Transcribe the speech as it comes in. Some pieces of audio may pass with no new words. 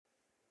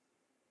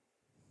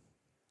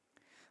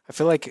I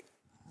feel like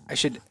I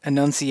should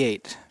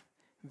enunciate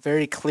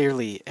very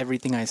clearly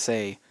everything I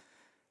say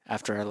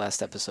after our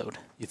last episode.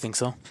 You think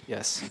so?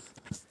 Yes.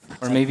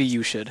 Or maybe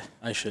you should.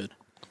 I should.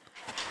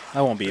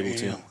 I won't be able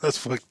to. That's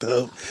fucked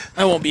up.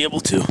 I won't be able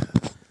to.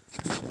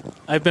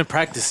 I've been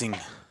practicing.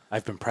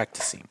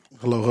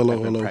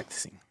 Hello.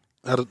 Practicing.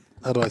 How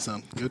do I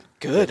sound? Good?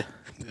 Good.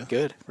 Yeah.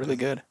 Good. Really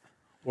good.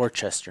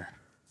 Worcester.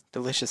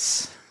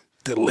 Delicious.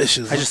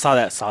 Delicious. I just saw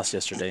that sauce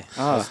yesterday.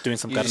 I was doing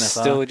some you carne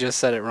asada. still just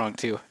said it wrong,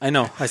 too. I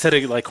know. I said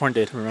it like Corn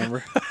did,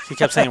 remember? He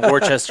kept saying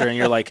Worcester, and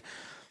you're like,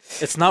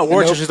 it's not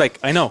Worcester. She's like,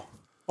 I know.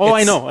 Oh,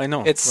 I know.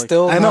 It's like,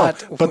 still I know,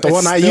 not. but the it's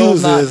one I still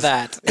use not is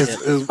that.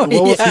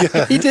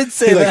 He did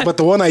say He's that. like, but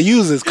the one I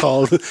use is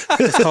called. It's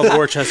called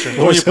Worcester.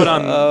 The one you put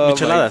on Oh,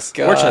 micheladas. my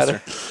God.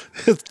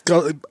 Worcester. It's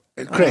called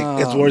Craig.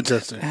 It's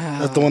Worcester.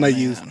 That's the one I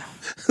use.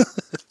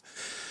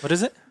 What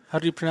is it? How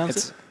do you pronounce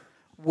It's it?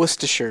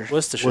 Worcestershire.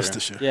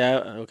 Worcestershire. Yeah,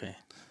 okay.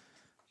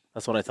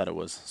 That's what I thought it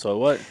was. So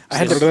what? I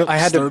had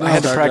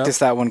to practice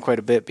that one quite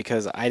a bit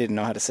because I didn't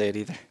know how to say it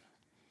either.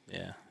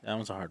 Yeah, that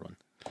one's a hard one.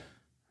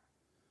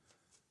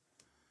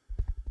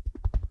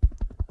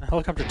 The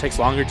helicopter takes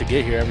longer to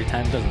get here every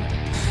time, doesn't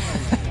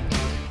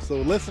it? So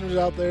listeners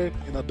out there,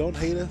 don't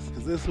hate us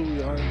because this is who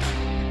we are.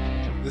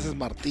 This is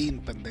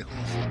Martin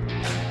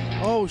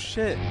Pendejos. Oh,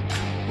 shit.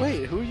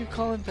 Wait, who are you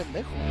calling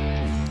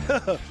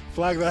pendejo?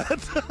 Flag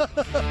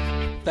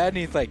that. That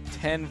needs like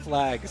 10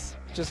 flags.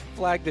 Just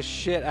flag the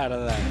shit out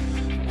of that.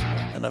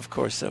 And of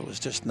course, that was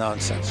just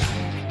nonsense.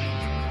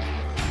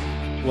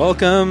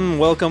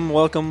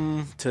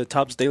 Welcome to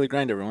Top's Daily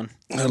Grind, everyone.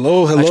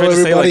 Hello, I tried to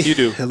everybody. say it like you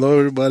do. Hello,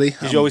 everybody.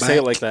 Did you always say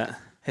it like that?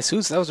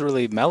 Jesus, that was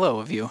really mellow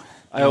of you.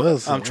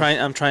 I'm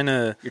trying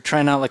to. You're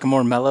trying out like a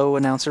more mellow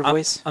announcer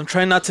voice? I'm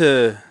trying not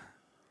to.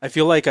 I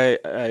feel like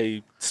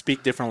I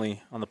speak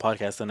differently on the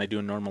podcast than I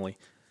do normally.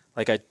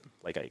 Like I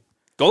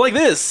go like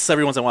this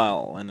every once in a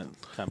while, and it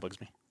kind of bugs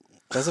me.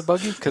 Does it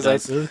bug you? Because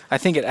It I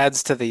think it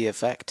adds to the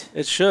effect.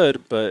 It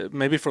should, but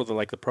maybe for the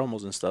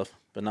promos and stuff,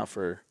 but not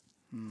for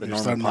the You're normal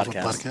starting off a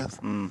podcast.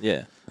 podcast?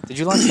 Yeah, Did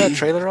you launch that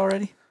trailer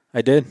already?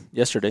 I did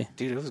yesterday.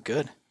 Dude, it was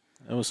good.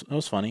 It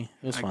was funny.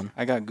 It was fun.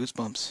 I got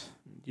goosebumps.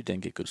 You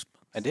didn't get goosebumps,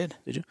 I did.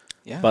 did you?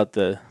 Yeah. About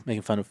the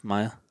making fun of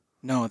Maya.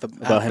 No, the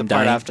About part him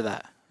dying? after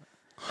that.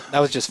 That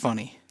was just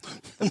funny.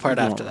 The part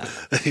after that.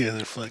 Yeah,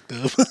 they're fucked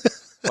up.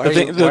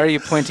 Why are you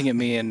pointing at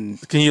me and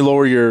Can you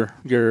lower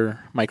your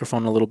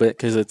microphone a little bit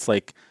because it's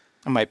like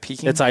am I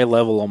peeking? it's eye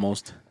level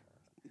almost.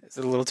 Is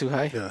it a little too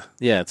high? Yeah,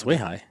 Yeah, it's way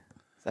high.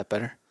 Is that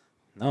better?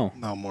 No,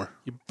 no more.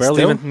 you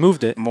barely Still? even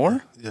moved it.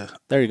 More? Yeah,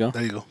 There you go.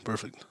 there you go.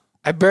 Perfect.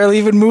 I barely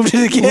even moved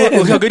it again.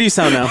 Look how good you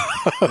sound now.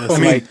 Oh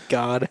my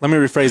God. Let me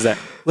rephrase that.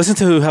 Listen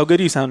to how good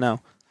you sound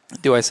now.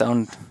 Do I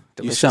sound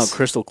delicious? You sound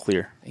crystal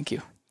clear. Thank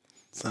you.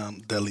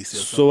 Sound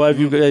delicious. So what have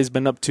you guys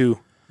been up to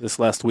this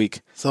last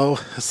week? So,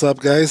 what's up,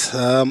 guys?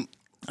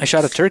 I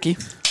shot a turkey.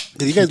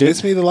 Did you guys did?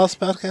 miss me the last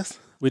podcast?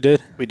 We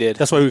did. We did.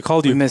 That's why we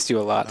called We you. missed you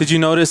a lot. Did you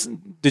notice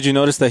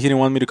that he didn't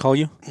want me to call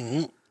you?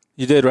 Mm-hmm.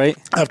 You did, right?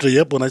 After,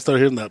 when I started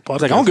hearing that podcast.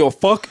 He's like, I don't give a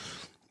fuck.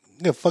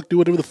 Yeah, fuck, do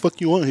whatever the fuck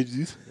you want,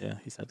 Jesus. Yeah,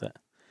 he said that.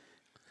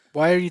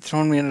 Why are you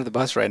throwing me under the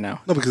bus right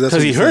now? No, because that's 'Cause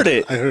what he you heard said.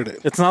 it. I heard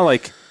it. It's not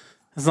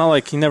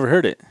like he never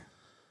heard it.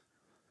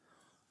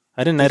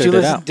 I didn't Did edit you it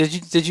listen? out.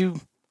 Did you?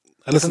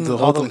 I listened to the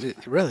whole thing.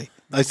 Really?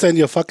 I sent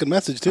you a fucking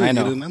message, too. I and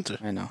know. You didn't answer.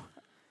 I know.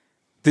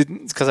 Did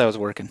It's because I was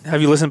working.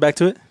 have you listened back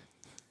to it?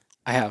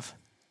 I have.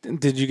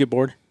 Did you get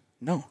bored?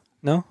 No.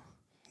 No,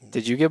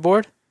 Did you get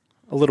bored?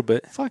 a little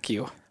bit. Fuck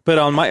you. But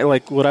on my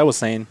what I was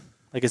saying,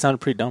 it sounded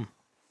pretty dumb.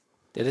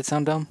 Did it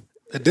sound dumb?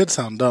 It did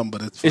sound dumb,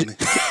 but it's funny.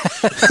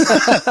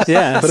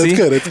 Yeah, But see? it's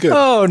good. It's good.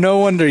 Oh, no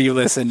wonder you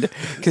listened.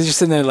 Because you're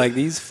sitting there like,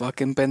 these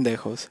fucking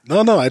pendejos.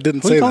 No, I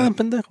didn't Who say you calling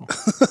that.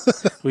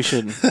 pendejo? We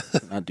should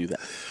not do that.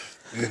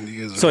 And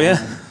you guys are So yeah.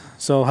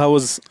 So how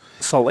was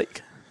Salt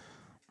Lake?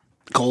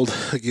 cold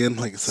again.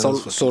 Like I said, it was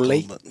fucking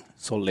Soleil? cold, but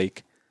Salt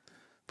Lake.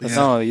 yeah.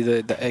 No,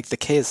 the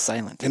K is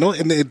silent.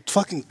 and it's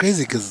fucking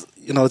crazy because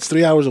it's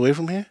 3 hours away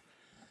from here,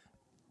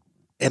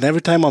 and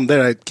every time I'm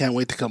there, I can't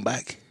wait to come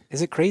back.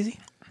 Is it crazy?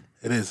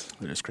 It is.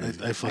 It is crazy.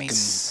 I fucking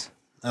Nice.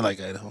 I like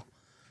Idaho.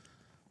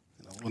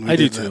 When I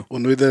do did that- too.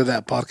 When we did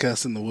that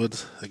podcast in the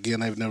woods,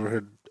 again, I've never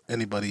heard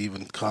anybody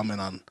even comment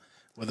on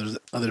whether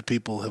other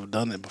people have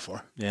done it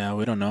before. Yeah,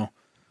 we don't know.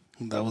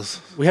 That was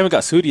We haven't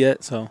got sued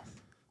yet, so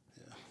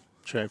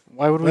try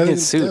Why would we Well, get they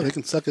sued?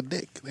 can suck a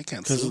dick. They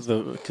can't because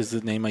sue.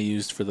 the name I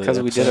used for the Because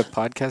we did a episode.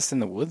 podcast in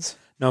the woods?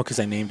 No, because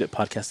I named it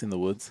Podcast in the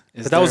Woods.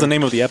 Is But that was there- the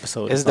name of the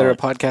episode. Is It's there a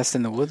not like- podcast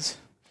in the woods?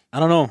 I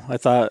don't know. I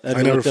thought I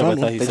never looked up. found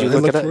I thought one. he Did said you it.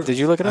 look looked it up? for it. Did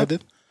you look it up? I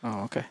did. Oh,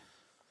 okay.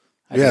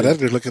 I Yeah, didn't.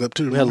 Edgar look it up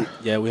too. We had, remember?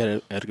 yeah, we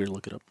had Edgar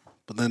look it up.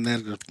 But then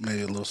Edgar made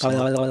it a little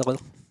slow.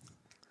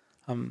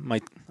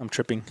 I'm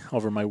tripping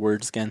over my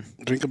words again.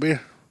 Drink a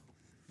beer.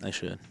 I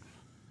should.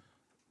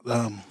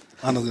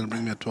 Anna's gonna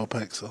bring me a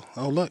 12-pack. So,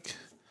 oh look,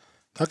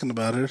 talking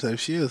about her, there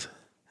she is.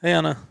 Hey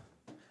Anna,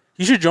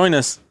 you should join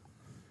us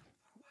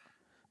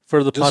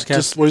for the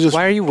podcast. We're just.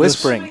 Why are you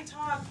whispering?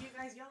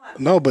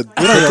 No, but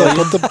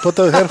put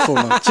the headphone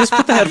on. Just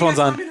put the headphones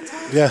on.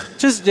 Yeah.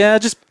 Just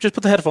put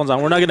the headphones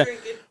on. We're not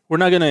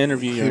gonna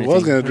interview you. Or He was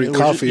anything. gonna drink We're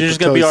coffee You're just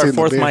until gonna be he's our seen the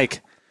fourth beer.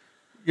 mic.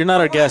 You're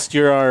not our guest.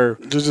 You're our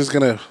You're just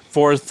gonna.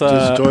 fourth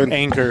Just join.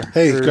 anchor.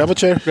 Hey, Or- grab a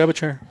chair. Grab a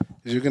chair.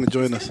 You're gonna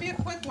join us. It's gonna be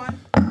a quick one.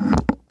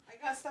 I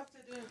got stuff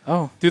to do.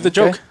 Oh, Do the okay.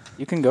 joke.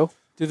 You can go.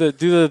 Do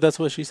the. That's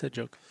what she said.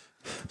 Joke.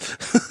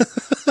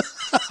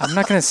 I'm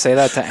not gonna say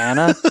that to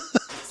Anna.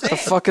 What the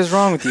fuck is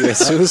wrong with you,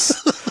 Jesus?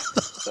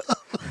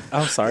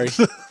 I'm sorry.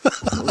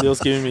 Leo's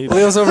giving me.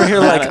 Leo's over here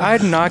like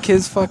I'd knock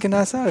his fucking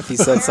ass out if he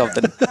said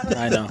something.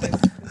 I know.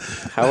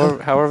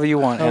 However you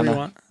want, However Anna. you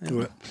want.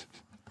 Do it.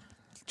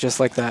 Just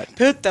like that.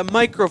 Put the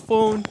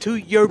microphone to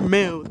your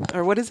mouth.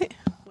 Or what is it?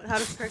 How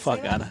does Craig Fuck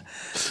say that? Anna.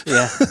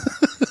 Yeah.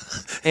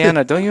 Hey,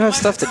 Anna, don't you have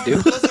stuff to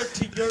do? Closer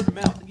to your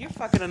mouth. You're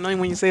fucking annoying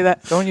when you say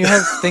that. Don't you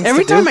have things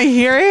Every to do? time I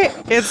hear it,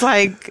 it's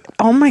like,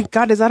 oh my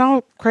God, is that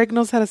all Craig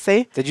knows how to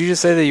say? Did you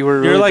just say that you were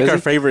You're really like busy? our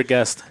favorite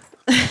guest,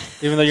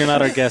 even though you're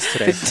not our guest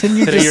today. Didn't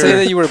you Today just say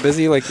you're- that you were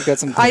busy? Like you got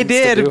some things I to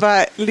do? did,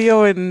 but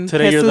Leo and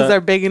Today you're Jesus the-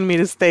 are begging me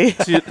to stay.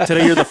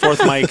 Today you're the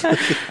fourth mic.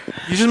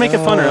 You just make it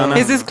funner, Anna.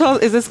 Is this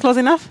close? Is this close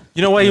enough?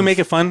 You know why you make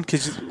it fun?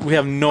 Because we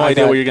have no I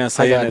idea got- what you're gonna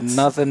say. I got and it's,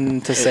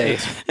 nothing to say.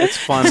 It's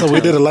fun. So we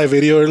did a live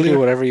video Do earlier,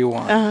 whatever you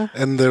want.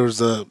 and there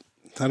was a.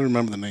 I don't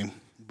remember the name,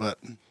 but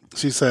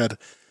she said,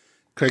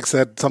 Craig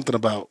said something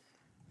about,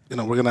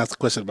 we're gonna ask a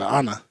question about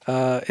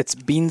Anna. It's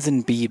Beans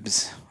and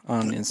Beebs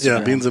on Instagram. Yeah,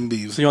 Beans and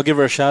Beeves. So you want to give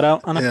her a shout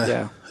out, Anna? Yeah.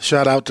 Yeah.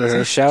 Shout out to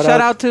her. Shout Shout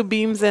out. out to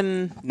Beams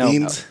and No,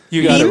 Beans.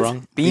 You got it Beans?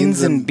 wrong.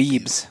 Beans and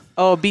Beebs.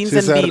 oh Beans She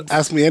and said, Beads.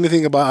 "Ask me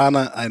anything about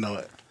Anna. I know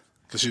it."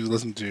 Because she was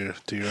listening to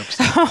your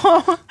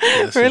episode.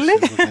 Yeah, Really?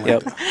 she's looking like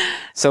Yep. that.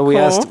 So we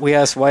Cool.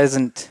 asked why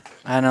isn't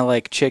Anna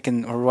like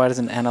chicken or why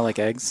doesn't Anna like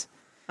eggs?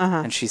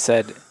 And she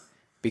said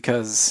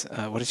because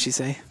what did she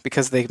say?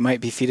 Because they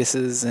might be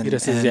fetuses and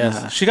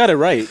Yes. She got it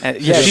right.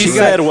 yeah, she got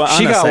said what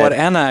she Anna got said. what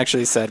Anna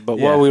actually said, but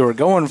Yeah. what we were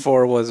going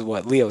for was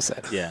what Leo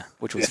said. Yeah.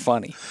 Which was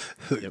funny.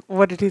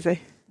 What did he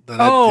say? That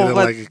Oh, I didn't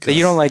but- like it That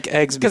you don't like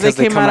eggs 'Cause because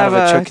they they came come out of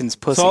a a- chicken's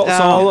pussy. So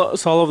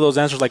all of those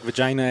answers like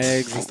vagina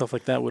eggs and stuff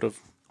like that would have.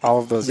 All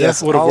of those, Yeah,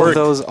 yes, would've all worked.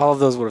 of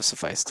those would have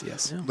sufficed.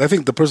 Yes, I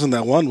think the person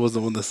that won was the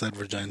one that said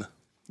vagina.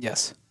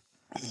 yes,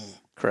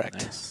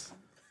 correct.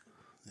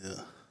 Yeah.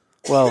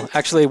 Well,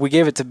 actually, we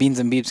gave it to Beans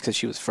and Beebs because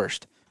she was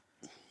first,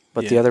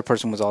 but the Yeah. other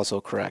person was also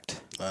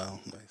correct. Wow,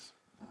 nice.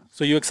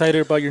 So you excited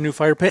about your new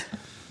fire pit?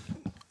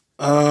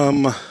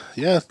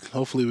 Yeah.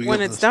 Hopefully we When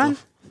get it's the done.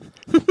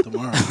 stuff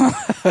tomorrow.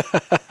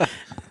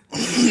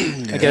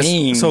 I guess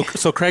Dang.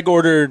 so. Craig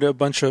ordered a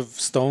bunch of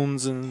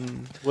stones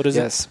and what is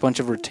Yes, a bunch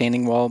of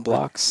retaining wall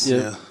blocks.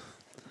 Yeah.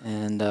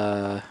 And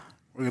We're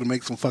gonna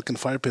make some fucking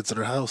fire pits at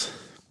our house.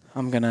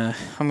 I'm gonna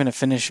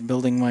finish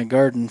building my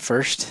garden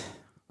first,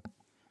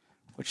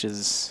 which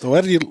is So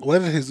why did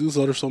Jesus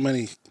order so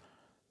many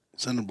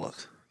cinder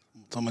blocks?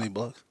 So many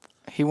blocks.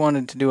 he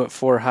wanted to do it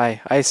 4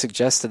 high. I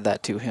suggested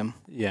that to him,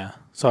 it? Yeah.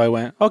 So I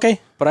went okay.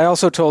 but I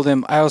also told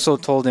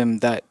him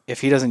that if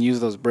he doesn't use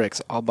those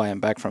bricks, I'll buy them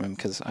back from him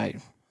because I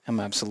am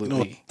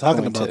absolutely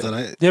Talking going about to- that,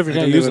 I Yeah, if you're I gonna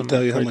didn't use even them,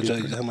 tell you how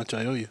probably much do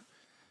I owe you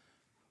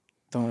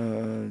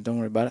Don't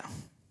worry about it.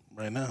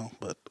 right now.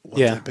 But once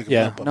Yeah, I pick them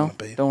yeah. up, I'm No, gonna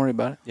pay you. don't worry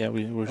about it. Yeah,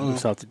 we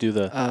still have to do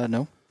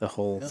No. the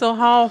whole. So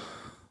how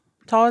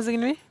tall is it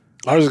gonna be?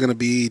 Ours is gonna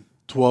be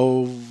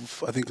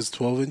 12. I think it's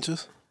 12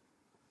 inches.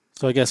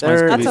 So I guess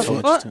There- mine's gonna be That's a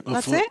 12 foot? inches too.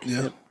 That's foot, it?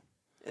 Yeah.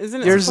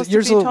 Isn't it Yours, supposed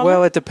yours to be will, taller?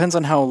 well, it depends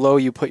on how low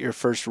you put your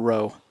first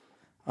row.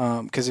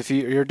 Because if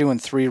you're doing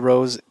 3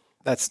 rows,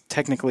 that's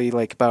technically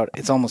like about,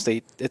 it's almost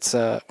 8. It's,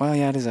 well,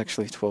 yeah, it is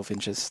actually 12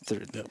 inches. They're,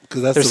 Yeah,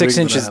 because that's they're the 6 ring that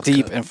I inches have to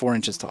deep cut. and 4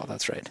 inches tall.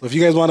 That's right. If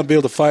you guys want to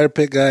build a fire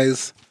pit,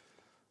 guys,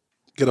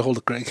 get a hold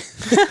of Craig.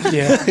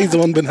 Yeah, He's the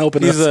one been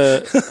helping he's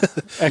us.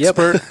 a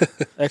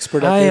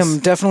expert at I this. am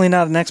definitely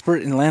not an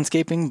expert in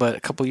landscaping, but a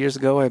couple years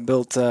ago I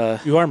built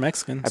You are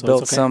Mexican. I so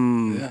built it's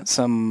okay.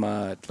 some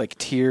like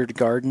tiered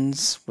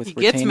gardens with He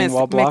gets retaining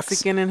wall blocks,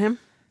 Mexican in him.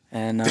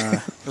 and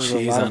it was a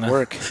Jeez, lot Anna. of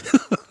work.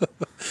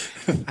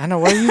 I know.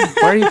 Why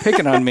are you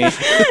picking on me?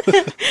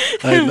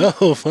 I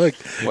know. Fuck.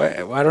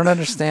 Why, I don't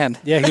understand.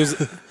 Yeah, he was.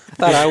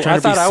 I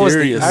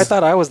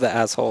thought I was the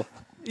asshole.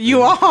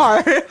 You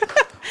are.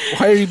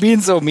 Why are you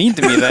being so mean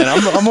to me then?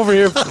 I'm over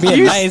here being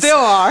You nice. still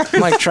are. I'm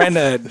like trying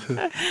to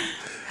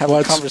have a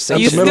Watch-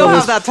 conversation. You the middle still of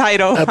have this- that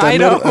title. At the I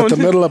middle, don't. at the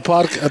middle of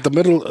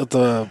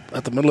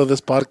at the middle of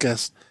this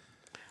podcast,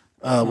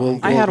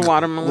 I had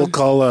watermelon.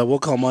 We'll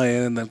call Maya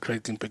in, and then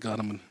Craig can pick on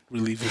him and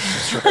relieve his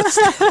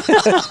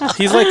stress.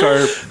 He's like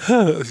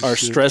our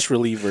stress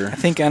reliever. I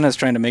think Anna's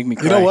trying to make me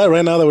cry. You know what?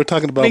 Right now that we're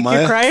talking about Make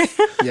Maya, you cry?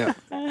 Yeah,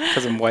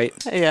 because I'm white.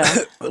 Yeah.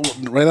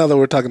 right now that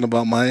we're talking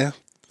about Maya,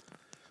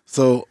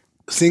 so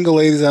single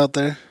ladies out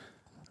there,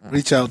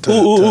 reach out to.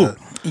 Ooh.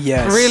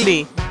 Yes.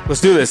 Really?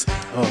 Let's do this.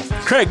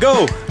 Craig,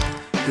 go.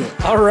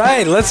 All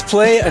right, let's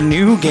play a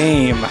new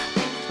game.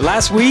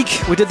 Last week,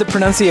 we did the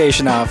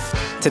pronunciation of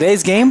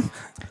today's game,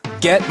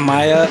 Get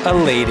Maya a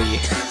Lady.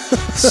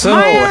 So,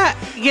 Maya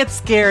gets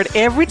scared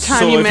every time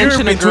So you if you're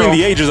mention a between girl.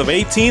 the ages of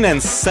 18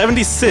 and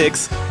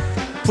 76,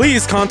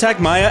 please contact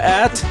Maya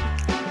at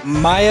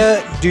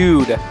Maya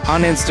Dude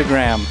on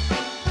Instagram.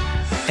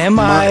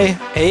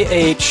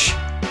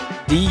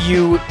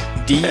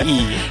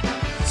 MIAHDUDE.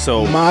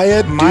 So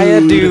Maya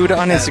Dude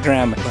on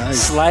Instagram. Nice.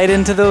 Slide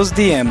into those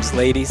DMs,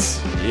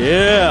 ladies.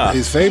 yeah.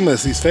 He's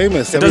famous. He's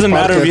famous. It doesn't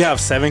matter if you have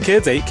 7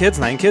 kids, 8 kids,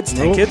 9 kids,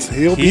 10 kids.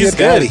 He'll be He's a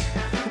daddy. good.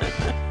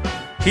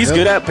 He's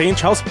good at paying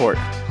child support.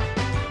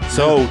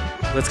 So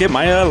let's get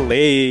Maya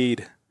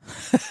laid.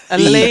 A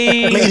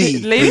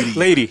lady. Lady.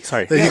 Lady,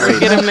 sorry.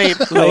 Get him laid.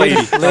 A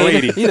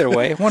lady. Either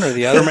way, one or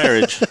the For other.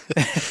 marriage.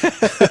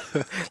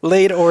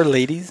 Laid or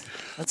ladies.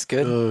 That's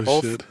good. Oh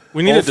Both. shit.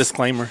 We need a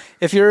disclaimer.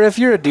 If you're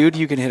a dude,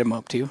 you can hit him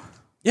up too.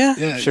 Yeah.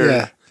 Yeah, Sure.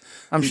 yeah.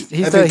 I think he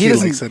he likes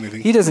doesn't.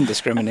 anything. He doesn't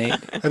discriminate.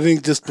 I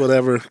think just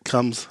whatever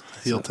comes,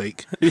 he'll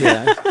take.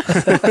 Yeah.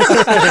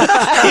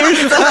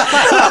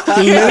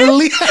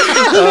 Literally.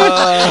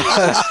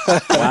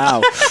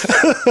 Wow.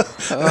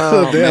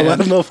 Damn, I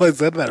don't know if I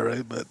said that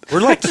right, but We're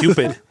like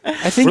Cupid.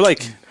 I think We're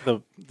like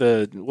the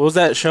what was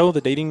that show?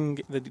 The dating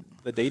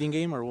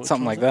game or what?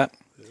 something like that.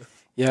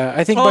 Yeah,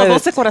 I think Oh, by the,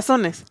 12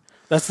 corazones.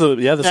 That's the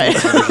version.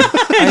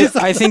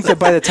 I think that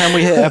by the time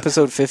we hit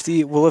episode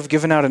 50, we'll have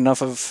given out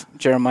enough of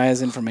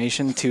Jeremiah's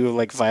information to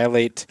like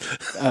violate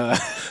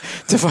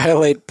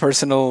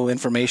personal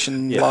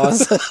information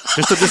laws.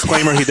 Just a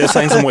disclaimer. He did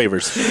sign some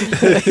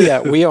waivers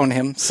Yeah, we own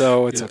him,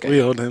 so it's okay.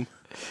 we own him.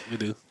 We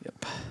do.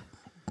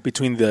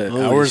 between the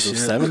Holy hours of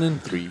shit. 7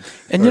 and 3.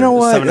 And you know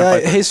what? 7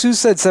 and 5. Jesus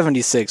said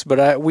 76,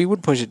 but we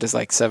would push it to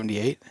like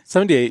 78.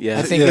 78. Yeah.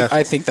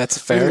 I think that's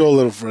We can fair. go a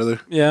little further.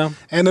 Yeah.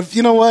 And if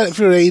you know what, if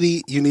you're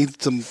 80, you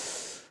need some.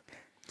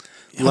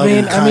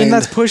 I mean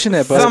that's pushing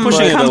it, but Some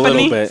Pushing it a company?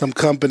 little bit. some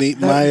company.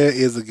 Maya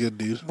is a good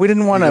dude. we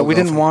didn't want to. We'll We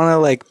go didn't for it. want to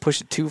like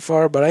push it too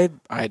far. But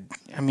I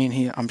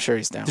mean, I'm sure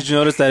he's down. Did you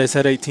notice that it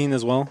said 18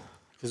 as well?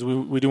 Because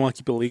we do want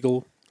to keep it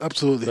legal.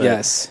 Absolutely.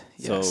 Yes. So-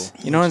 Yes.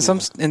 You know, in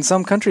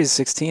some countries,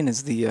 16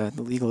 is the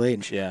legal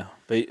age. Yeah.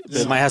 But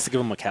it might have to give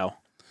him a cow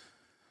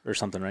or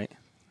something, right?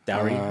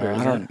 Dowry. or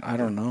is I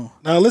don't know.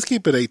 Now let's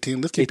keep it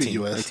 18. Let's it keep 18.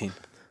 it US. 18.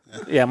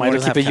 Yeah, mine Want to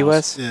doesn't keep it have cows.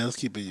 U.S.? Yeah, let's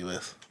keep it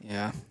US.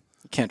 Yeah.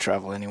 You can't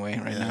travel anyway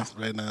right Yeah, now.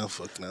 right now,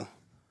 fuck no.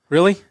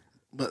 Really?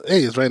 But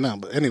hey, it's right now.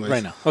 But anyways,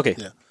 Right now. Okay.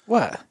 Yeah.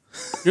 What?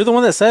 You're the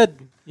one that said,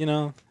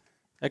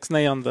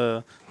 X-nay on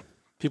the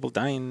people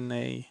dying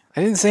nay.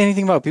 I didn't say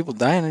anything about people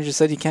dying. I just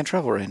said you can't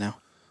travel right now.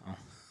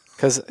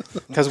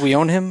 Because we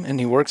own him and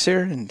he works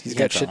here and he's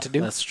got shit to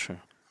do. That's true.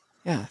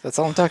 Yeah, that's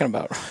all I'm talking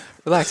about.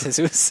 Relax,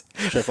 Jesus.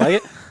 Should I flag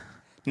it?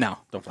 No.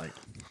 Don't flag it.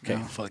 Okay,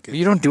 fuck it.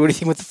 You don't do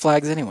anything with the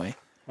flags anyway.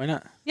 Why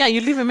not? Yeah,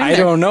 you leave him in I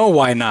there. don't know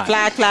why not.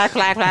 Flag.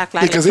 Because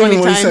like 20 even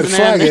when you said times,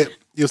 flag and then- it,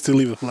 you'll still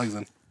leave the flags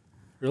in.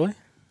 Really?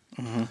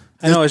 Mm-hmm.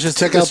 I know, it's just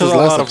Check it's out just a this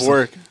last lot of episode.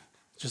 work.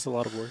 Just a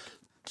lot of work.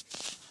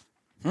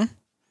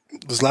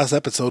 This last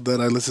episode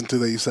that I listened to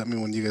that you sent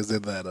me when you guys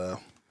did that.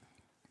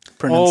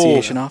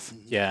 Pronunciation off.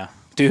 Yeah.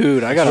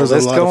 Dude, I got There's a a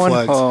list lot of going.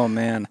 flags. Oh,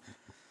 man.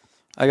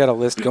 I got a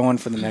list going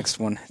for the next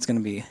one. It's going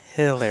to be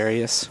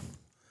hilarious.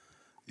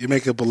 You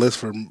make up a list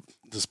for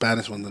the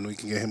Spanish one, then we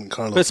can get him and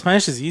Carlos. But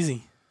Spanish is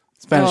easy.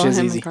 Spanish Oh, is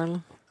him and easy.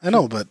 Carlo. I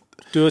know, but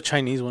Do a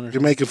Chinese one or you're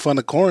something. making fun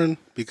of Corin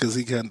because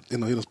he can't. He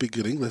don't speak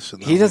good English.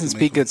 and He now doesn't we can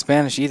speak make good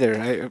Spanish either.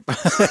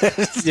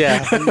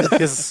 Yeah,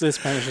 because his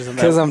Spanish isn't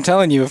Because that. I'm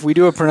telling you, if we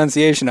do a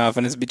pronunciation off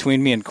and it's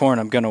between me and Corn,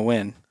 I'm going to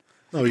win.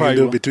 No, you Probably can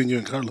do will. it between you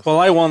and Carlos. Well,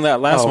 I won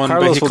that last one,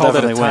 Carlos but he will called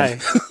it a definitely tie.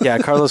 win. Yeah,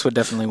 Carlos would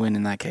definitely win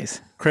in that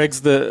case. Craig's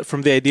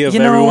from the idea of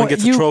everyone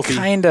gets a trophy.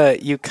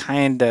 You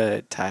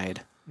kinda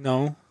tied.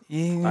 No,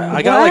 You,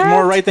 I got like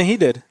more right than he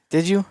did.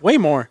 Did you? Way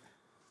more.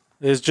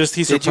 It's just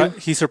he Did you?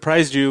 he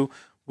surprised you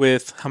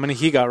with how many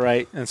he got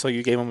right, and so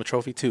you gave him a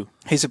trophy too.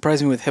 He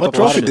surprised me with What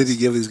hippopotamus. trophy did you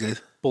give these guys?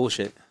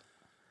 Bullshit.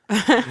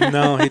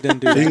 No, he didn't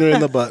do that. Finger in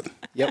the butt.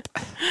 Yep.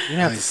 You didn't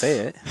have to say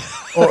it.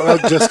 Or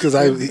just because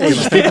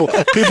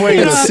people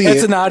ain't gonna see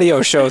It's it. an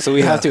audio show, so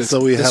we have to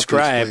so we have to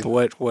describe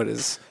explain. what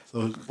is.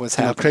 So, what's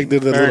you know, happening. Craig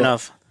did that Fair little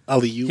enough.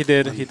 alley-oop.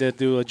 He did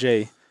do a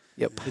J.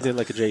 Yep. He did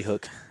like a J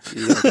hook.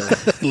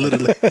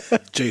 Literally.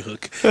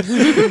 J-hook.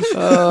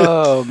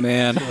 Oh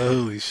man,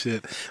 Holy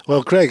shit.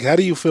 Well, Craig, how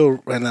do you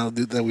feel right now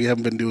that we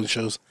haven't been doing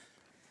shows?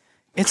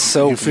 it's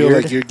so You feel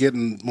weird. like you're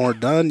getting more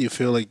done? You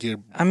feel like you're...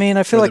 I mean,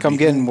 I feel Rather like I'm be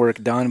getting cool.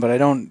 work done, but I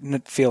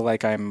don't feel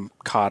like I'm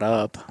caught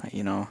up.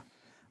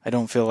 I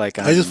don't feel like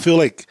I just feel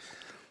like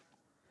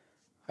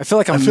I feel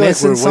like I'm we're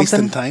missing wasting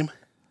something. time.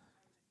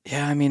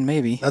 Yeah, I mean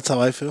maybe. That's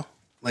how I feel.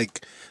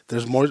 Like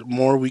there's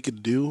more we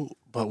could do,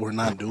 but we're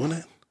not doing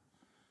it.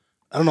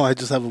 I don't know. I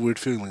just have a weird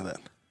feeling like that.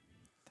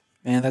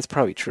 Man, that's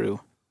probably true.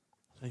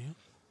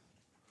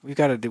 We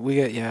got to do. We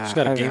got yeah. She's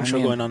got a I game show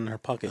mean, going on in her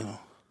pocket.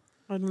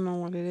 I don't know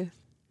what it is.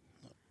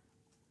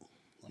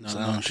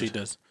 No, she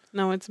does.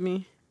 No, it's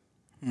me.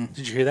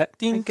 Did you hear that?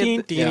 Ding, get ding,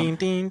 the- ding,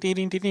 ding,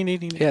 ding, ding, ding, ding,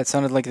 ding. Yeah, it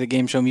sounded like the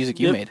game show music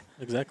you Yep, made.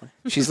 Exactly.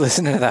 She's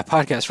listening to that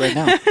podcast right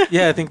now.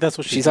 Yeah, I think that's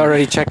what She's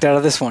already checked out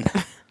of this one.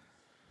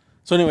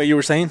 So anyway, you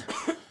were saying?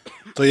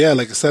 So yeah,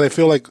 like I said, I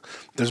feel like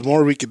there's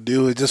more we could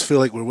do. I just feel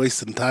like we're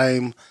wasting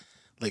time.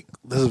 Like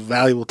this is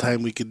valuable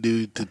time we could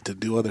do to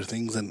do other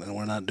things, and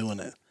we're not doing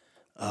it.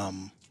 I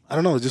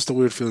don't know. It's just a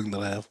weird feeling that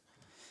I have.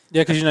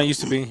 Yeah, because you're not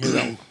used to being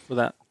here for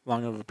that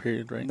long of a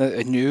period, right?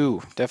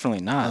 No,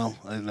 definitely not.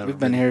 No, I've never. We've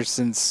been here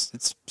since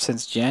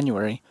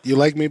January. You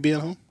like me being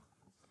home?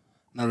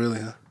 Not really,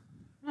 huh?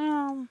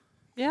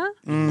 Yeah.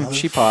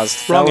 She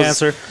paused. Wrong That was-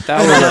 answer.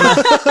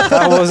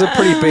 That was a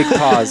pretty big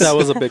pause. That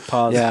was a big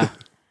pause. Yeah.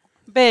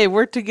 Babe,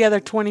 we're together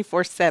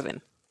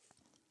 24/7.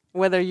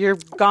 Whether you're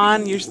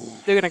gone, you're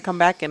still gonna come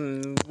back,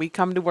 and we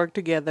come to work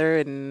together,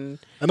 and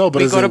I know, but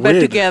we is go it to bed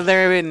weird?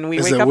 together, and we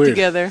Is wake it up weird?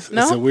 together. Is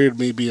No, it weird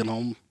me being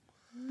home?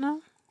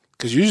 no,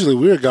 Because usually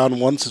we're gone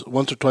once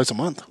or twice a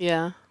month,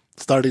 yeah.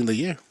 starting the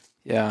year.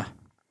 Yeah.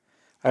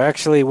 I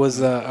actually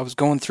was I was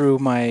going through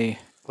my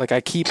I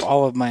keep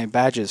all of my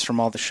badges from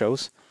all the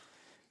shows.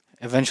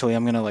 Eventually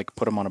I'm going to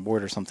put them on a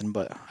board or something,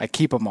 but I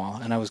keep them all,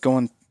 and I was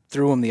going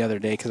through them the other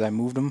day cuz I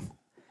moved them.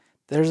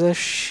 There's a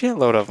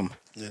shitload of them.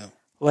 Yeah.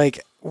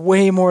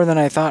 Way more than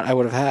I thought I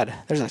would have had.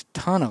 There's a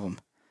ton of them.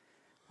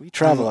 We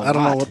travel a lot. I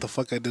don't know what the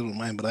fuck I did with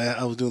mine, but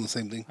I was doing the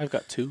same thing. I've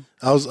got 2.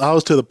 I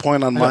was to the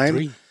point on I got mine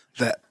 3.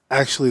 that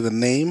actually the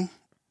name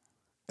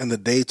and the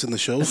dates and the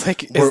shows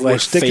It's were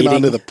sticking fading.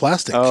 onto the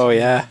plastic. Oh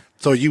yeah.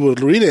 So you would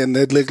read it and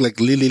it'd look like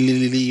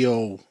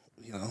Leo,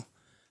 you know.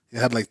 It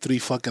had 3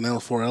 fucking L,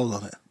 4 L's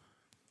on it.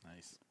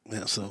 Nice.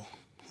 Yeah, so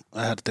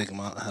I had to take them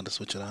out. I had to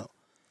switch it out.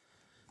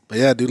 But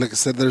yeah, dude, like I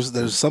said,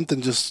 there's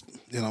something just,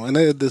 and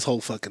this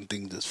whole fucking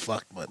thing just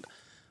fucked, but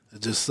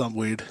it's just something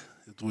weird.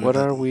 It's weird. What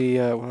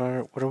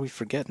are we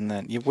forgetting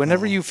then?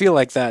 Whenever you feel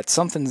like that,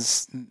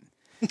 something's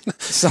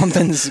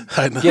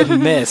I know.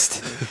 getting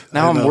missed.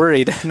 Now I I'm know.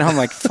 worried. Now I'm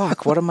like,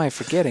 fuck, what am I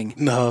forgetting?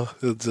 No,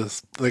 it's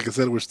just, like I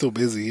said, we're still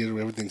busy here.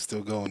 Everything's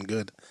still going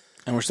good.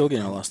 And we're still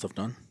getting a lot of stuff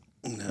done.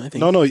 I think.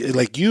 No,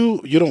 like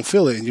you don't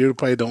feel it, and you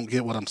probably don't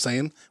get what I'm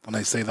saying when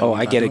I say that. Oh, we're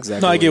I not get doing it.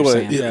 exactly. No, I get you're what-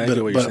 saying. yeah, I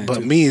get what you're saying, but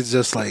too. me, it's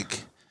just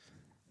like,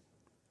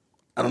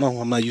 I don't know.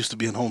 I'm not used to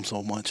being home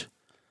so much,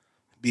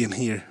 being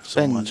here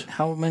so Been- much.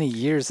 How many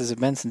years has it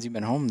been since you've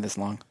been home this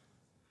long?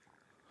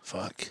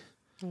 Fuck,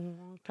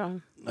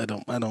 Okay.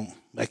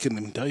 I couldn't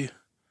even tell you.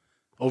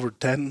 Over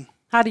 10.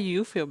 How do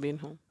you feel being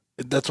home?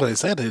 That's what I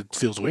said. It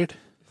feels weird.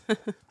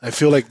 I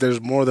feel like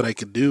there's more that I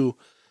could do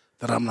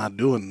that I'm not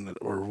doing,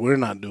 or we're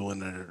not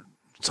doing, or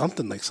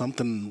something.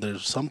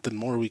 There's something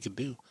more we could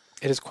do.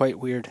 It is quite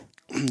weird.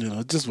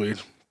 It's just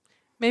weird.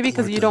 Maybe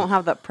because you Worth don't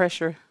have that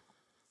pressure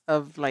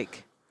of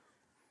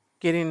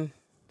getting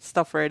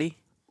stuff ready.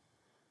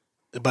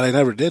 But I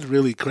never did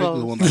really. Craig was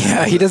the one that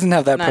Yeah, he doesn't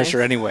have that Nice. pressure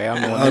anyway. I'm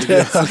the one. I'll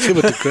give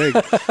it to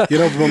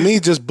Craig. For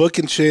me, just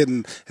booking shit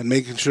and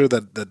making sure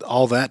that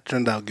all that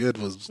turned out good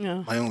was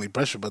Yeah. my only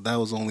pressure. But that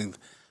was only,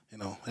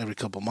 every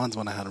couple months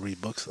when I had to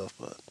rebook stuff.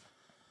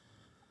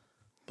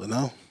 But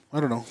no, I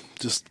don't know.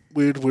 Just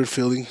weird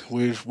feeling.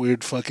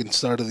 Weird fucking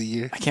start of the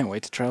year. I can't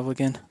wait to travel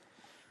again.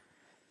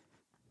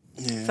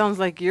 Yeah. Sounds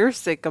like you're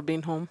sick of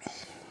being home.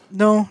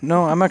 No,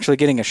 I'm actually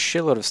getting a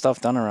shitload of stuff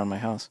done around my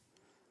house.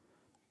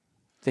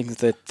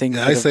 Things Yeah, that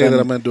I have say been- that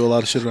I'm gonna do a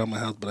lot of shit around my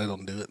house, but I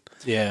don't do it.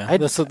 Yeah, I-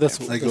 that's I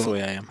the go-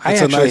 way I am. I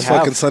It's a actually nice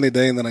fucking have. sunny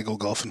day, and then I go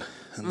golfing.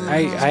 And then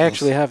I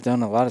actually have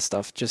done a lot of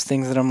stuff. Just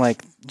things that I'm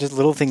like, just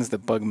little things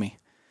that bug me.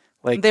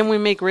 Like Then we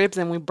make ribs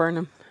and we burn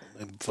them.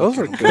 and those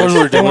were fucking- good. Those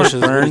were They weren't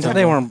delicious. burned.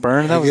 They weren't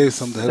burned. That I was gave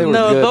some to they were Heather.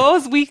 No, good.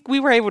 those we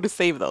were able to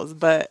save those,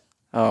 but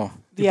Oh,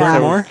 yeah,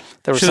 more?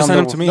 there were Should've some sent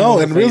that them to me. No,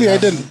 What and if really, I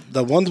have- didn't.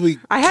 The ones we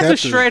I had to kept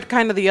shred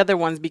kind of the other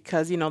ones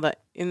because the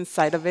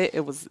inside of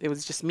it was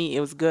just meat. It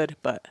was good,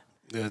 but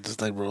Yeah,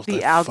 just like roast.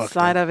 the I fucked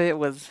outside up. of it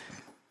was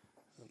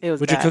Would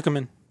bad. you cook them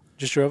in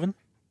just your oven?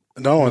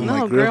 No, on No,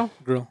 my grill.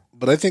 Grill.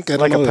 But I think I don't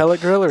like know, a pellet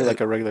grill or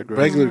like a regular grill.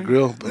 regular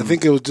grill. I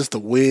think it was just the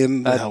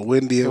wind, That- how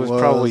windy It it was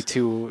probably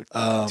too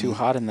Um,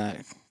 hot in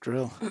that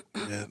grill.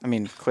 Yeah. I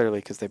mean, clearly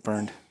because they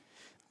burned.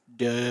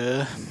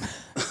 Duh.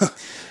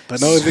 But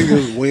no, I think it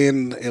was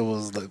wind. It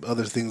was like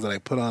other things that I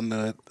put on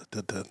it.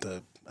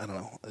 I don't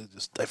know.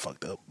 I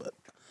fucked up, but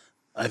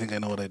I think I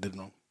know what I did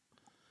wrong.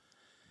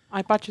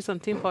 I bought you some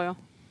tinfoil.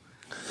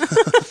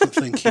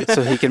 Thank you.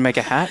 So he can make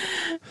a hat.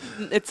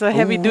 It's a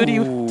heavy duty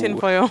Ooh.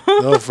 tinfoil.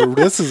 No,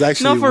 this is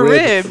actually No, for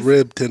ribs.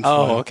 rib tinfoil.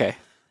 Oh, okay.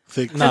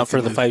 Thick, Not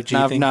for the thick.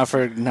 5G thing.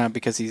 Not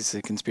because he's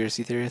a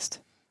conspiracy theorist.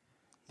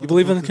 You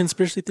believe in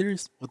conspiracy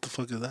theories? What the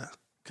fuck is that?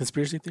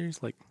 Conspiracy theories,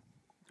 like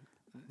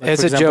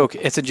It's for a example- joke.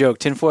 It's a joke.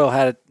 Tinfoil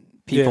hat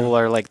people Yeah.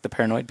 are like the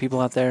paranoid people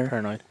out there.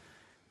 Paranoid.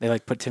 They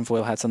put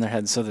tinfoil hats on their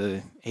heads so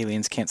the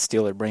aliens can't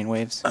steal their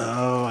brainwaves.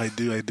 Oh, I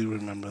do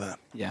remember that.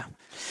 Yeah.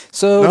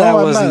 So No, that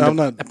I'm was not- I'm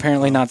not-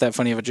 apparently not that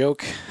funny of a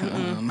joke.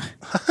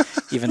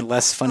 Even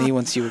less funny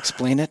once you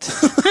explain it.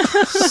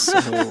 So,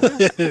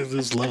 I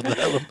just love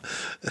that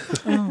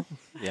one.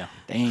 Yeah.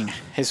 dang.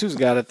 Jesus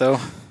got it though.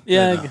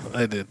 Yeah.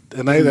 I did,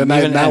 and Even- now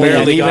and we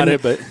barely even- got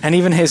it, but And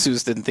even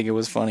Jesus didn't think it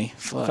was funny.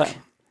 Fuck.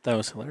 that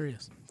was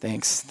hilarious.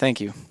 Thanks. Thank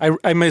you.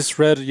 I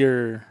misread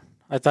your.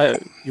 I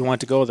thought you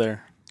wanted to go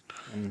there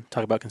and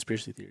talk about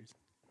conspiracy theories.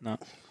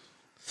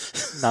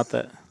 Not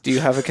that. Do you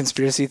have a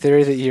conspiracy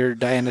theory that you're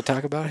dying to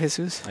talk about,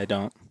 Jesus? I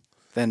don't.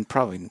 Then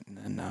probably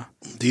no.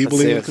 Do you Let's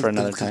believe save in it for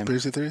another time.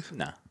 conspiracy theories?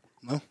 No.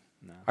 No.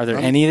 Are there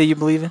Um, any that you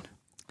believe in?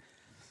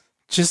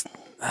 Just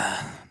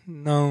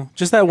no.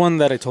 Just that one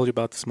that I told you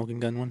about, the smoking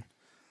gun one.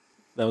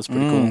 That was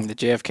pretty cool. The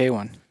JFK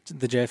one.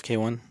 The JFK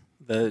one.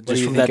 What do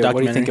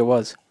you think it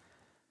was?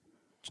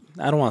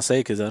 I don't want to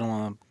say because I don't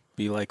want to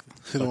be like.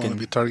 You don't want to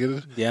be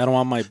targeted. Yeah, I don't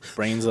want my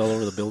brains all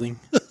over the building.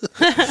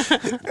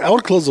 I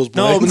would close those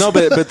blinds. No,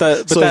 but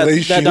that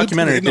shoot,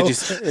 documentary. they know.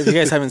 If you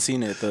guys haven't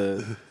seen it,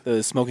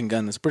 the Smoking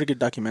Gun, it's a pretty good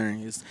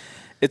documentary.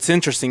 It's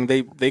interesting.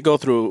 They go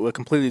through a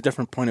completely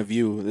different point of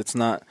view. It's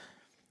not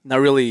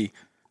really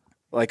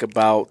like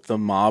about the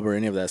mob or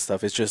any of that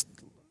stuff. It's just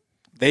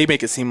they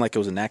make it seem like it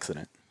was an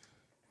accident,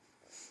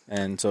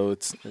 and so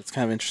it's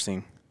kind of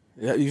interesting.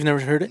 Yeah, you've never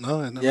heard it?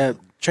 No, I never. Yeah,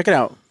 check it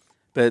out.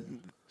 But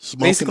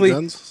Smoking basically,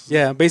 guns?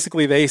 yeah,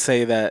 basically they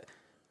say that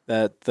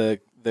the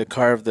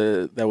car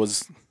that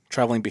was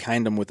traveling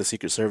behind him with the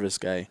Secret Service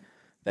guy,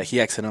 that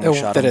he accidentally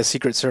shot that him. a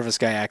Secret Service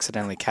guy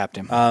accidentally capped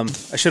him. I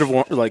should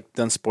have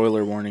done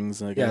spoiler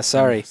warnings. I guess.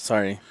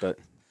 sorry, but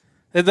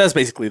that's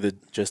basically the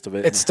gist of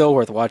it. It's still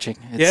worth watching.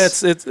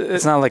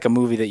 It's not like a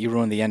movie that you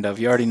ruin the end of.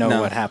 You already know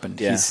No. what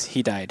happened. Yeah.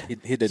 He died.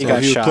 he did. he So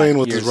got he was shot playing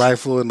with his years-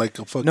 rifle and like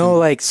a fucking. No,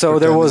 like so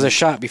there was a pretending.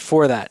 shot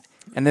before that,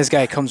 and this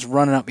guy comes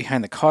running up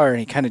behind the car, and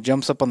he kind of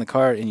jumps up on the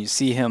car, and you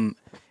see him.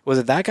 Was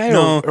it that guy,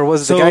 No, or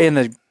was it so- the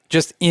guy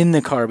just in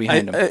the car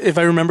behind him? If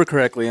I remember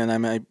correctly, and I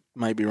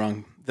might be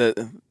wrong,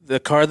 the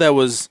car that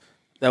was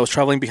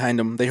traveling behind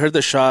him, they heard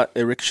the shot.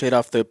 It ricocheted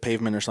off the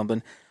pavement or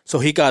something. So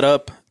he got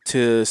up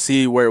to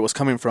see where it was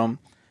coming from,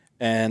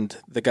 and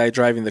the guy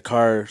driving the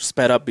car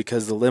sped up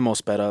because the limo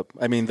sped up.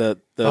 I mean the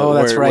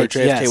that's where right.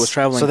 JFK yes. was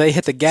traveling. So they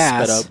hit the sped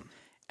gas, up,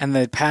 and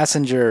the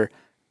passenger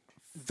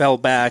fell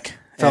back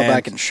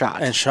and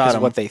shot. and shot is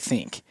him. what they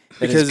think. That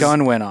Because- his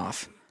gun went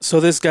off. So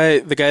this guy,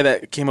 the guy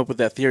that came up with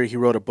that theory, he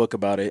wrote a book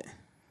about it,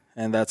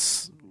 and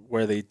that's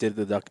where they did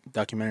the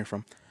documentary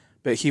from.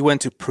 But he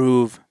went to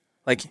prove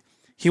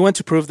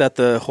that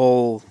the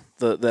whole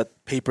that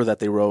paper that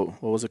they wrote,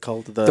 what was it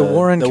called? The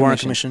Warren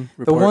Commission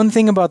The report. one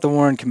thing about the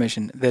Warren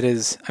Commission that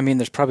is, I mean,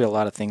 there's probably a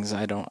lot of things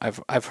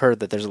I've heard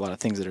that there's a lot of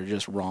things that are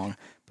just wrong,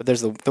 but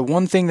there's the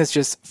one thing that's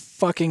just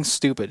fucking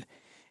stupid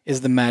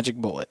is the magic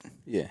bullet.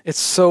 Yeah. It's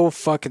so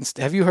fucking.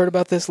 Have you heard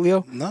about this,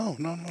 Leo? No.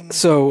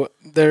 So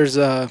there's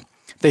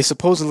they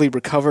supposedly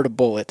recovered a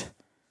bullet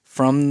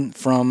from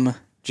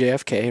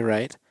JFK,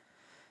 right?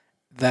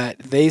 That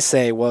they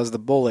say was the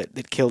bullet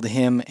that killed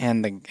him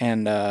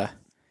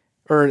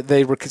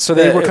they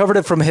recovered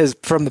it from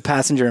the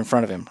passenger in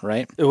front of him,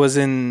 right? It was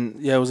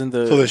in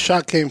the So the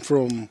shot came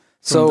from.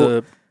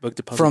 the book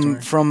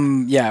depository.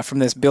 from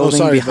this Oh, building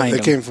sorry, behind it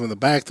him. came from the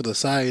back to the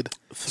side.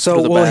 So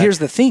through the well, back. here's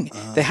the thing: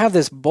 they have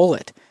this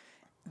bullet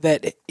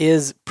that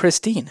is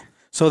pristine.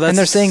 So that's And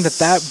they're saying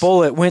that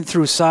bullet went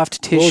through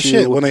soft tissue.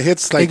 Bullshit. When it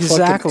hits like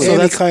Exactly. fucking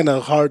So any kind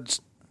of hard,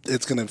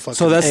 it's gonna fucking.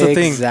 So that's the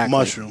thing. Exactly.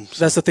 mushrooms.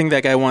 That's the thing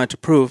that guy wanted to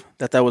prove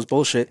that was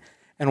bullshit,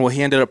 and what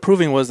he ended up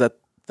proving was that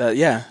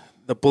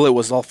the bullet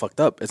was all fucked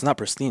up. It's not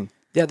pristine.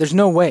 Yeah, there's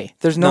no way.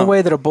 There's no No.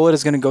 way that a bullet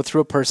is going to go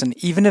through a person,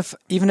 even if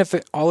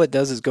all it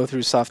does is go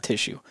through soft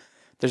tissue.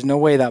 There's no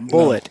way that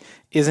bullet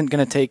isn't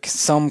going to take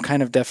some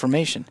kind of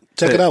deformation.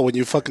 Check it out when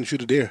you fucking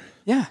shoot a deer.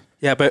 Yeah.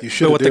 Yeah, but You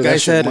should've what the did that guy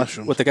shit said,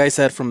 mushrooms. what the guy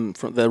said from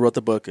that wrote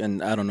the book,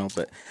 and I don't know,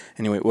 but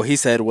anyway, what he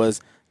said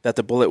was that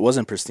the bullet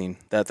wasn't pristine.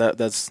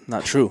 That's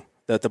not true.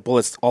 That the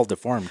bullet's all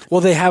deformed.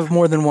 Well, they have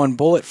more than one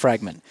bullet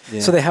fragment.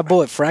 Yeah. So they have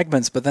bullet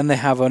fragments, but then they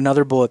have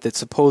another bullet that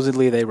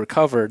supposedly they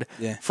recovered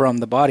Yeah. from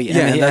the body.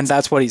 Yeah, And, and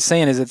that's what he's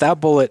saying is that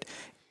bullet,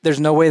 there's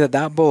no way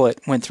that bullet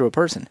went through a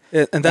person.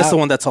 And that's That- the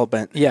one that's all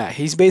bent. Yeah,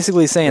 he's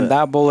basically saying But-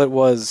 that bullet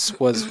was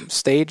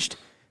staged.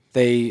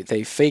 They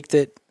faked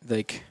it.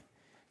 Like,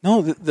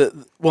 No,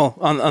 well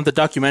on the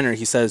documentary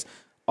he says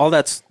all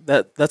that's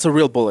a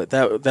real bullet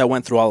that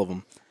went through all of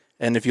them,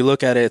 and if you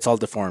look at it, it's all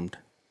deformed.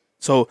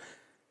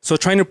 So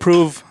trying to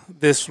prove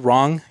this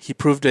wrong, he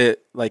proved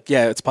it like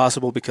it's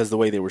possible because the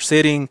way they were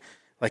sitting,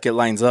 like it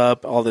lines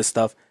up, all this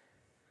stuff.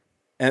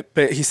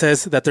 But he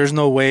says that there's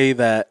no way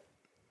that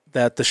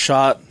the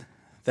shot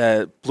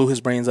that blew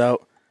his brains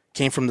out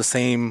came from the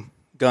same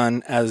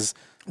gun as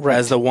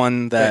the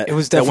one that it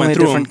was that definitely went a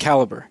through different him,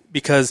 caliber.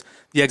 because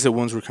the exit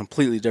wounds were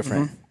completely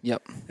different.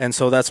 Yep. And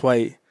so that's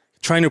why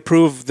trying to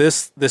prove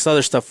this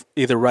other stuff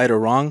either right or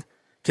wrong,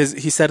 because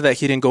he said that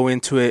he didn't go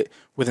into it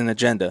with an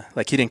agenda.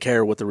 Like he didn't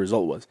care what the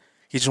result was.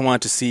 He just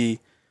wanted to see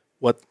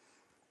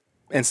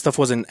and stuff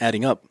wasn't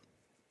adding up.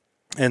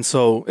 And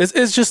so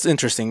it's just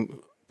interesting.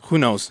 Who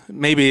knows?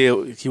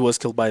 Maybe he was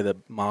killed by the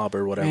mob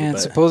or whatever. And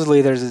but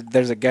supposedly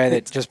there's a guy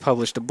that just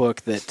published a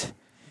book that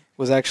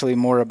was actually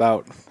more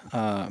about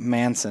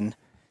Manson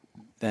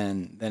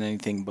than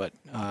anything. But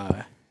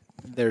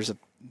there was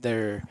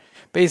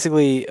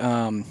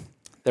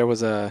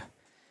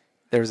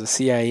a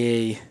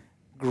CIA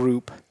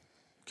group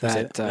Can we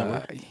say that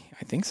that?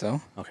 I think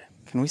so. Okay.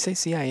 Can we say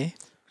CIA?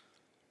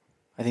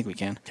 I think we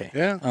can. Okay.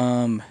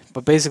 Yeah.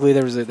 But basically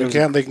there was They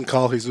can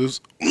call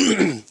Jesus.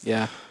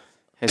 yeah,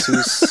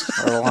 Jesus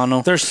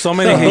Orlano There's so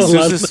many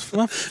Jesuses.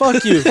 Well,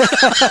 fuck you.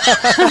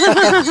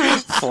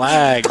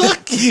 flag.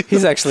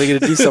 He's actually going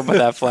to do something with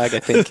that flag, I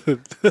think.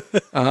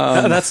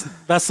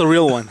 That's the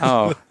real one.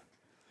 Oh,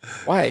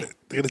 why?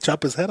 They're gonna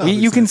chop his head off.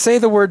 You can say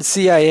the word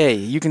CIA.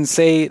 You can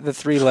say the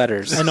 3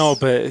 letters. I know,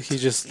 but he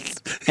just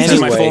Anyway. said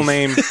my full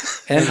name.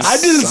 And I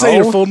didn't say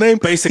your full name.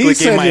 Basically, He gave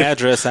said my your-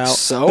 address out.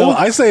 So No,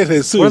 I say it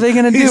Jesus. What are they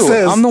gonna He do?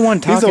 says- I'm the one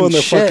He's the talking one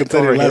that shit fucking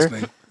said your over last here.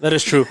 name. That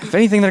is true. If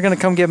anything, they're gonna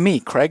come get me,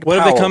 Craig. What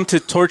if they Powell. come to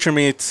torture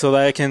me so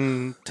that I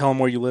can tell them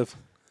where you live?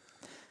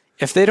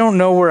 If they don't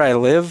know where I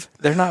live,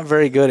 they're not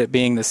very good at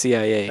being the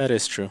CIA. That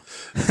is true.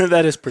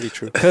 That is pretty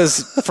true.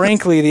 Because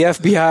frankly, the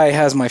FBI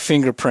has my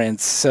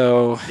fingerprints.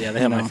 So Yeah, they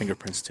you have know, my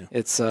fingerprints too.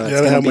 It's You it's gotta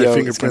gonna have be my o- it's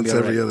gonna fingerprints be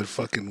all every right. other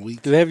fucking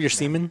week. Do they have your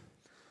semen?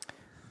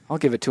 I'll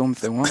give it to them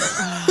if they want.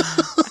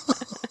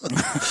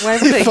 Why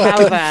would they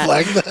have that?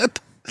 Like that.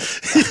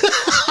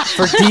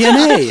 For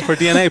DNA. For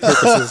DNA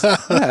purposes.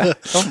 Yeah,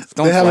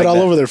 don't They have flag it all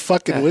that. over their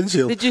fucking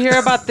windshield. Did you hear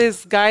about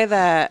this guy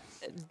that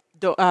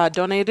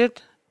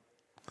donated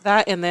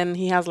that, and then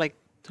he has like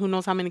who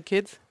knows how many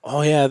kids?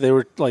 Oh yeah, they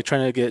were like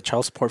trying to get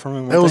child support from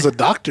him. That was a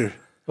doctor.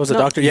 It was a No.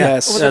 doctor. Yeah.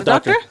 Yes. Was Yeah, it a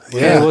doctor?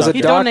 Yeah. It was a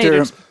He doctor.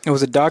 donated. It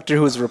was a doctor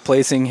who was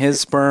replacing his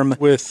sperm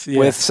with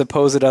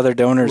supposed other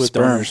donors' with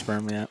sperm. donor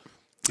sperm. Yeah.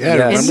 Yeah,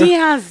 Yes. And remember? he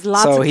has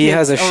lots of So kids. he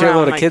has a around,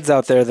 shitload of like, kids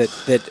out there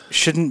that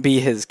shouldn't be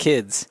his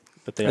kids.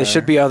 But they They are.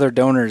 should be other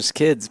donors'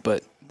 kids,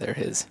 but they're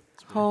his.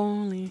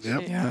 Holy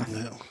Yep. shit. Yeah.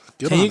 Yeah.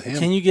 Good Can on you him.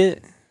 can you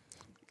get?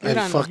 Good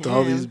I on fucked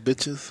all him. these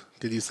bitches.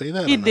 Did you say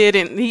that? He or not?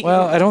 didn't. He,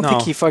 Well, I don't No.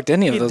 think he fucked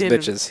any of He those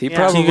didn't. bitches. He Yeah.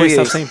 Can you probably guys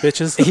stop saying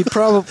bitches? he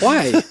probably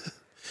why?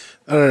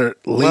 Or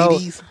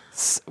ladies?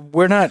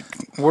 We're not.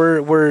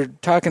 We're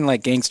talking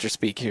like gangster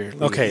speak here.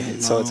 Okay.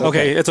 So it's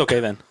Okay, it's okay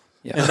then.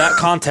 Yeah. In that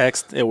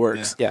context, it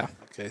works. Yeah.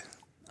 Okay.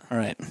 All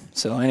right.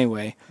 So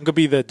anyway, I'm gonna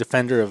be the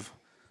defender of.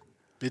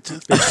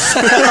 Bitches?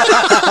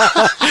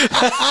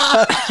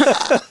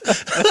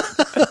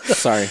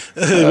 Sorry.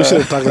 We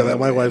should have talked about that.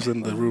 My wife's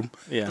in the room.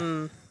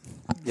 Yeah.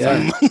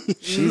 yeah,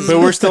 But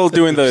we're still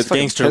doing the fucking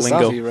gangster pissed off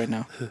lingo. at you right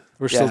now.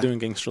 We're still Yeah. doing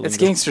gangster lingo. It's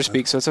gangster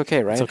speak, so it's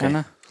okay, right, okay.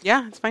 Hannah?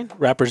 yeah, it's fine.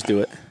 Rappers do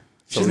it.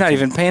 She's not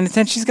even paying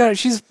attention.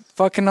 She's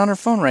fucking on her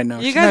phone right now.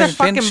 You She's guys not are even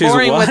paying- fucking She's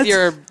boring what? with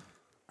your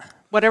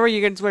whatever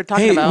you guys were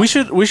talking Hey, about.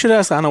 we should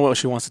ask Anna what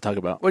she wants to talk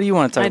about. What do you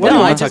want to talk I about? don't. you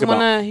I wanna just talk about?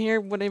 want to hear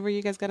whatever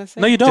you guys gotta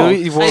say. No, you don't. Do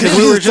you- well, Because I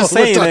we know. were just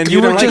saying, and You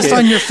you were don't just like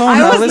on it. your phone, I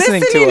not was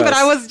listening listening, to us. but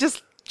I was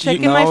just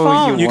checking no, my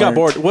phone. You got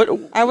weren't. bored.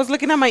 What I was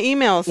looking at my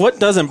emails. what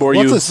doesn't bore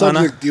What's you, the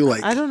subject Anna? you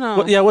like? I don't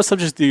know. What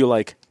subjects do you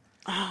like?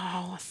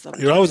 Oh, what's up?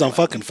 You're always on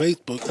fucking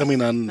Facebook. I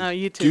mean, on No,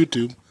 YouTube.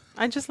 YouTube.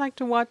 I just like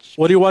to watch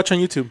What do you watch on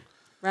YouTube?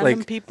 random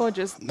like- people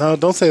just. No,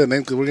 don't say the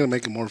name because we're going to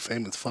make it more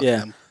famous. Fuck Yeah,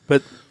 them.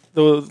 but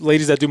the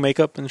ladies that do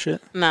makeup and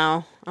shit,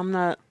 No, I'm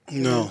not.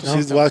 No,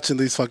 she's watching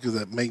these fuckers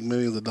that make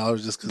millions of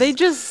dollars just because. They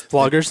just.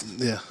 vloggers.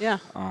 Yeah. Yeah.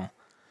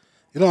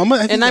 You know, I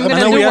think And I'm I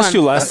gonna know do we asked one.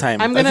 you last time.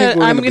 I'm I think gonna.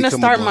 we're I'm gonna gonna become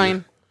a start blogger.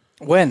 mine.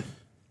 When?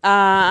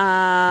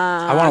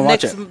 I wanna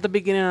watch next, it. The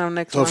beginning of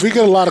next So one. if we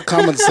get a lot of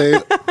comments say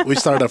we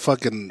start a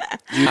fucking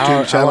YouTube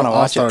I channel, wanna I'll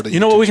watch start a You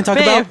know what we can YouTube talk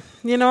Babe, about?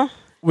 you know,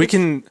 We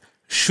can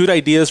shoot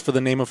ideas for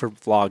the name of her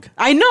vlog.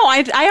 I know.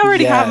 I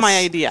already have my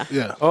Yes. idea.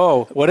 channel. Yeah.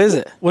 Oh, what is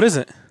it? What is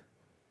it?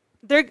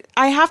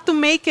 I have to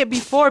make it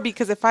before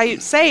because if I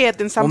say it,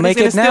 then somebody's make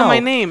gonna it steal now. my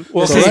name.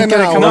 Well, So see, right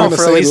gotta now, come we're out gonna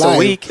for at say least a live.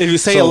 week. if you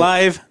say So it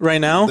live right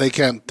now, They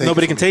can't take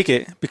nobody it can from take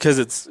it because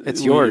it's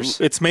yours.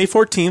 It's May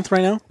 14th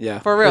right now. Yeah.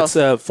 For real. It's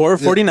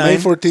 4:49 May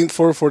 14th,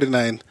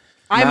 4:49.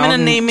 I'm gonna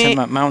name it.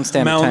 Mountain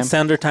Standard Mountain Time.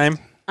 Standard Time.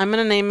 I'm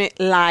gonna name it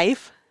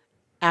Life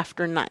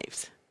After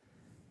Knives.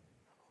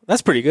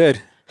 That's pretty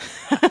good.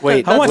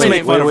 Wait, I want to wait,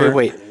 make fun wait, of her.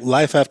 wait.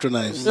 Life After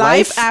Knives.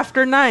 Life Life?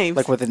 After Knives.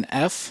 Like with an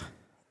F?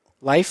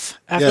 Life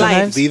after Yeah,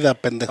 knives? Vida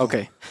pendejo.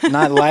 Okay.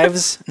 Not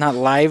lives, not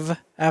live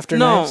after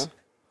no, knives?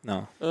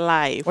 No.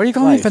 Life. Why are you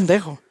calling Life. me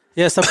pendejo?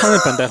 Yeah, stop calling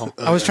me pendejo.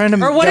 I was trying to...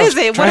 Or what I was is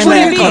it? trying What to-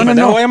 would it be? No, no,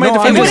 no. Why am I no,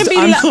 defending It wouldn't be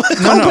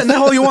Call him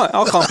pendejo you want.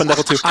 I'll call him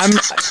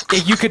pendejo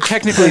too. You could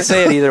technically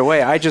say it either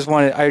way. I just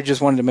wanted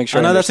to make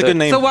sure. I know that's a good understood.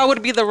 name. So what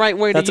would be the right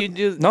word? That's Do you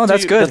do? No, that's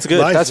do you- good. That's good.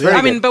 Life, That's yeah. very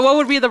I mean, good. but what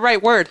would be the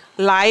right word?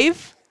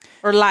 Live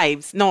or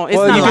lives? No, it's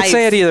Well, not you lives. could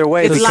say it either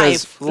way. It's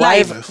because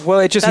live.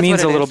 Well, it just That's means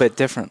what a it little is. bit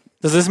different.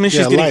 Does this mean she's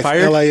Yeah, getting Life.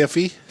 fired?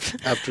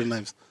 Life After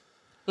Knives.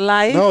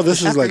 Live. No,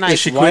 this is After like- knives. is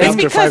she It's quitting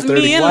after because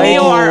 5:30? me and Why-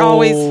 Leo are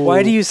always.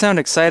 Why do you sound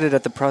excited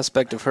at the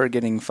prospect of her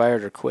getting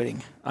fired or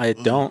quitting? I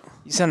don't.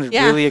 You sounded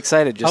Yeah. really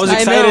excited just I was now.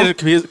 I know.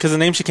 excited because the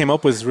name she came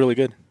up with is really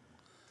good.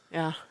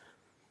 Yeah.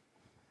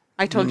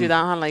 I told you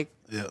that, huh? Like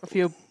Yeah. a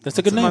few That's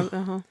a good name. months.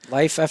 Uh-huh.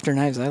 Life after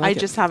knives. I like I it.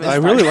 just haven't. I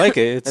started. really like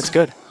it. It's, That's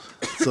good.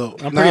 So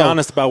I'm pretty now,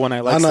 honest about when I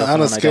like I'm stuff. not, and I'm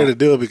not when I scared to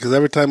don't. do it because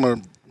every time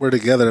we're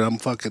together, I'm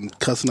fucking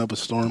cussing up a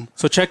storm.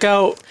 So check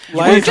out We're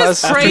Life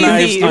just After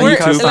Knives crazy. on We're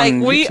YouTube. like On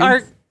we YouTube?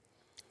 are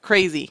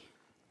crazy.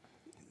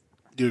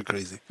 You're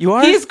crazy. You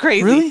are? He's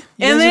crazy. Really? You And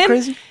guys are then-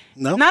 crazy?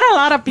 No? Not a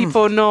lot of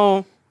people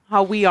know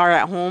how we are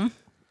at home,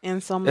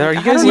 and so I'm Are like,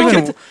 you I guys don't know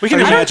even? if we can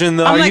I don't- imagine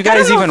though. I'm Are like, you I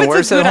don't guys know if even it's a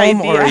worse good at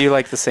home, or idea. are you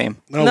like the same?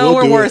 No, we'll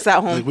we're do worse it.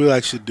 at home. Like, we'll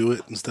actually do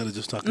it instead of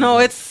just talking. No,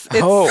 about it's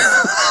Oh,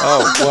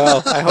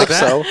 well, I hope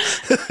so.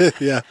 it.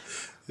 yeah.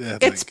 Yeah.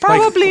 it's like,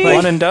 probably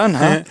One and done,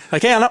 huh?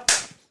 Like, hey, Anna.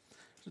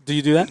 Do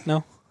you do that?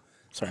 No.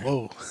 Sorry.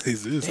 Whoa,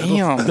 Jesus.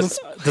 Damn. Does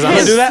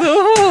Anna do that?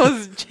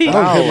 Jesus,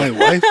 I don't hit my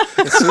wife.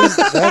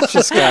 That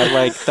just got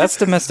like that's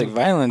domestic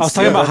violence. I was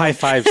talking about high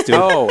fives, dude.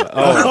 Oh.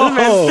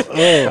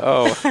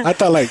 I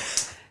thought like,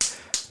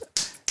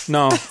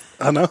 No,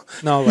 I know.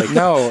 no, like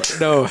no.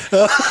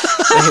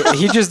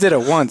 He just did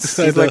it once.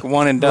 He's like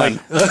one and done.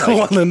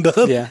 One and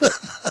done. yeah.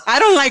 I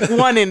don't like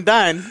one and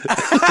done.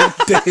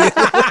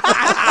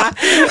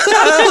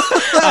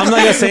 I'm not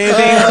gonna say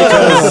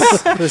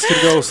anything because this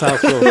could go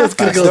south. Real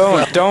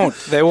fast. Don't.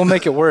 They will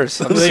make it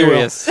worse. I'm They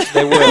will. serious.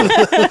 They will.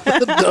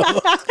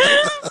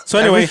 So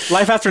anyway,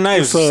 life after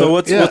knives. So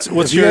what's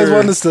if you your? guys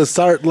want us to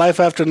start life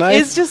after night?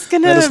 It's just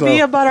let gonna us be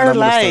know, about and our I'm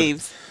gonna start.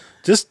 lives.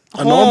 Just a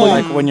Home. normal.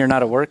 Like when you're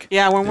not at work.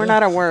 Yeah, when we're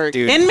not at work,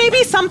 Dude. and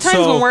maybe sometimes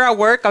So- when we're at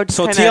work, I'll just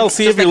So kinda, TLC, just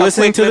if you're like a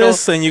listening quick to little-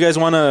 this and you guys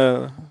want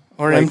to,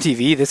 Or Like-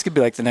 MTV. This could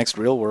be like the next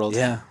Real World.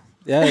 yeah,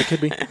 it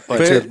could be. It But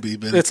could be,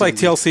 but it it's like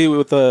could be. TLC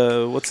with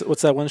the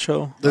what's that one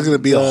show? There's gonna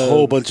be a The-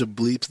 whole bunch of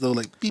bleeps though,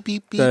 like beep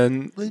beep beep.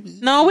 The beep,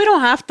 beep. No, we don't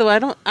have to.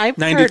 I've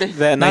 90 heard.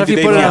 that Not if 90 you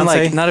Day put it on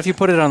Fiance. not if you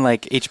put it on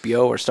like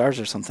HBO or Stars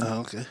or something.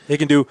 Oh, okay. They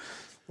can do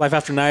Life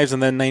After Knives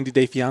and then 90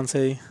 Day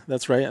Fiance.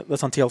 That's right.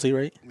 That's on TLC,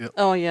 right?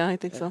 Oh yeah, I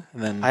think so.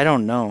 And then I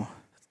don't know.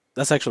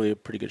 that's actually a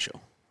pretty good show.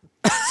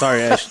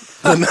 Sorry,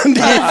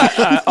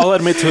 I'll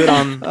admit to it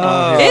on.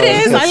 It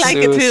is. I like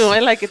it Jesus. too. I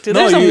like it too. No,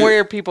 There's some you-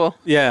 weird people.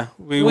 Yeah,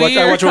 I Weird watch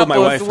it with my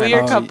couples, wife. weird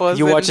and couples.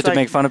 You and watch it's it to like-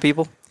 make fun of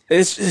people?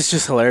 it's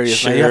just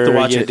hilarious. man. You have to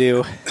watch you it.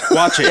 do.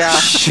 Watch it. Yeah.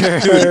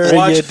 Sure,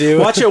 Watch, you do.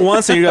 watch it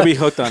once and you're gonna be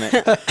hooked on it.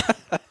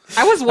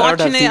 I was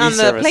watching have it TV on the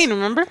service. plane.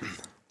 Remember?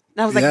 And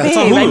I was like, Yeah. It's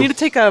on babe, I Hulu. need to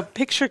take a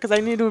picture because I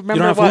need to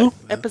remember have what Hulu?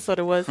 episode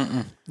it was.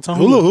 It's on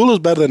Hulu. Hulu's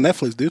better than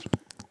Netflix, dude.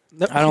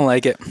 I don't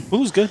like it.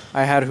 Hulu's good.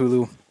 I had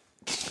Hulu.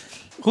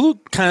 Hulu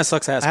kind of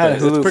sucks ass. I had but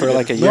it's Hulu pretty for good.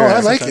 like a No, year. I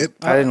like it.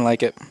 I didn't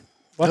like it.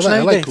 Watch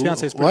I 90 like Day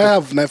Fiance. It's Hulu. pretty Well, I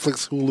good. have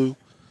Netflix, Hulu.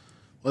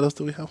 What else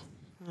do we have?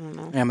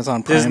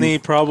 Amazon Prime. Disney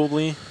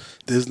probably.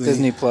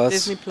 Disney Plus.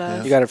 Disney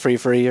Plus. You got it free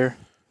for a year.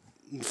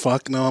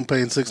 Fuck no, I'm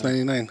paying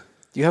 $6.99.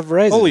 You have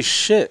Verizon. Holy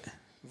shit!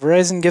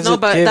 Verizon gives No,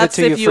 it, but gave it that's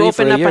to you if you free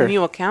open for a up year. a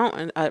new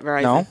account at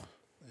Verizon. No.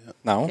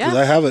 No. Yeah. Because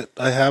I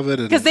have it.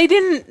 Because they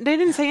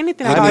didn't say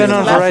anything I've about been it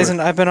on last- Verizon.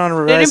 I've been on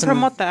Verizon. They didn't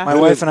promote that. My They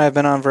wife didn't- and I have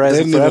been on they Verizon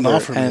didn't even forever,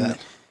 offer me and that.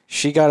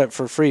 she got it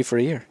for free for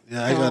a year.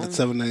 Yeah, I got it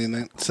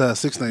 $7.99,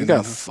 $6.99 You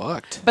got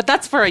fucked But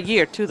that's for a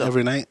year too, though.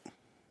 every night.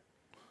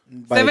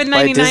 by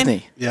 $7.99?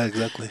 Disney, Yeah,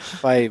 exactly.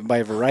 by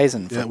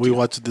Verizon. Yeah, fucked we you.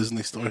 watch a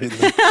Disney story.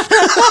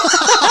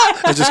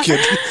 I'm just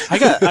kidding.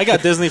 I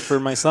got Disney for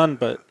my son,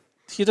 but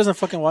he doesn't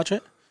fucking watch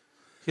it.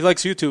 He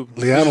likes YouTube.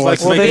 He Leanna just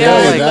likes watches making- it.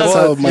 Yeah, Yeah, like, that's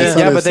well, how my son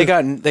Yeah, is but they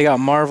too. got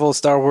Marvel,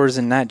 Star Wars,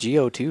 and Nat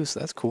Geo too. So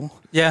that's cool.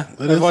 Yeah,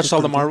 That I is watched all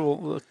the pretty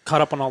Marvel,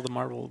 caught up on all the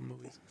Marvel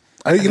movies.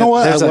 You know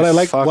what? There's What a I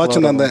like fuckload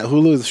watching of on them. that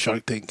Hulu is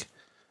Shark Tank.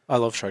 I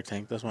love Shark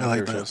Tank. That's one I of my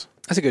like favorite that. shows.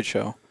 That's a good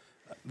show.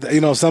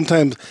 You know,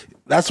 sometimes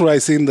that's where I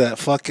seen that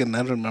fucking, I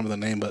don't remember the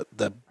name, but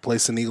that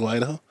place in Eagle,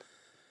 Idaho.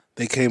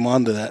 They came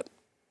on to that.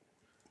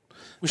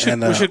 We should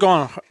And, we should go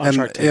on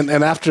Shark Tank.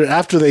 and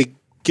after they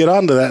get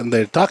onto that and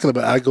they're talking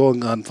about it, I go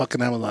on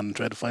fucking Amazon and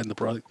try to find the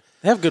product.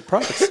 They have good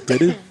products. They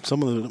do.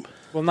 Some of them.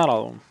 Well, not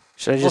all of them.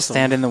 Should I just Awesome.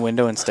 stand in the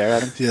window and stare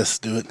at him? Yes,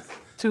 do it.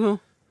 To who?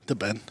 To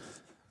Ben.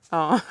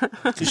 Oh,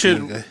 You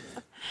should Okay.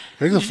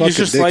 Here's a you fucking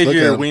should dick. slide Look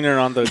your at him. wiener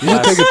on the You should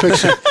glass. take a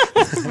picture.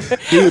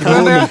 Dude,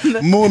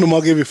 moon him.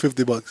 I'll give you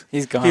 $50.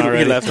 He's gone He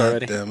already. left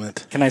already. Damn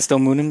it. Can I still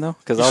moon him though?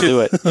 Because You I'll should- do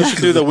it. You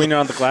should do the wiener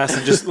on the glass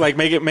and just like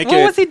make it what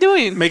was he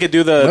doing? make it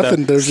do the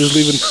Nothing. They're just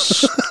leaving.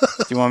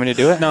 Do you want me to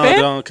do it? no Ben?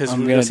 don't because I'm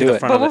we're gonna gonna see do the it.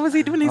 front But of what it. was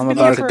he doing? He's I'm been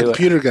about here to for. do it.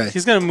 Computer guy.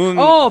 He's gonna moon.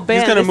 Oh, Ben,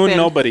 He's gonna it's moon Ben.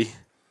 nobody.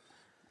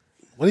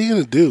 What are you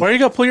gonna do? Why are you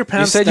gonna pull your You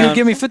pants said down? you'd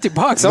give me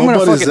 $50. I'm gonna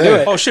Nobody's fucking there.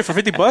 do it. Oh shit! For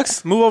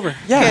 $50, move over.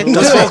 Yeah.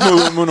 Let's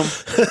both moon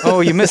him. Oh,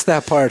 you missed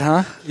that part,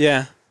 huh?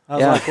 Yeah. I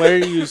was Yeah. like, why are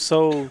you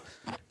so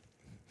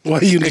Why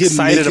are you getting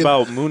excited naked?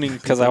 about mooning?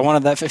 Because I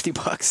wanted that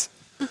 $50.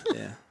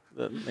 Yeah,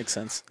 that makes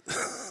sense.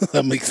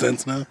 That makes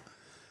sense now.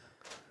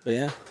 But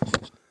yeah.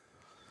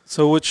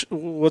 So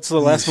what's the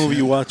last movie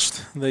you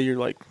watched that you're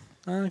like,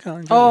 I kind of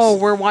enjoy Oh,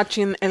 this? we're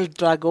watching El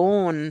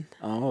Dragon.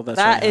 Oh, that's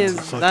That right. is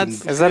Fucking-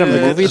 that's. Is that a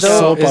good. movie It's a though?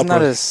 soap Isn't that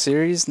opera. a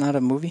series, not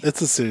a movie?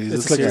 It's a series.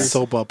 It's It's a like a series.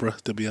 soap opera,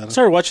 to be I honest.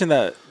 started watching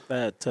that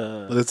But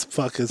it's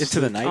fuck. It's Into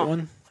the Night Oh.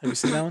 one. Have you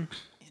seen that one?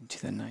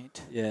 Into the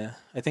Night. Yeah,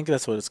 I think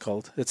that's what it's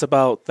called. It's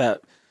about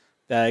that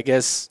I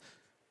guess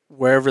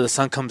wherever the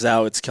sun comes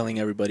out, it's killing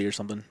everybody or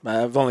something.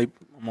 I'm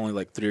only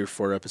like 3 or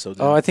 4 episodes.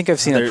 Oh, in. I think I've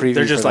seen a They're- preview.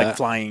 They're just for like that.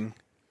 flying.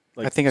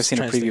 Like I think I've seen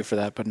a trying to preview stay- for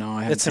that, but no,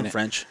 I haven't It's seen in it.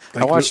 French.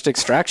 I watched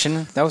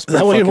Extraction. That was Is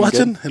that pretty what you're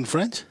fucking watching in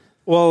French?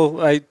 Well,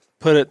 I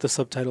put it the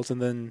subtitles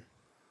and then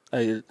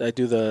I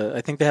do the.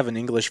 I think they have an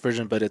English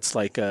version, but it's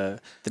like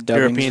good. The dubbing's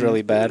European,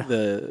 really bad.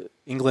 The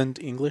England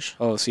English,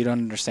 Oh, so you don't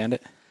understand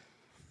it?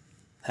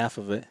 half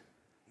of it.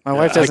 My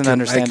wife doesn't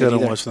understand I it couldn't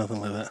either. watch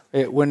nothing like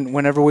that.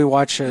 Whenever we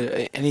watch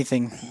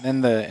anything,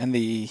 then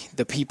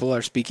the people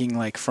are speaking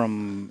like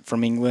from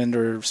England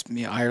or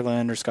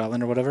Ireland or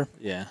Scotland or whatever.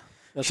 Yeah,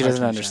 that's She hard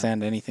doesn't to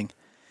understand anything.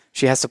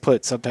 She has to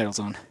put subtitles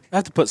on. I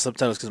have to put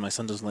subtitles because my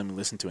son doesn't let me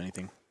listen to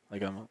anything.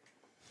 Like I'm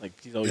Like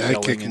he's always Yeah, I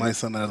yelling. kick and- my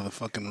son out of the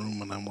fucking room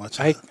when I'm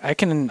watching. I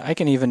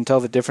can even tell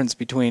the difference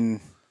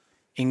between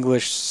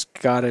English,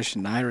 Scottish,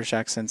 and Irish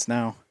accents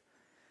now.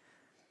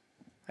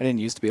 I didn't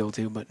used to be able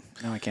to, but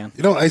now I can.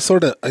 You know, I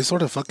sort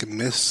of fucking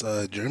miss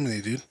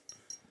Germany, dude.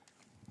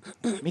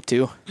 Me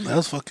too. That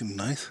was fucking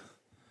nice.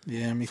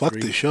 Yeah, me Fuck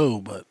three. the show,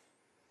 but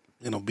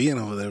being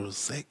over there was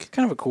sick.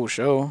 Kind of a cool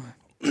show.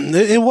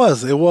 It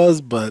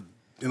was, but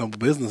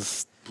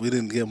business we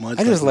didn't get much.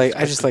 I just we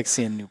like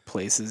seeing new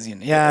places. You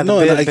know? Yeah, No,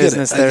 the and I get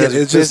business it. there. I get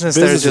it. It's just business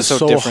there is business just is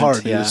so so different.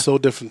 hard. Yeah. It's so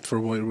different for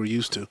what we're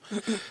used to.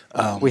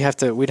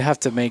 We'd have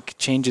to make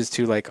changes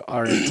to like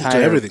our To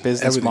entire everything,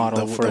 business everything,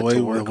 model for it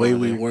to work. the way over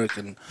we there. work,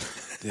 and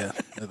yeah,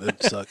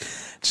 it sucked.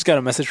 Just got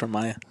a message from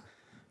Maya.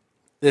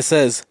 It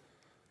says,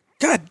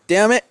 "God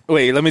damn it!"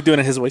 Wait, let me do it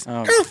in his voice.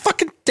 Oh. God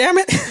fucking damn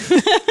it!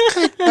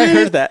 I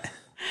heard that.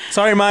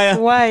 Sorry, Maya.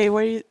 Why?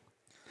 Why you?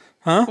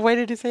 Huh? Why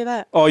did you say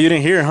that? Oh, you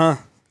didn't hear, huh?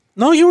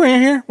 No, you were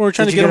in here. We were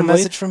trying Did to you get get a him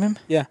message from him?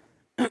 Yeah.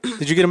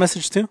 Did you get a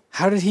message too?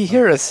 How did he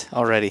hear us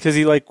already? Because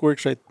he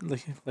works right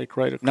right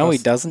across. No, he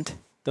doesn't.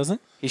 Doesn't?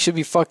 He should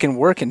be fucking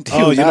working too.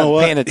 Oh, you not know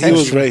what? Paying He attention.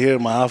 was right here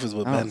in my office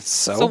with Oh, Ben.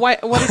 So why?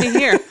 What did he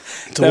hear?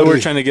 So That what we're do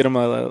you- trying to get him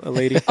a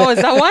lady. Oh,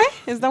 is that why?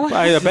 Is that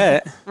why? I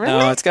bet. Really?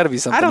 No, it's got to be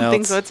something I else. don't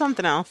think so. It's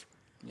something else.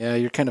 Yeah,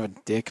 you're kind of a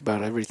dick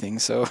about everything,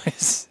 so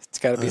it's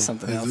got to be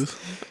something is else. this-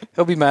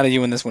 He'll be mad at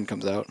you when this one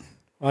comes out.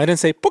 Well, I didn't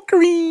say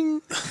Bookerine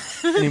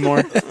anymore.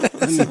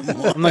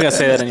 I'm not gonna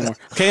say that anymore.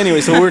 Okay,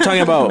 anyway, so we were talking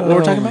about what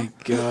we're talking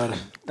about. God.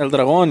 El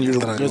Dragón. You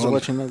guys are Dragón.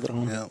 watching El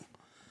Dragón. Yeah,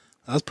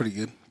 that was pretty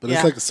good. But Yeah.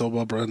 it's like a soap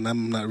opera, and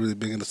I'm not really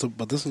big into soap.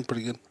 But this one's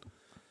pretty good.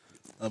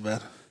 Not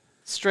bad.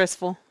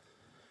 Stressful.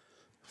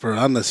 For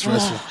honest,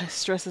 stressful. Oh, it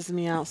stresses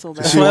me out so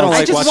bad. That's why I don't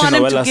like just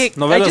watching want him novelas. to get.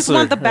 I Novelas just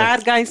want are- the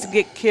bad guys to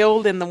get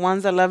killed and the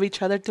ones that love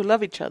each other to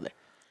love each other.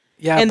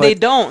 Yeah, And but they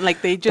don't.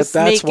 Like they just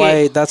that's make why-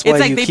 it. that's why it's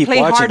like you they keep play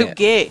hard watching to it.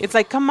 get. It's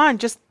like, come on,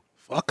 just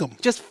Fuck them.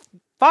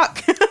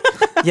 fuck.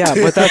 yeah,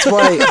 but that's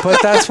why.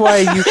 But that's why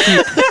you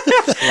keep.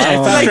 Life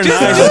After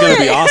just Nine do is gonna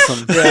be it.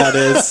 awesome. Yeah, it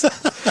is.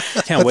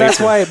 Can't But wait. that's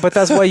for why. But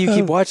that's why you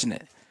keep watching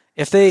it.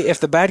 If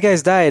the bad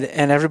guys died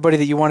and everybody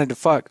that you wanted to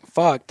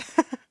fucked,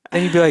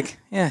 then you'd be like,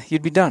 yeah,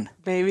 you'd be done.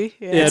 Maybe.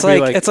 Yeah. Yeah, It's it'd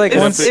be like- it's like an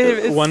once-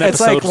 epi- one It's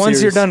like episode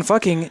once you're series. done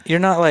fucking, you're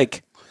not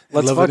like,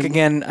 let's love fuck it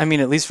again. I mean,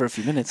 at least for a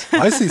few minutes.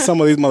 I see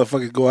some of these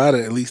motherfuckers go at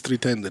it at least 3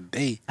 times a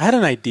day. I had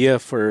an idea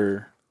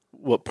for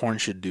what porn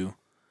should do.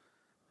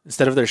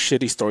 Instead of their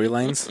shitty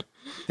storylines,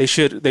 they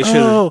should.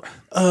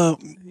 Oh,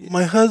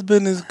 my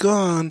husband is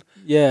gone,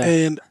 Yeah,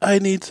 and I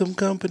need some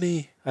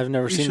company. I've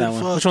never you seen should that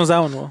one. fuck. Which one's that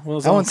one? What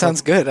was That one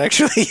sounds good,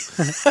 actually.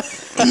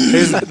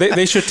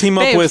 They should team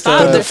up Babe, with. stop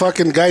But it. the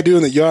fucking guy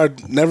doing the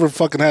yard never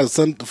fucking had a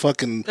son.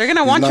 Fucking, They're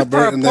gonna he's want you not for a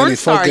burnt, and then porn he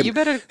star. fucking- You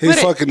better He's quit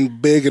it. fucking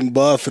big and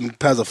buff and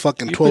has a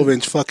fucking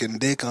 12-inch fucking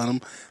dick on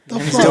him. The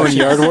He's fuck? doing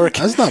yard work.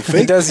 That's not He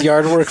fake. does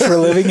yard work for a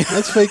living.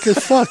 That's fake as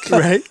fuck.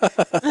 right?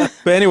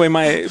 But anyway,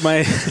 my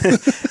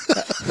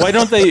why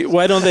don't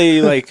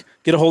they like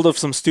get a hold of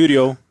some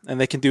studio and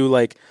they can do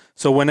like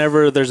so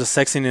whenever there's a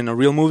sex scene in a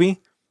real movie,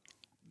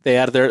 they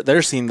add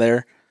their scene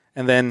there,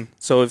 and then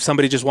so if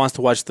somebody just wants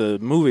to watch the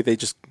movie, they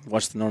just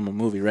watch the normal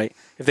movie, right?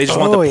 If they just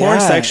want the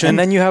porn section, and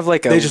then you have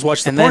like a. they just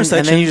watch the and porn then, section.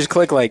 and then you just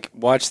click like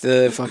watch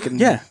the fucking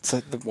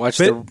watch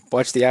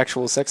But- the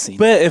actual sex scene.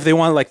 But if they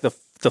want like the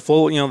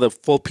full the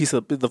full piece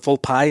of the full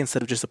pie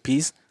instead of just a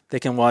piece, they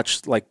can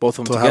watch like both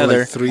of them To have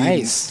together. like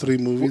Nice. three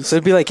movies. So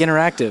it'd be like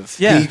interactive.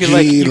 Yeah. you could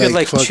like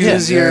like fucking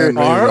choose yeah, your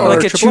or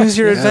like a triple- choose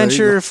your yeah, there you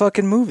adventure go.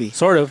 fucking movie.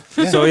 Sort of.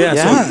 So yeah.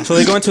 Yeah. So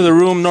they go into the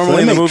room So normally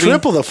they in the make movie.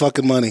 triple the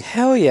fucking money.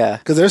 Hell yeah.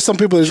 Because there's some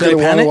people that's Should I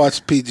going to pan want to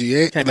it? watch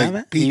PGA, Can I pan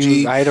like it?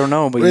 PG. I don't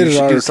know, but you rated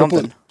should R, do triple-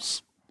 something.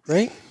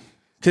 Right?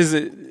 Because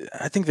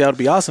I think that would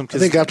be awesome. I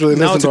Because think after they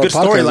now listen it's a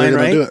to our good podcast, they're storyline,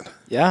 going to do right? it.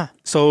 Yeah.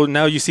 So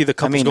now you see the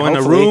couples mean, go in a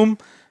hopefully. room,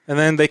 and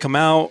then they come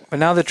out. But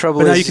now the trouble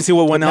But is now you can see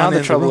what went now on the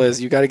in the trouble room.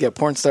 is you got to get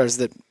porn stars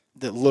that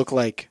look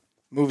like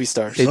movie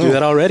stars. They do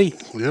that already.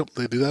 Yep,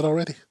 they do that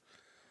already.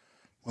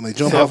 When they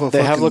jump They off have, a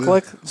they have fucking... look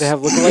like they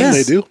have Yes, lookalikes.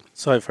 they do.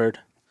 So I've heard.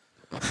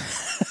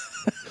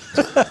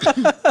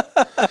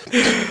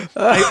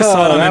 I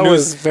saw it on That the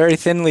was news. very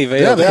thinly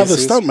veiled. Yeah, they have the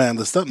Jesus. stuntman,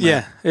 the stuntman.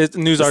 Yeah, it's a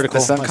news article.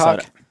 stunt I saw cock?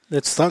 it.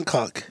 It's Stunt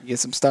cock. You get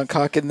some stunt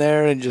cock in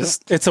there and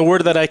just it's a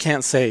word that I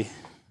can't say.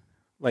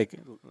 Like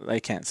I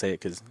can't say it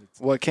because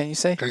what can you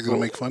say? Are you going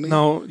to make funny?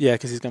 no, yeah,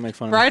 because he's gonna make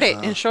fun of me. Write it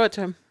and show it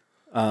to him.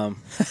 I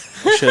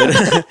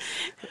should.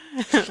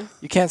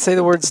 You can't say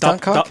the word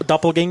stunt cock.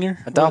 Doppelganger.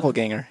 A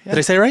doppelganger. Yeah, Did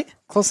I say it right?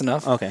 close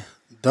enough. Okay.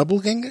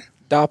 Doppelganger?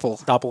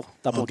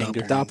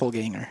 Doppelganger.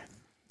 Doppelganger.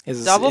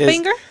 Is Double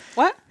finger?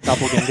 What?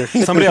 Doppelganger.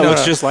 Somebody that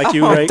looks just like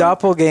you, A right?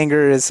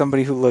 doppelganger is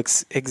somebody who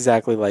looks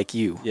exactly like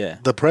you. Yeah.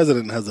 The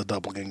president has a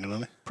doppelganger,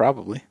 doesn't he?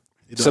 Probably.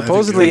 You don't- I think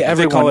Supposedly you're right.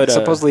 They call everyone. it a-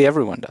 Supposedly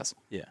everyone does.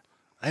 Yeah.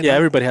 I know. Yeah,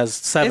 everybody has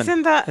 7.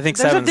 Isn't that? I think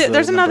there's, 7's the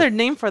there's another number.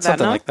 name for that.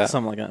 Something no? like that.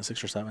 Something like that,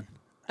 6 or 7.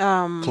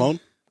 Clone?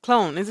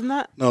 Clone, isn't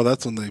that? No,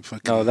 that's when they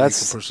fucking No,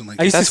 that's- make a person like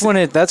I used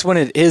to That's when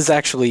it is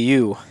actually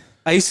you.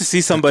 I used to see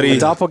somebody. A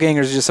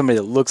doppelganger is just somebody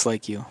that looks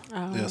like you.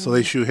 Yeah, so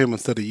they shoot him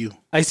instead of you.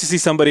 I used to see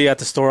somebody at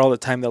the store all the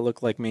time that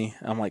looked like me.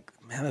 I'm like,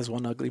 man, there's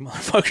one ugly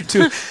motherfucker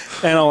too.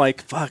 And I'm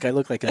like, fuck, I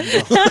look like him.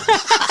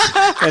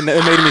 And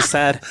it made me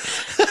sad.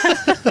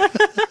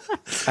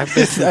 I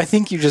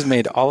think you just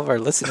made all of our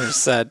listeners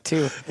sad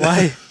too.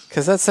 Why?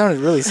 Because that sounded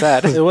really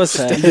sad. It was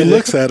sad. You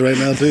look sad right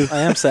now, too. I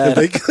am sad.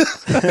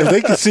 If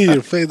they can see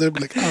your face, they'd be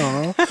like,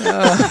 "Oh,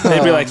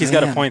 They'd be like, he's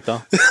got a man. point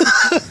though.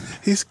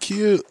 he's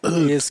cute."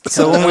 He is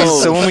So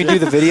when we do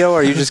the video,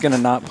 are you just gonna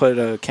not put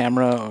a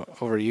camera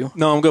over you?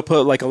 No, I'm gonna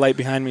put like a light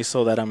behind me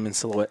so that I'm in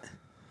silhouette.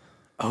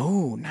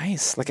 Oh,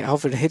 nice, like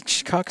Alfred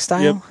Hitchcock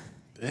style.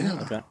 Yep. Yeah,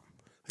 Okay.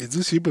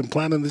 Jesus, you've been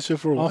planning this shit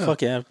for a Oh while.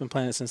 fuck yeah! I've been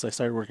playing it since I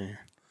started working here.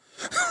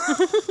 I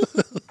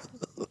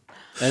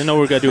didn't know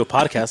we were gonna do a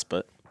podcast,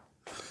 but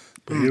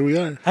But here we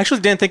are. I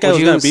actually didn't think I Would was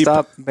you gonna be.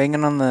 stop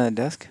banging on the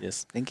desk?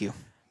 Yes, Thank you.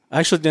 I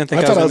actually didn't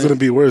think I I thought was I was gonna going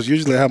to be worse.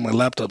 Usually I have my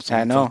laptop.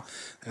 I know.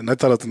 And I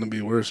thought it was going to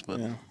be worse, but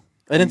Yeah.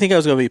 I didn't think I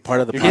was gonna be part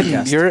of the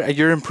podcast.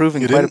 You're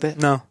improving You quite a didn't?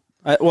 bit. No,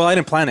 I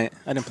didn't plan it.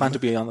 I didn't plan to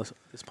be on this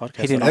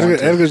podcast. He didn't at all.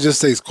 want Edgar just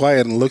stays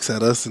quiet and looks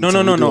at us. And No,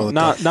 so no, we do all no, the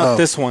not talk. Oh.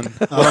 this one.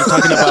 What I'm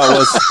talking about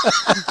was.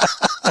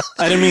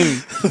 I didn't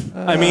mean.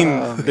 I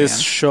mean this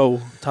show,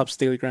 Top's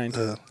Daily Grind.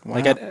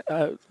 Like,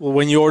 well,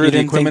 when you order the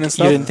equipment and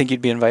stuff. You didn't think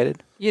you'd be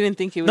invited? You didn't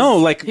think he was? No,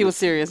 like- he was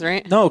serious,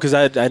 right? No, because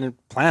I didn't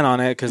plan on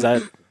it because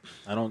I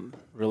don't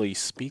really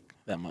speak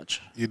that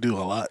much. You do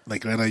a lot.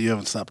 Like right now, you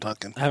haven't stopped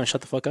talking. I haven't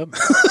shut the fuck up.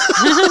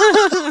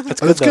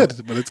 But it's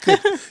good. But it's good.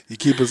 You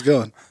keep us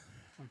going.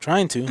 I'm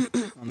trying to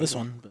on this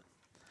one, No, you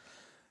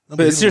but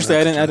don't seriously,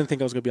 have I to didn't try.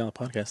 think I was gonna be on the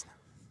podcast,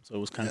 so it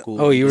was kind of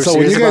cool. Oh, you were So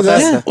when serious you guys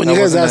about ask, that? when That you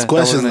guys wasn't ask a- that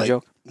questions, wasn't a like,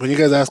 joke? when you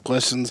guys ask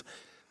questions,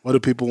 what do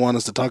people want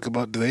us to talk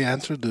about? Do they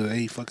answer? Do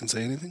they fucking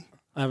say anything?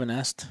 I haven't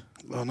asked.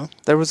 Oh no.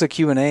 There was a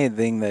Q&A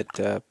thing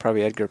that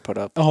probably Edgar put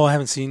up. Oh, I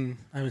haven't seen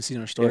our You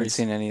haven't stories.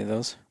 seen any of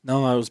those?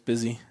 No, I was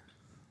busy.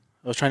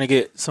 I was trying to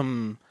get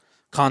some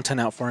content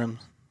out for him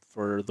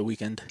for the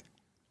weekend.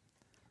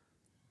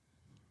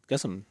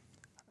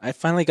 I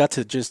finally got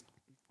to just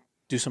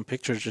do some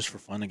pictures just for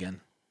fun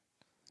again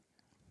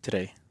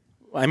today.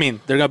 I mean,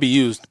 they're gonna be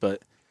used,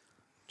 but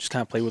just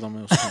kind of play with them.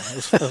 It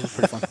was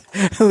pretty fun.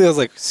 Leo's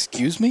like,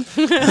 excuse me?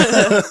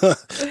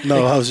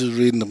 No, I was just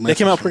reading the. They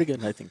came out message. pretty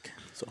good, I think.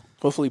 So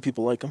hopefully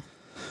people like them.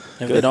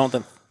 If they don't,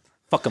 then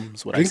fuck them.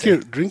 Is what I say.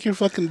 Drink your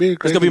fucking beer.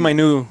 It's gonna be my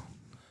new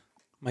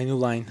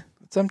line.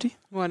 It's empty.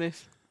 What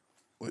is?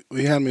 Will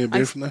you hand me a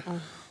beer from there?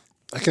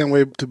 I can't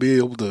wait to be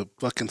able to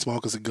fucking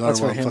smoke a cigar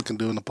That's while for I'm him. fucking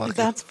doing the podcast.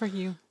 That's for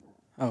you.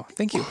 Oh,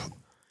 thank you.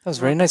 That was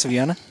very nice of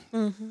you, Anna.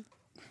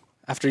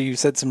 After you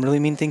said some really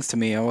mean things to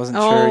me, I wasn't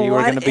sure you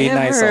were going to be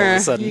nice all of a whatever.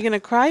 sudden. You gonna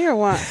cry or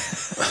what?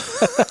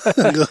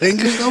 Go hang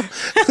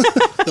yourself.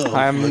 Oh,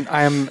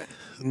 I'm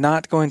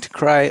not going to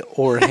cry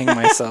or hang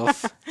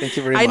myself. Thank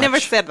you very much. I never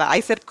said that. I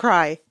said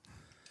cry.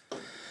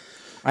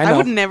 I I know.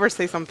 would never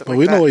say something but like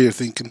we that. know what you're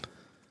thinking.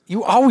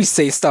 You always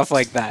say stuff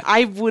like that.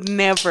 I would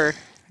never.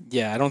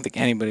 Yeah, I don't think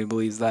anybody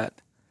believes that.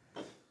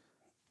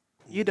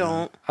 You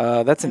don't.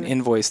 That's an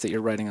invoice that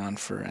you're writing on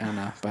for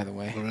Anna, by the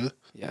way. Oh, really?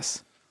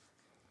 Yes.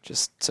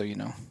 Just so you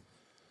know.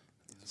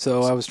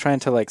 So I was trying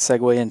to like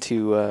segue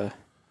into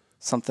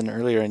something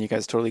earlier, and you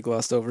guys totally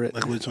glossed over it.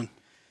 Like which one?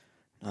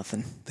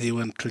 Nothing. They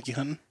went turkey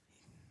hunting.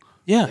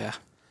 Yeah. Yeah.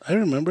 I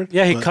remember.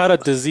 Yeah, he but- caught a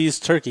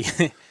diseased turkey.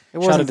 It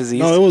wasn't at-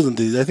 diseased. No, it wasn't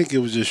these. I think it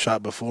was just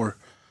shot before,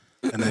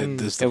 and then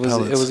just the It was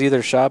pellets.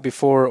 either shot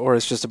before or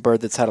it's just a bird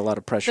that's had a lot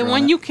of pressure. The on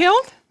one it. you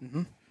killed?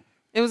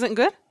 It wasn't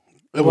good?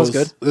 It was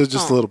good. It was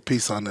just a Oh. little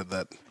piece on it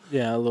that.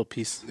 Yeah, a little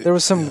piece. There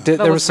was some. There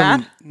That was was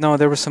some. bad? No,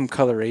 there was some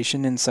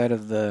coloration inside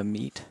of the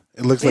meat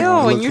It looks Ew, like. it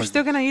and looks you're like-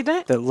 still gonna eat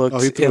that? that looked. Oh,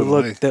 he threw it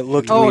away. That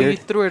looked Oh, weird. you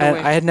threw it And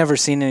away. I had never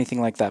seen anything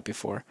like that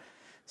before.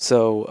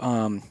 So,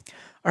 all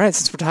right,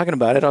 since we're talking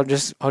about it, I'll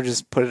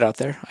just put it out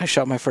there. I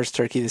shot my first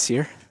turkey this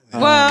year.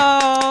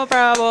 Whoa,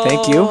 bravo.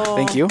 Thank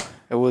you.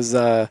 It was.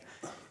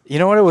 You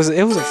know what? It was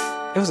a.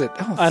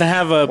 Oh, I don't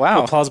have a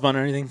Wow. applause button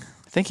or anything.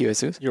 thank you,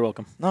 Jesus. You're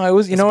welcome. No, it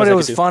was. You That's know what? the It best I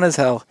was could do. fun as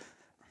hell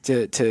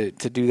to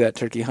do that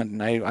turkey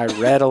hunting. I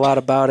read a lot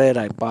about it.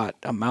 I bought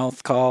a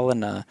mouth call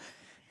and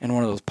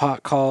one of those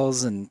pot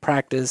calls and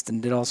practiced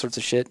and did all sorts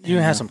of shit. You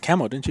And, had some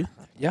camo, didn't you?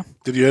 Yeah,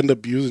 Did you end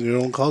up using your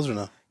own calls or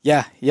not?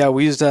 yeah.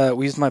 We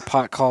used my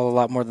pot call a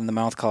lot more than the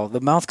mouth call. The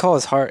mouth call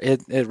is hard.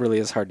 It really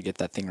is hard to get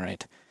that thing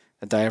right.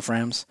 The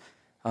diaphragms.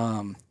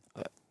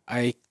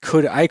 I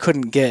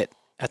couldn't get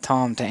a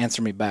tom to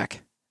answer me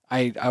back.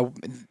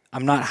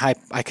 I'm not high.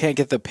 I can't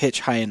get the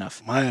pitch high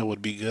enough. Maya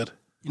would be good.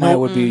 Maya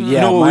would be You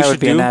know what we Maya would should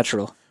be a do?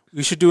 natural.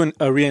 We should do a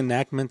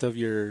reenactment of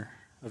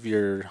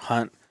your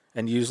hunt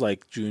and use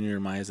like Junior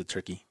and Maya as a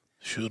turkey.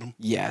 Shoot them.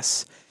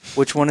 Yes.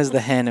 Which one is the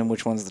hen and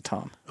which one's the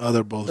tom? Oh,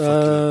 they're both.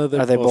 Fucking,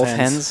 Are they both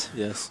hens?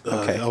 Yes.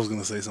 okay. I was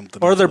gonna say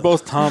something. Or else, they're but-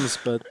 both toms,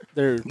 but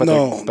they're But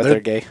no,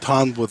 they're gay.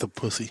 Tom with a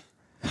pussy.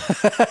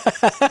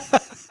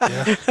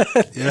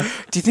 Yeah.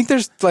 Do you think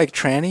there's like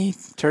tranny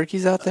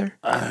turkeys out there?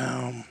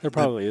 there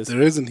probably is.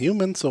 There isn't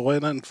human, so why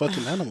not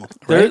fucking animal?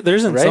 There right?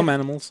 isn't Right? some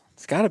animals.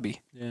 It's got to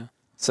be. Yeah.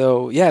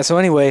 So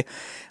anyway,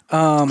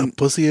 A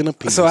pussy and a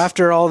penis. So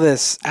after all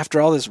this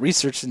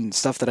research and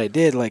stuff that I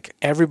did, like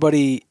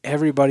everybody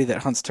that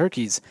hunts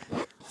turkeys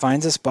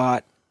finds a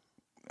spot,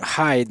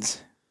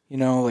 hides,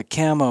 like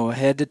camo,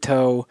 head to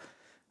toe,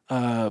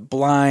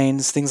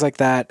 blinds, things like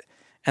that,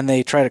 and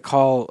they try to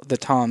call the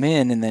tom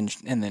in and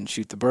then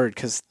shoot the bird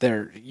because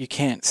you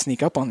can't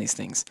sneak up on these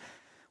things.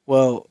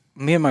 Well,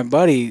 me and my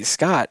buddy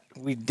Scott,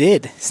 we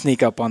did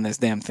sneak up on this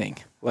damn thing.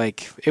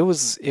 Like I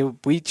guess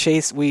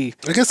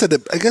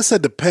that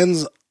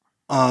depends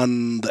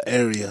on the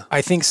area.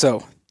 I think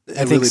so.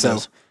 It really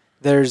does.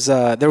 There was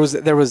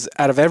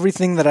out of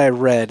everything that I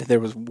read, there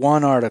was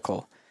one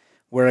article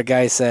where a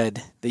guy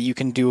said that you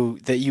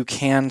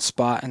can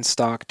spot and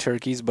stalk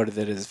turkeys, but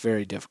that it is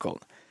very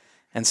difficult.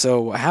 And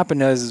so what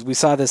happened is we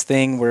saw this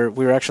thing where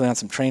we were actually on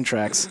some train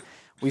tracks.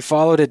 We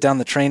followed it down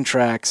the train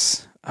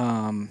tracks.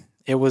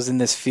 It was in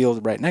this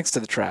field right next to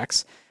the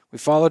tracks. We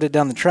followed it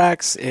down the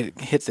tracks. It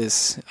hit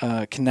this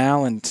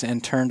canal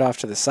and turned off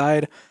to the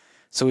side.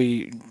 So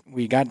we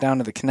got down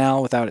to the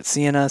canal without it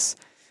seeing us.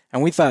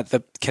 And we thought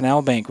the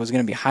canal bank was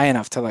going to be high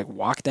enough to like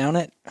walk down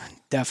it.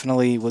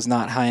 Definitely was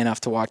not high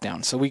enough to walk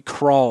down. So we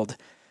crawled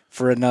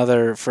for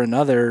another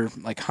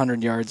like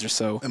 100 yards or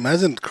so.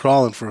 Imagine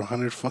crawling for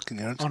 100 fucking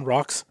yards on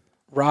rocks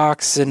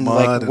and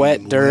mud like wet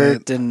and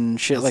dirt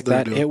and shit That's like what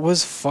they're that. doing. It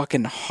was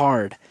fucking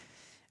hard,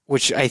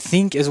 which I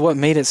think is what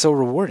made it so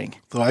rewarding.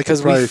 So I could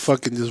probably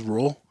fucking just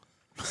roll.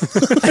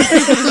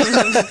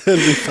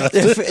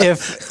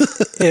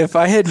 If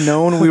I had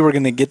known we were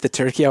gonna get the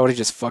turkey, I would have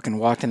just fucking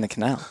walked in the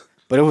canal.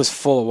 But it was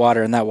full of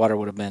water, and that water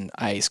would have been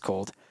ice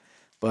cold.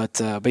 But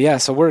yeah,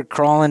 so we're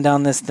crawling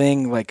down this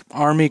thing, like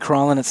army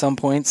crawling at some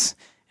points,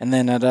 and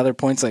then at other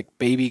points like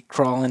baby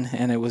crawling,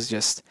 and it was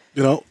just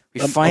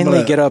we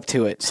finally get up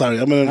to it. Sorry,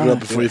 I'm gonna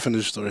interrupt before you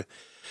finish the story.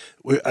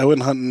 I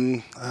went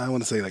hunting. I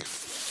want to say like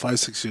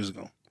 5-6 years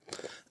ago,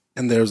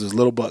 and there was this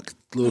little buck,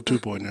 little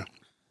 2-pointer,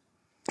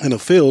 in a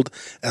field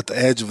at the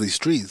edge of these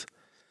trees,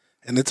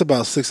 and it's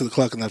about 6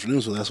 o'clock in the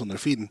afternoon, so that's when they're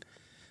feeding.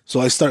 So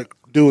I start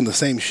doing the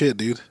same shit,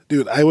 dude.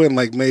 I went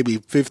like maybe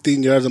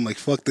 15 yards. I'm like,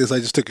 fuck this. I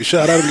just took a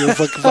shot. I don't give a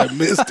fuck if I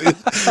missed, dude.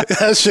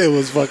 That shit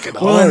was fucking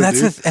hard. Well, and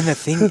that's dude. the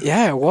thing.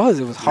 Yeah, it was.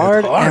 It was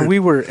hard, and we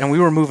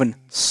were moving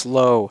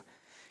slow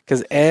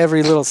because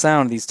every little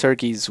sound these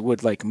turkeys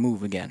would like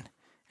move again,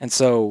 and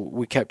so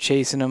we kept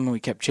chasing them.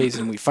 We kept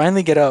chasing. We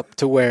finally get up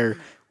to where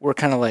we're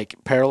kind of like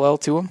parallel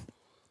to them,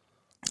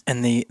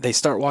 and they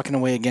start walking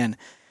away again.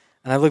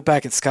 And I look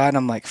back at Scott and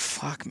I'm like,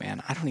 fuck,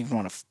 man, I don't even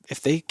want to.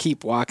 If they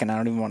keep walking, I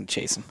don't even want to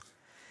chase them.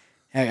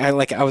 I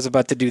was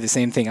about to do the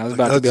same thing. I was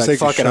about to be like,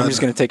 fuck it, I'm just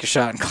going to take a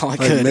shot and call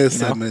it good. I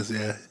miss,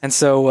 yeah. And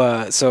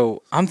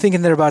so I'm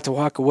thinking they're about to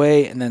walk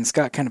away, and then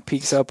Scott kind of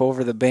peeks up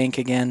over the bank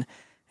again,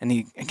 and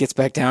he gets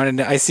back down,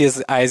 and I see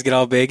his eyes get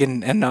all big,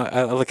 and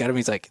I look at him,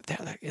 he's like,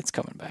 there, it's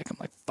coming back. I'm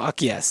like,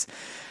 fuck yes.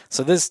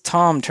 So this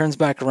tom turns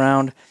back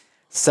around,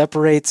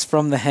 separates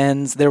from the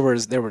hens. There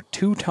were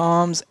 2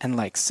 toms and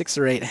like 6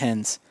 or 8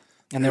 hens.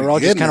 And they were all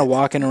just kind of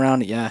walking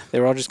around. Yeah,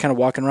 they were all just kind of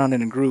walking around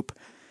in a group.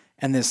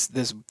 And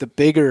the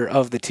bigger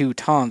of the 2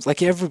 toms,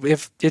 like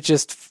if it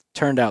just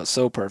turned out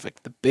so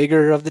perfect. The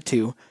bigger of the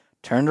 2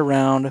 turned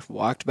around,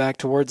 walked back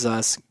towards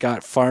us,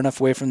 got far enough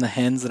away from the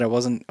hens that I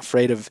wasn't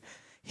afraid of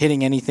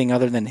hitting anything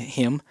other than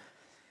him.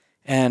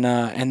 And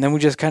then we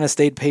just kind of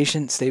stayed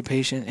patient.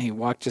 And he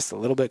walked just a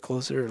little bit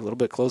closer.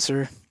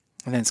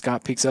 And then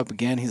Scott peeks up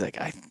again. He's like,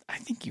 I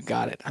think you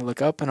got it. I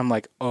look up and I'm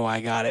like, oh,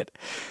 I got it.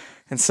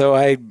 And so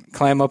I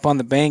climb up on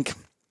the bank.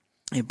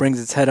 It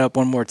brings its head up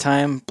one more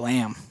time.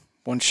 Blam.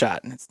 1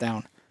 shot and it's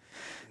down.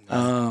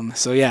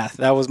 So yeah,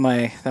 that was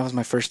my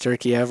first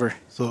turkey ever.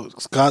 So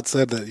Scott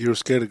said that you were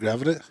scared of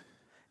grabbing it?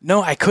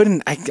 No, I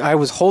couldn't. I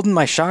was holding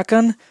my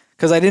shotgun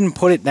because I didn't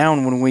put it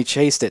down when we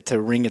chased it to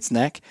wring its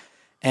neck.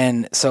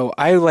 And so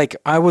I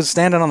was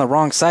standing on the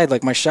wrong side.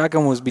 Like my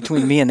shotgun was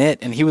between me and it,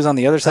 and he was on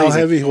the other side. How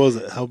heavy was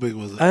it? How big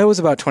was it? It was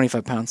about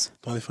 25 pounds.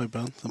 25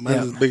 pounds?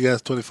 Imagine this big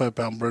ass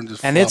 25-pound bird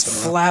just and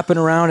it's flapping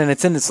around, and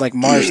it's in this like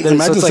marsh.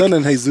 Imagine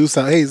sending Jesus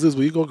out. Hey, Jesus,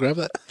 will you go grab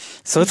that?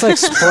 So it's like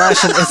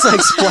splashing. It's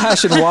like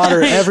splashing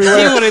water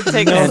everywhere. He wouldn't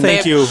take no,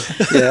 thank you.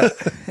 Yeah.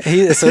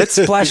 So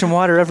it's splashing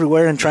water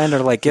everywhere and trying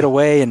to like get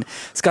away. And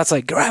Scott's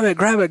like, grab it.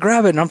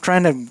 And I'm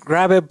trying to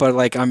grab it, but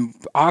like I'm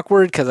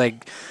awkward because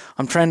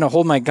I'm trying to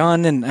hold my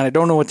gun and I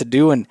don't know what to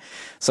do. And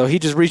so he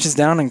just reaches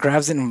down and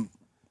grabs it and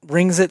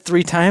rings it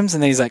 3 times.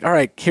 And then he's like, all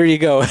right, here you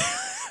go.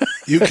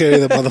 You carry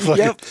the motherfucker.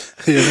 Yep.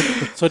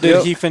 Yeah. So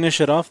did he finish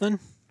it off then?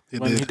 He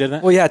did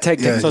that? Well, yeah,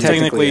 technically. So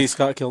technically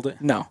Scott killed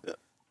it? No.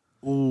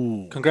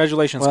 Ooh.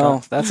 Congratulations,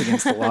 Well, Scott. that's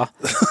against the law.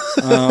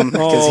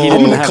 Because he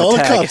didn't have a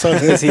tag.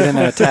 Because he didn't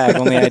have a tag.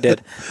 Only I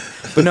did.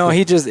 But no,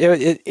 he just,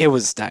 it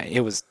was dying.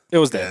 It was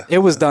there. It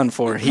was done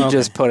for. He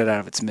just put it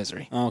out of its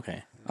misery.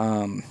 Okay.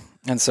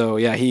 And so,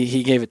 yeah,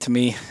 he gave it to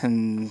me,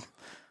 and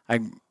I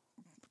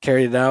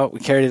carried it out. We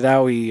carried it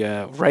out. We,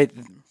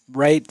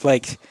 right,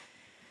 like,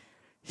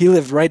 he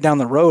lived right down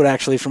the road,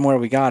 actually, from where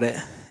we got it.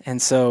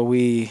 And so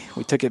we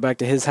took it back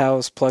to his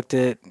house, plucked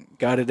it,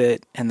 gutted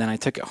it, and then I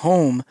took it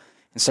home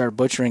and started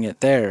butchering it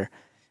there.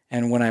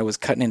 And when I was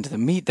cutting into the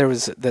meat, there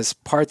was this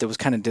part that was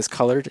kind of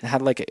discolored. It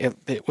had like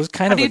it was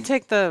kind How of do you a,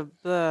 take the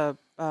the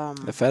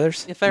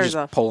feathers. the feathers you just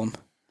off? pull them.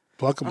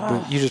 Pluck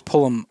them. You just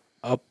pull them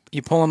up.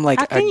 You pull them like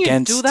How can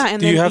against. you do that and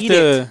Do then you have eat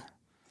to? it?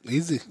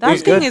 Easy. That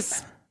It's thing good.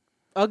 is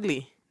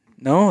ugly.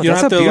 No, You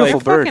don't that's a have to, beautiful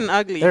like- bird. Fucking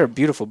ugly. They're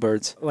beautiful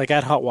birds. Like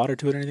add hot water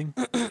to it or anything?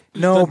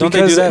 No, Don't they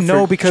do because that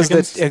for because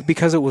chickens?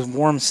 because it was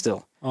warm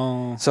still.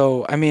 Oh,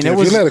 So I mean, Yeah, it if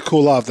was you let it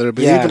cool off, there,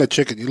 but Yeah. even a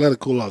chicken, you let it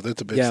cool off.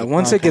 That's a big. yeah. step.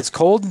 Once it Okay. gets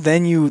cold,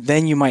 then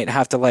you might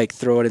have to like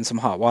throw it in some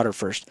hot water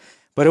first.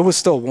 But it was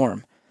still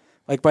warm.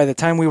 Like by the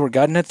time we were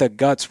gutting it, the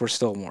guts were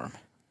still warm.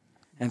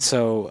 And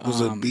so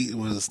Was it beat?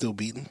 Was it still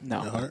beating?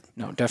 No, Your heart?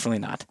 no, definitely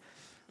not.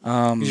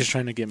 he's just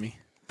trying to get me.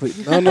 But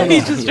No.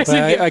 But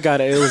I got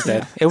it. It was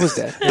dead. it was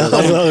dead.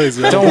 No, it's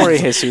not. Don't worry,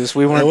 Jesus.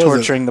 We weren't It wasn't.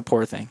 torturing the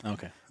poor thing.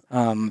 Okay.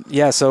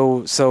 Yeah,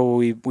 so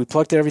we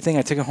plucked everything.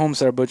 I took it home,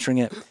 started butchering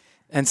it,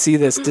 and see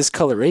this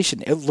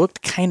discoloration. It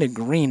looked kind of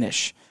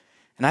greenish,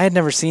 and I had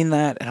never seen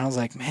that. And I was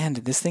like, man,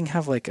 did this thing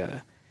have like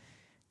a?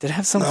 Did it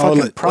have some No, fucking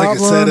like I problem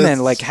said, it's-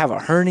 and like have a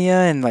hernia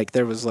and like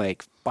there was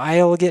like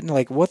bile getting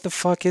like what the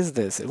fuck is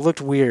this? It looked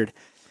weird.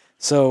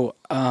 So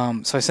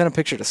so I sent a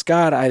picture to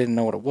Scott. I didn't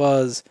know what it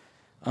was.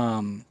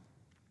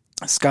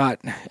 Scott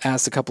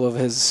asked a couple of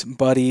his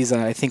buddies.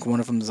 I think one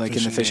of them was like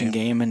in the fishing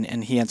game,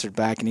 and he answered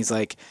back, and he's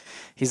like,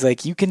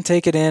 you can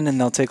take it in, and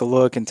they'll take a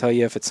look and tell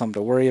you if it's something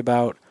to worry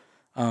about.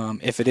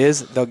 If it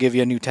is, they'll give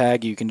you a new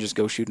tag. You can just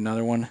go shoot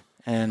another one.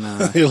 And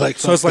You're like,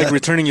 So it's fuck like that.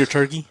 returning your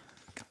turkey.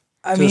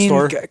 I to the mean,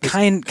 store?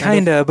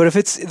 kinda. But if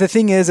it's the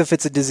thing is, if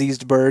it's a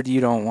diseased bird,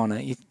 you don't want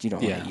to. You don't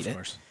want Yeah, to eat of it.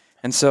 course.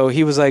 And so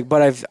he was like,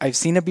 but I've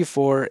seen it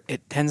before.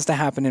 It tends to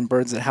happen in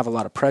birds that have a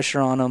lot of pressure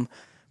on them,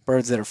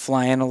 birds that are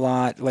flying a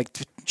lot, like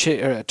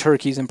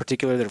turkeys in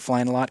particular that are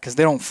flying a lot because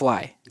they don't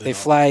fly. They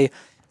fly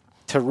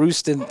to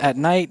roost at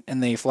night,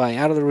 and they fly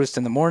out of the roost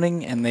in the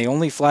morning, and they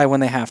only fly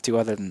when they have to.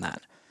 Other than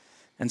that,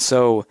 and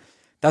so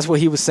that's what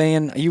he was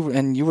saying.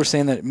 You were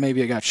saying that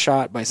maybe it got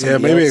shot by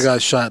somebody. Yeah, maybe else. it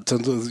got shot.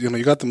 Since,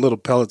 you got them little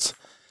pellets.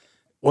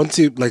 Once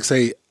you like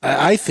say,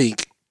 I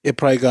think it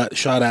probably got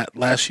shot at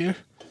last year,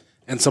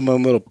 and some of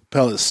them little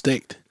pellets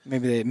sticked.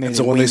 Maybe And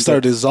so when they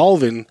start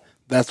dissolving,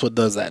 that's what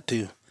does that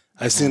too.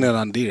 I've seen it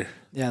on deer.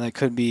 Yeah, that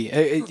could be.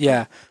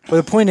 Yeah, but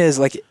the point is,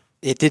 like,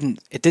 it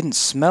didn't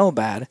smell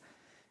bad,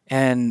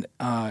 and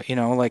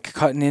like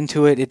cutting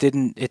into it, it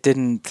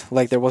didn't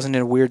like there wasn't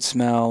a weird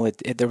smell.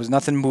 There was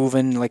nothing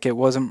moving. Like it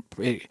wasn't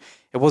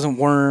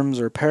worms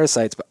or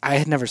parasites. But I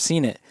had never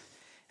seen it,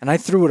 and I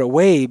threw it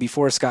away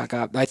before Scott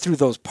got. I threw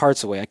those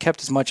parts away. I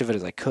kept as much of it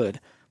as I could,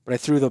 but I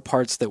threw the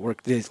parts that were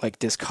like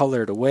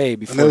discolored away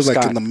before it was, Scott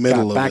like, in the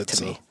middle got of back it, to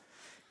so. me.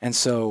 And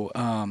so,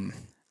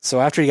 so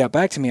after he got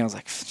back to me, I was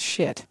like,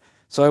 shit.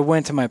 So I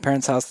went to my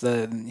parents' house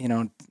to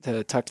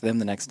talk to them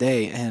the next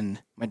day, and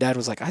my dad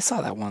was like, I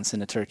saw that once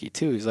in a turkey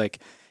too. He's like,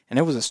 and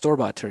it was a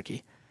store-bought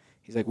turkey.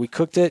 He's like, we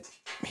cooked it.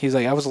 He's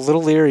like, I was a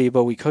little leery,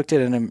 but we cooked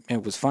it, and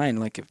it was fine.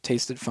 Like it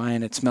tasted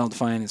fine, it smelled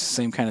fine. It's the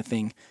same kind of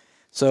thing.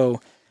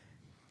 So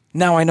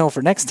now I know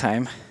for next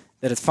time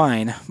that it's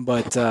fine.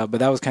 But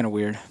that was kind of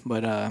weird.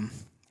 But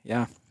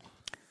yeah.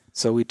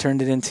 So we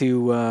turned it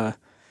into.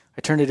 I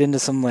turned it into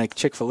some like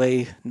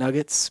Chick-fil-A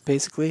nuggets,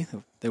 basically.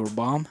 They were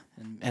bomb,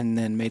 and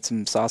then made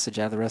some sausage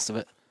out of the rest of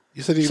it.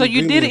 You said you So could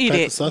you bring me did a eat pack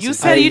it. of sausage. You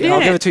said you did I'll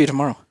give it. it to you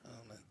tomorrow.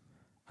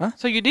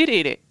 So you did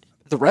eat it.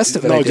 The rest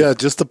of it, No, I did. yeah,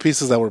 just the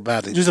pieces that were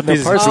bad. Just a The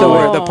piece. parts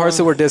Oh. the parts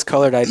that were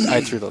discolored,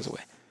 I threw those away.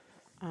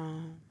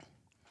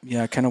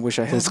 Yeah, I kind of wish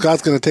I Well, had.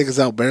 Scott's gonna take us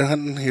out bear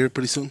hunting here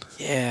pretty soon.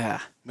 Yeah,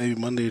 Maybe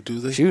Monday or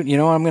Tuesday. shoot.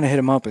 I'm gonna hit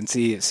him up and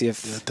see if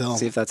tell him.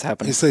 see if that's He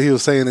happening. said he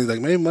was saying he's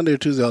like maybe Monday or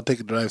Tuesday I'll take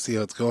a drive, see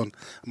how it's going.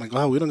 I'm like,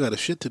 wow, we don't got a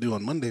shit to do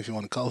on Monday if you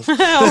want to call us.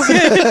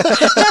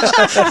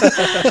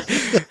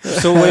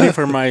 Still waiting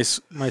for my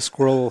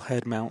squirrel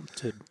head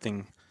mounted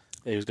thing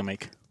that he was gonna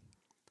make.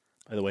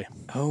 By the way,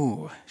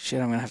 Oh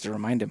shit! I'm gonna have to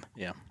remind him.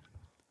 yeah,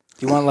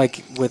 Do you want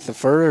like with the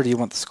fur or do you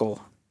want the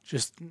skull?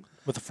 just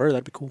with the fur,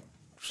 that'd be cool.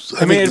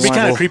 I I mean, think it'd be the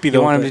kind one- of creepy You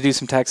though. want him but to do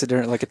some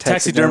taxidermy, like a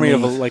taxidermy of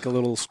taxidermy, a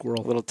little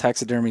squirrel. a little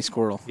taxidermy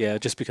squirrel, Yeah,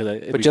 just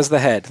because. but just the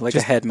head, like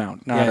just- a head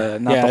mount, not yeah,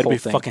 not the it'd whole be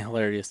thing. fucking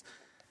hilarious.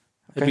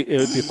 Okay. It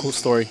would be a cool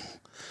story.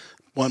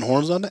 Want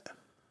horns on it?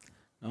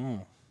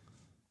 Oh,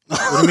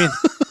 what do you mean?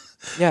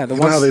 Yeah, the You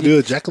know ones how they do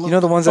a jackalope? You know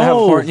the ones that have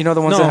Oh, horn, the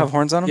ones that no. have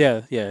horns on them.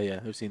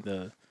 Yeah. I've seen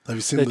the Have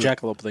you seen the the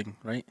jackalope thing,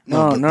 right?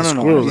 No. but the Have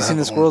squirrels you that seen have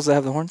the the squirrels that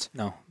have the horns?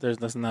 No,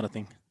 that's not a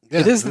thing.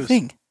 Yeah, It is the there's-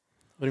 thing.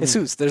 What do you mean?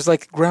 Jesus, there's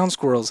like ground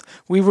squirrels.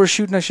 We were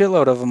shooting a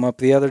shitload of them up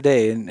the other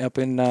day up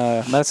in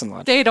Medicine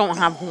Lodge. They don't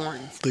have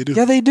horns. They do.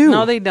 Yeah, they do.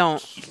 No, they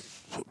don't.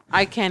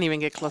 I can't even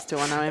get close to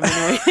one of them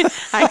anyway.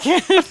 I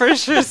can't for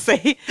sure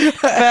say,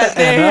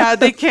 but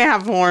they can't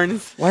have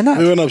horns. Why not?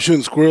 We went up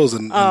shooting squirrels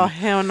and, Oh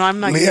hell no, I'm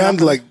not. getting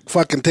Leon's up. like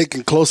fucking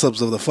taking close-ups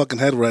of the fucking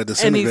head where I and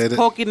disintegrated. he's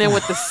poking it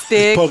with the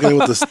stick. Poking it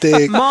with the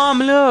stick. Mom,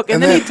 look,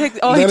 and then he takes.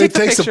 Oh, then he he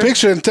takes takes a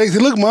picture and takes.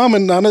 Look, Mom,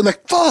 and I'm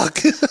like, fuck.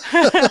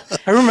 I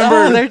remember.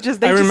 Oh, they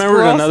just remembered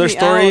gross another me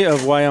story out.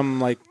 of why I'm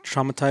like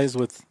traumatized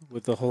with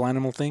the whole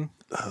animal thing.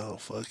 Oh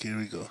fuck! Here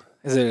we go.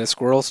 Is it a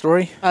squirrel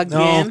story?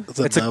 Again. It's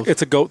a It's dove.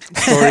 a goat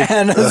story.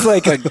 And it's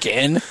like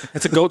again.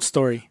 It's a goat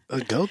story.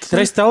 A goat? Did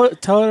I tell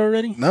it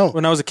already? No.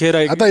 When I was a kid,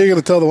 I I thought you were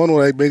gonna tell the one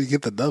where I made you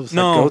get the doves.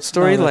 no Goat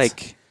story? no, that's-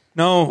 Like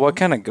no. what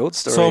kind of goat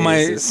story? So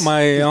is this?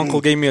 my uncle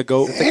gave me a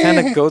goat. the kind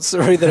of goat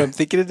story that I'm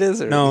thinking it is?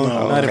 Or? No,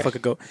 No, not a okay.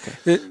 fucking goat.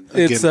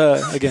 It's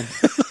again.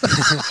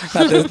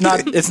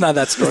 It's not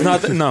that story. It's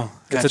not. No,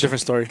 it's a Gotcha.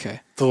 different story. Okay.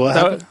 So what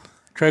That- happened?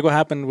 Craig, what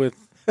happened with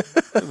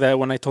that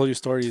when I told you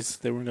stories,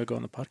 they weren't gonna go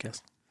on the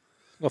podcast.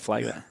 Go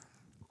flag that.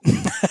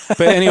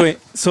 But anyway,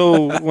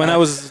 so when I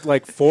was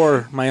like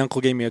 4, my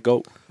uncle gave me a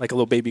goat, like a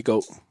little baby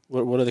goat.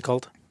 What are they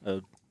called?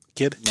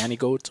 Kid? Nanny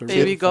goats or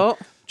Baby goat.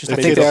 Just I a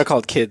think baby they goat. are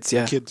called kids.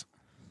 Yeah, Kids.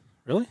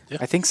 Really?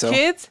 I think so.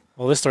 Kids.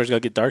 Well, this story's gonna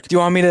get dark. Do you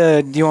want me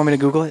to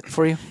Google it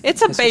for you?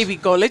 It's a baby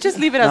goat. Let's just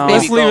leave it as No. baby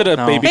Let's leave goat. it a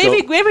No. baby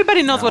Baby, goat.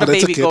 everybody knows what a But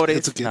it's baby kid. goat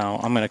It's is. a kid. No,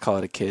 I'm gonna call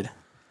it a kid.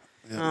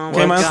 Oh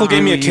Okay, my uncle God.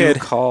 gave me a Do kid.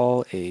 You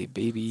call a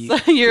baby.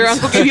 Your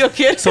uncle gave you a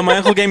kid, So my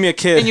uncle gave me a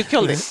kid, and you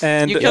killed it.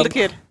 And you killed the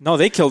kid. No,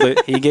 they killed it.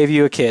 He gave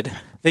you a kid.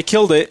 They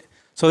killed it.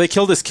 So they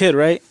killed this kid,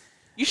 right?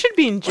 You should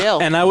be in jail.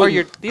 And I or would.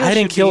 your deal I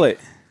didn't should kill be- it.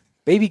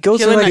 Baby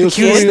goats are Killing like a the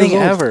cutest kid. thing 4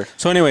 years old. ever.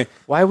 So anyway,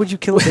 Why would you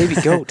kill a baby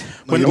goat?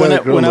 No, you when let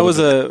it grow when a I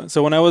little was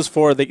bit. when I was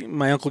 4,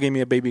 my uncle gave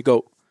me a baby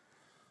goat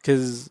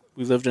because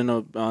we lived in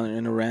a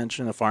ranch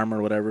in a farm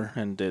or whatever,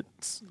 and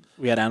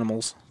we had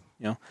animals,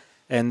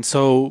 And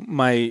so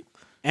my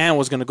aunt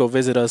was gonna go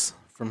visit us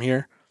from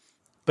here,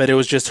 but it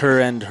was just her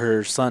and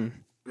her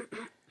son,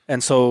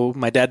 and so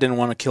my dad didn't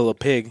want to kill a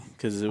pig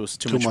because it was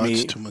too much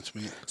meat. Too much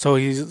meat. So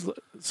he's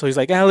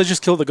like, let's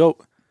just kill the goat.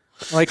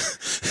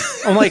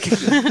 I'm like,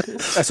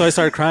 so I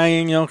started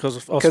crying, because I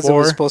was Because it 4.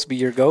 was supposed to be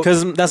your goat.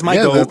 Because that's my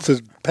Yeah, goat. that's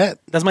his pet.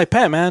 That's my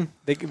pet, man.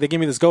 They gave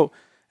me this goat,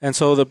 and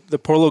so the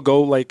poor little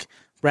goat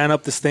ran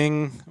up this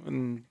thing,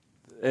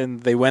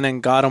 and they went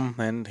and got him,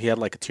 and he had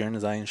like a tear in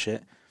his eye and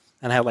shit,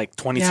 and I had like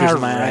 20 tears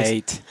in my eyes.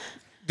 right.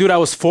 Dude, I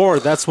was 4.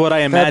 That's what I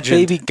That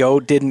imagined. baby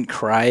goat didn't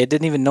cry. It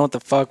didn't even know what the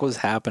fuck was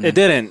happening. It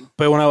didn't,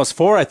 but when I was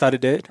 4, I thought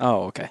it did,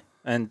 Oh, okay.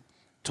 and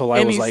till I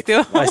And was you like,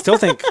 still- I still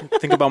think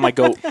about my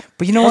goat.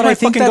 But you know That's what? my I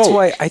think fucking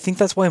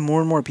that's goat. why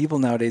more and more people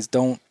nowadays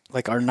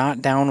are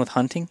not down with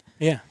hunting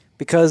Yeah,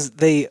 because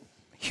they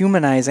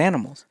humanize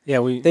animals. yeah.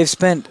 They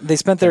spent their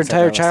Can't say entire that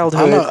last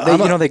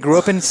childhood. They grew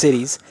up in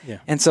cities, Yeah.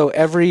 and so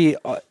every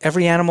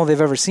animal they've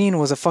ever seen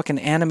was a fucking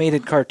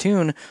animated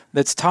cartoon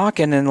that's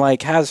talking and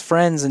has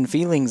friends and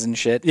feelings and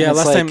shit. Yeah, And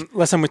it's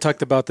last time we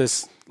talked about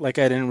this, I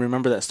didn't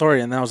remember that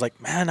story, and then I was like,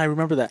 man, I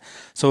remember that.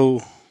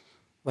 So,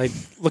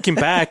 looking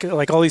back,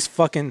 all these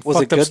fucking Was it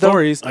fucked up good, though?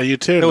 stories, Are you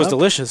tearing it was up?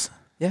 delicious.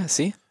 Yeah,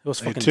 see, It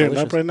was Are you fucking tearing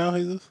delicious. up right now,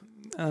 Jesus?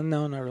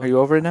 No, not are really. you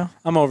over it now?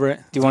 I'm over it.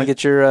 Do you want to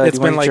get your It's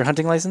been your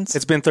hunting license?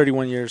 It's been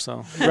 31 years,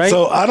 so right.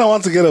 So I don't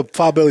want to get a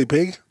pot-belly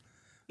pig.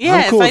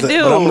 Yes, I'm cool I with do.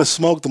 it, but I'm going to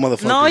smoke the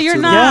motherfucker. No, you're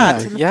too.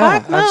 not. yeah,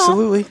 Fuck no.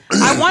 absolutely.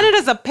 I want it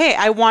as a pet.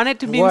 I want it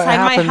to be What inside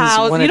my happens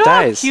house. when You it know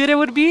dies? how cute it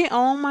would be?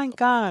 Oh my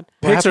god.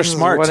 What Pigs are happens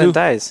smart, when too. it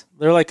dies?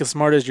 They're as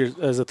smart as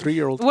a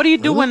 3-year-old. What do you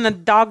do when the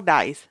dog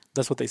dies?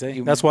 That's what they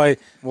say. That's why.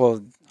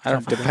 Well, I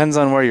don't. Depends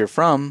on where you're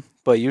from,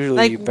 but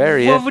usually you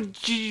bury what it.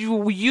 would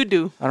you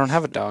do? I don't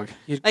have a dog.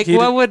 He'd, Like he'd,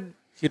 what would?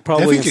 he'd I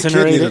probably think your kid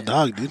incinerate need a it.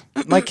 dog, dude.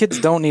 My kids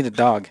don't need a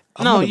dog.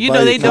 I'm No, gonna you buy know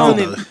your they kids don't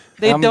a need. dog.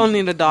 They I'm- don't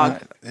need a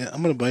dog. Yeah,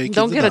 I'm going to buy your kids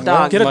Don't a get a dog.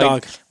 dog. Get a My-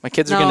 dog. My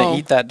kids are No. gonna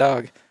eat that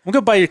dog. I'm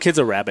gonna buy your kids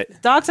a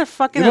rabbit. Dogs are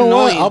fucking You know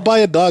what? annoying. I'll buy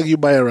a dog, you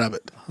buy a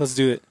rabbit. Let's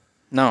do it.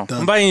 No, Done.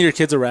 I'm buying your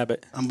kids a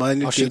rabbit. I'm buying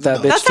your I'll kids shoot that a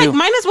dog. bitch. That's like too.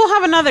 might as well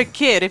have another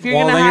kid if you're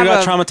Well, gonna then have you're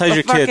gonna a, traumatize a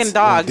your fucking kids.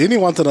 dog. Didn't he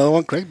want another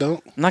one? Craig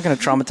don't. I'm not gonna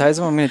traumatize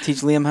him. I'm gonna teach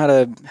Liam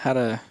how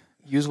to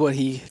use what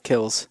he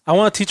kills. I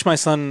want to teach my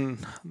son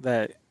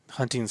that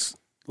hunting's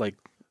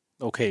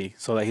okay,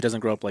 so that he doesn't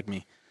grow up like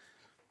me.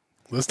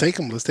 Let's take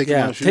him. Let's take him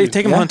Yeah, out shooting.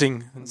 take him Yeah. hunting.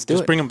 do Just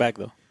it. bring him back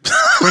though.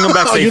 Bring him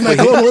back Oh, you're safely.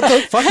 not going with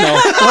us? Fuck no.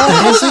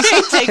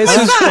 Okay, take my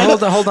Jesus, son.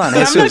 hold on. But I'm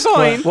not Jesus,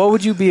 going. what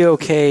would you be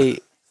okay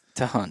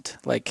to hunt?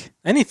 Like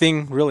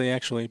Anything really,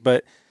 actually,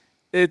 but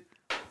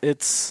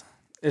it's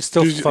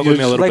still You- fuck you- with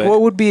me a little like bit.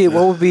 what would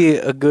be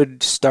a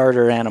good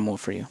starter animal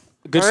for you?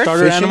 Good Bird?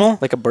 starter Fishing? animal,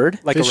 Like a bird?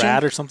 like Fishing? a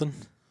rat or something.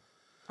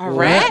 A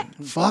rat?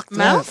 Fuck that.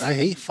 Mouse? I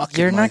hate fucking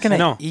You're not mice. gonna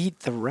No. eat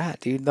the rat,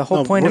 dude. The whole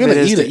No, point we're of it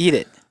gonna is eat to it. eat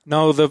it.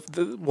 No,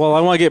 well,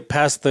 I want to get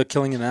past the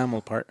killing an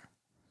animal part.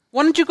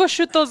 Why don't you go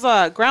shoot those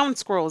ground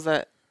squirrels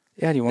that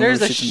Yeah, do you want There's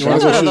to a shoot You some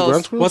want shitload to birds? go of shoot those.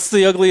 ground squirrels? What's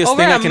the ugliest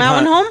over thing I at can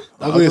Mountain hunt? Home?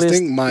 The ugliest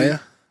ugliest- thing, Maya?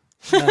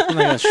 I'm not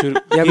gonna shoot.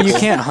 Yeah, but you people.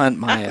 can't hunt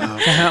Maya.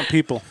 I can't hunt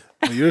people.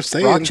 Well, you're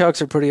saying. Rock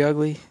chucks are pretty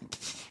ugly.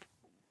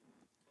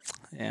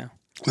 Yeah,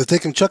 Let's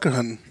take him chucker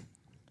hunting.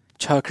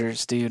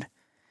 Chuckers, dude.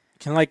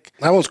 can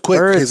That one's quick,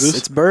 Birds. Jesus.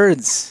 It's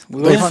birds.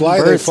 We They love fly.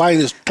 hunting They birds. fly.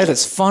 Just That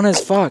is fun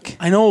as fuck.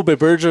 I know, but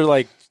birds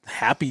are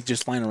happy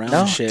just flying around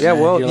No, and shit. yeah,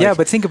 man. well, You're yeah, like-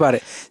 but think about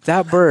it.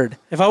 That bird.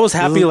 if I was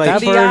happy,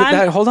 That bird-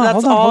 Leon, hold on, that's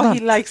hold on, all hold on. he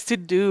likes to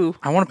do.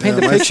 I want to paint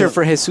Yeah, the my picture son-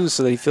 for Jesus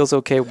so that he feels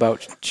okay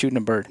about shooting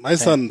a bird. my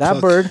son. That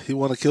fuck, bird He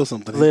want to kill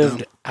something. He's Lived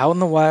down. out in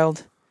the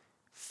wild,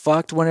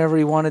 fucked whenever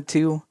he wanted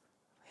to,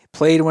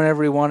 played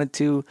whenever he wanted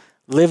to,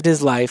 lived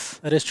his life.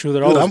 that is true.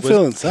 They're Dude, always I'm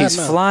feeling sad He's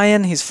now.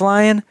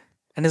 flying,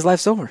 and his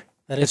life's over.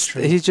 That is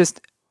true. He's just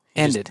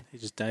ended. He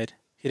just died.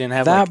 He didn't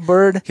have That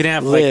bird he didn't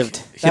have lived.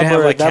 He didn't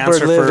have like that bird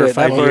cancer lived for it.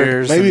 5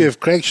 years. Maybe and if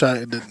Craig shot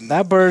it, didn't.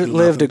 That bird do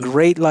lived a nothing.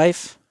 great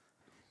life.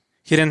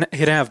 he didn't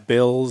have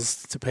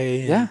bills to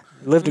pay. Yeah,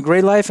 lived a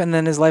great life, and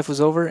then his life was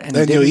over, and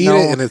Then he you didn't eat know,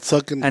 it and it's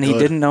sucking. and he good.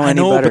 didn't know I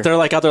any know, better. but they're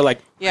like out there like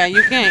Yeah,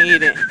 you can't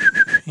eat it.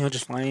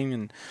 just flying,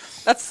 and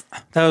That's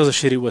that was a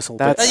shitty whistle.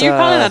 But That's- you're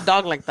calling uh, a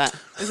dog like that.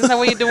 Isn't that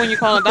what you do when you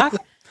call a dog?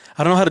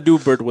 I don't know how to do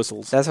bird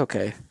whistles. That's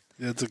okay.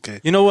 Yeah, it's okay.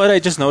 You know what? I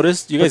just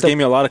noticed you guys the- gave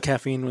me a lot of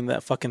caffeine with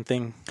that fucking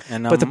thing,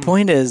 and But the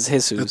point is,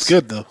 Jesus. It's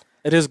good though.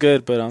 it is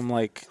good, but I'm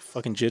like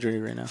fucking jittery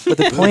right now. But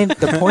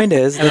the point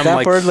is And that I'm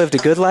like- bird lived a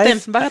good Ten,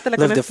 life, bájatela con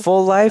lived a eso.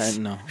 full life, I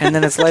know. and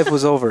then its life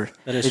was over.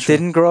 That is It true.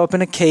 didn't grow up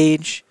in a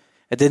cage.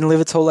 It didn't live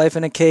its whole life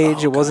in a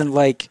cage. It wasn't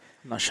like.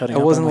 I'm not shutting. It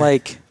up, wasn't am I?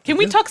 like. Can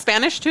we talk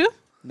Spanish too?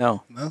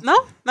 No.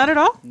 No, not at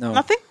all. No.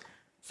 Nothing.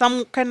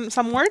 Some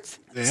words.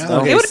 Yeah,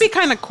 Okay. It would be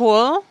kind of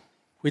cool.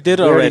 we did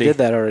We already already. did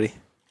that already.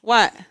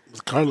 What?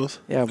 it's Carlos.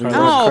 Yeah, we No, were No,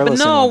 but Carlos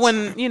no. in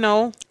once.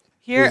 When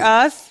hear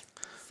us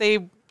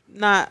say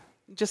not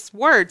just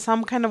words,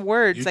 some kind of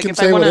words. You like can if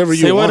say I want whatever to.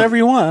 you Say want. whatever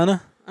you want,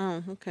 Anna.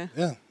 Oh, okay.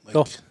 Yeah. Like,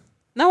 Go.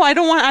 No, I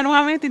don't want. I don't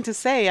have anything to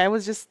say. I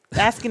was just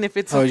asking if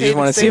it's Oh, okay. you just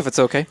want to say. see if it's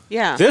okay?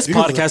 Yeah. This You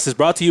can- podcast is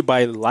brought to you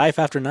by Life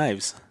After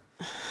Knives.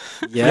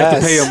 Yes. You have to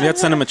pay them. You have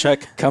to send them a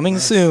check. Coming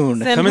soon.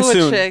 Send Coming who a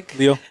soon, check.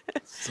 Leo.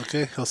 It's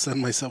okay. I'll send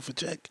myself a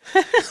check.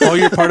 Oh,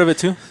 you're part of it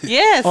too.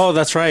 Yes. Oh,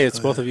 that's right. It's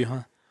both of you,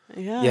 huh?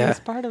 Yeah, Yeah. that's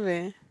part of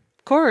it.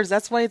 Of course,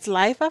 that's why it's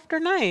life after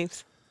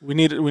knives. We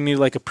need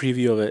like a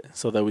preview of it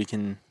so that we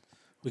can.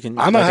 Anna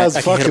like, has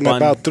I can hit a fucking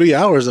button. about 3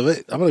 hours of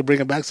it. I'm gonna bring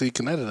it back so you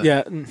can edit it.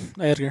 Yeah,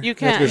 Edgar. You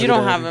can't- Edgar's you good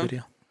don't at have editing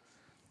him.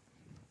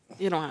 video.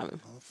 You don't have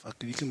him, Oh, fuck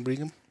it. You can bring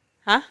them.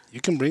 huh? You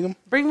can bring them.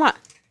 Bring what?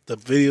 The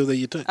video that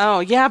you took.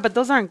 Oh yeah, but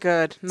those aren't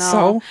good. No.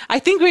 So? I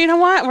think you know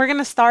what? We're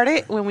gonna start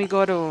it when we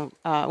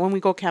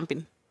go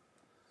camping.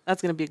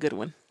 That's gonna be a good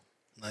one.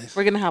 Nice.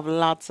 We're gonna have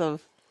lots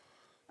of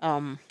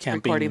Camping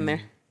recording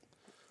there.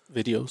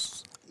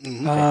 videos.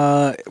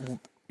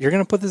 You're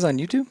gonna put this on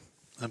YouTube?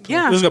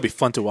 Yeah. This is gonna be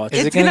fun to watch.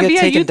 Is It's it gonna gonna get be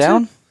on taken YouTube.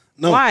 down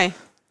No. Why?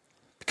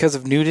 because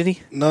of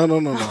nudity? No. I'm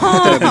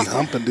gonna be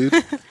humping, dude.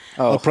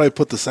 Oh. I'll probably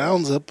put the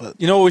sounds up, but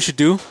You know what we should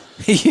do?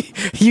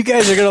 You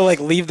guys are gonna like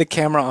leave the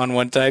camera on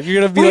one time.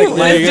 You're gonna be Let's like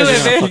live. do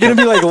it, babe. You're gonna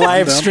be like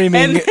live down.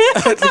 streaming.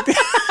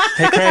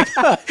 Hey, Craig.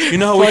 You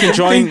know how we can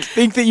join?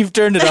 think that you've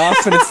turned it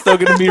off and it's still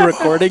gonna be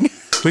recording.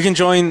 We can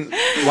join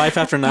Life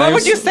After Knives. What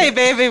would you say,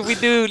 babe, if we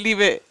do leave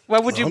it?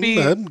 What would you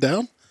be? I'm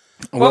down.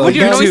 What would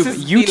your YouTube,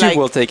 noises be YouTube like?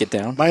 will take it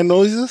down. My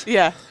noises.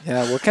 Yeah.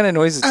 Yeah. What kind of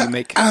noises do you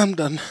make? I'm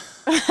done.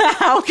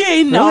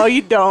 Okay, no,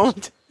 you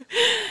don't.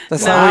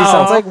 That's not what he No.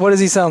 sounds like. What does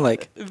he sound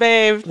like?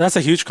 Babe, That's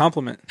a huge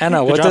compliment. Anna,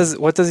 Good what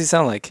job. does he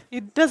sound like?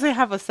 it doesn't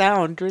have a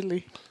sound,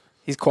 really.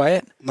 He's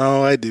quiet.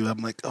 No, I do. I'm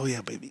like, oh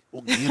yeah, baby,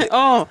 we'll get it.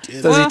 Oh,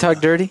 Does Does well, he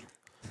talk dirty?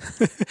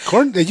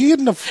 Corn, are you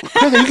getting a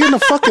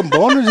fucking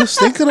boner just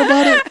thinking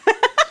about it?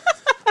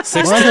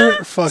 6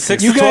 Motherfucker.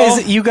 Six- You 12?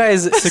 guys, you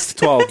guys, 6 to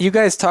 12. you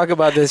guys talk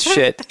about this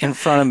shit in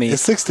front of me.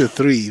 It's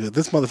 6-3, but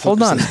this motherfucker.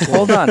 Hold on, says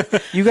 12. hold on.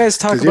 You guys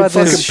talk 'Cause your about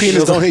fucking this.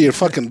 penis don't hit your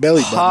fucking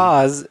belly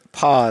button.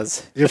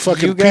 Pause. Your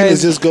fucking you penis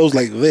guys, just goes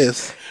like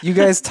this, you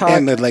guys talk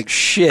and it like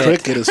shit.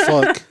 cricket as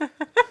fuck.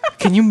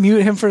 Can you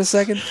mute him for a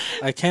second?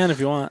 I can if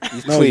you want.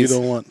 No, Please. you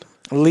don't want.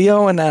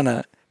 Leo and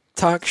Anna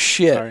talk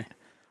shit Sorry.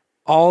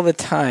 all the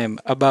time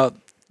about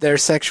their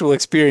sexual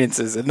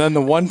experiences, and then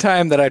the one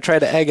time that I try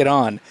to egg it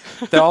on,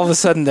 then all of a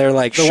sudden they're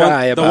like The shy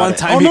one- the about one it.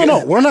 time- Oh he-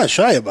 no, we're not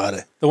shy about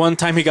it. The one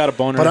time he got a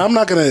boner. But I'm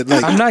not gonna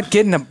like. I'm not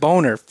getting a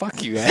boner.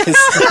 Fuck you guys. So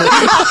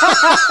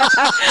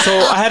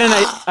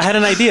I had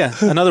an idea.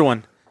 Another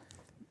one.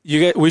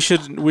 We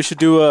should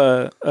do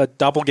a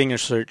doppelganger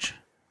search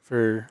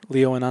for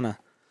Leo and Anna,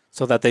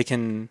 so that they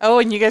can. oh,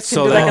 and you guys can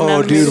So do that- like an Oh,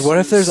 animated- dude, what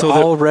if there's So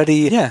that-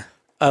 already Yeah.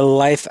 a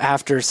life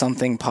after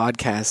something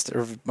podcast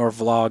or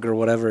vlog or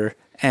whatever,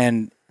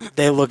 and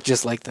they look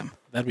just like them?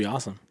 That'd be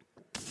awesome.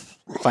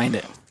 Find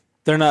it.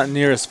 They're not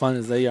near as fun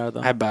as they are,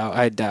 though. I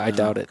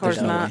doubt it. course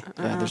There's no not. way.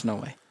 Yeah, there's no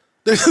way.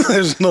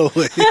 There's no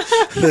way.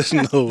 There's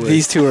no way.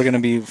 These two are gonna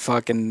be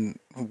fucking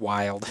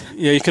wild.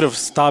 Yeah, you could have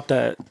stopped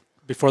at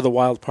before the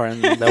wild part,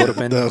 and that would have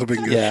been That would have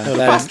been good. Yeah, that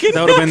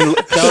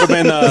would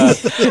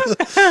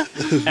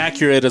have been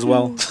accurate as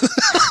well.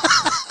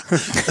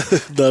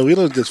 No, we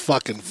don't just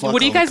fucking fuck.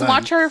 Would you all the guys time.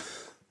 watch our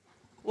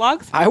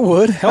vlogs? I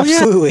would.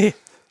 Absolutely.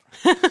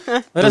 Let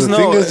us the know,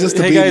 thing is just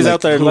to hey be guys like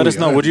out there. who Let we us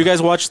know. are. Would you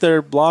guys watch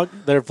their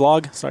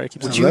vlog? Sorry, I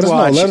keep Would saying you Let us know,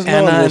 watch let us know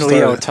Anna and and we'll Leo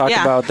start it. talk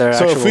Yeah. about their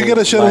So actual if we get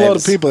a shitload of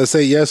lives? people that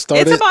say yes,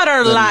 start It's it. about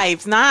our then-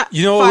 lives, not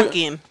You know,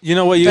 fucking. you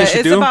know what you But guys should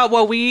it's do. about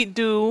what we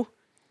do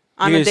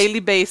on You a guys- daily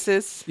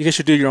basis. You guys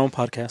should do your own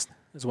podcast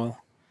as well.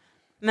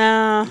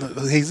 Nah.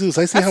 Jesus,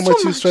 I see That's how too much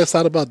you much. stress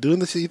out about doing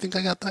this shit. You think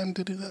I got time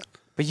to do that?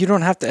 But you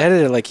don't have to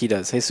edit it like he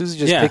does. Jesus is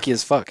just Yeah. picky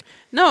as fuck.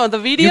 No, the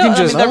video, You can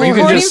just- the you can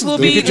recordings just- will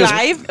you be can just-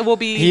 live. It will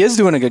be. He is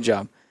doing a good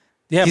job.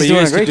 Yeah, He's but you doing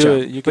a guys great could do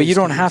job. it. You But you just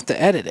don't do it. have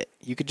to edit it.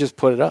 You could just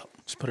put it up.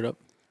 Just put it up.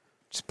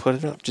 Just put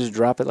it up. Just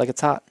drop it like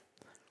it's hot.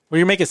 Well,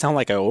 you make it sound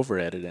like I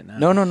over-edited it now.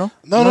 No. No, I'm not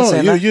no,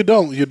 saying you that.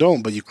 you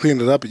don't. But you clean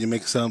it up and you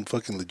make it sound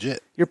fucking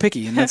legit. You're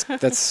picky, and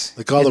that's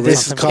Like all the in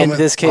this, racist comment, in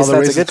this all case, the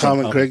that's a racist good thing.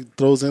 comment Craig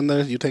throws in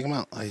there, you take them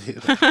out. I hate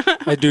it.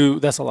 I do.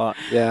 That's a lot.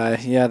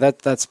 Yeah,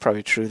 that's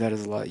probably true. That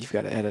is a lot. You've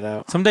got to edit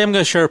out. Someday I'm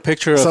going to share a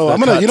picture So of I'm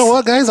the gonna, you know cuts.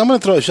 what, guys? I'm gonna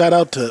throw a shout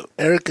out to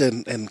Erica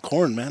and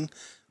Corn, man.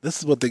 This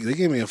is what they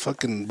gave me a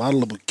fucking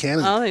bottle of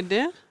Buchanan. Oh, they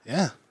did?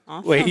 Yeah,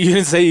 Awesome. Wait, you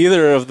didn't say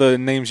either of the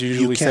names you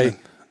usually Buchanan. say.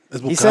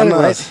 It's He said it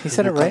Buchanan. right. He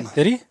said it right. Buchanan.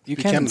 Did he?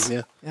 Buchanan,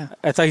 Buchanan's. yeah.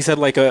 I thought he said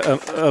like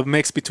a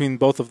mix between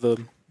both of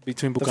them.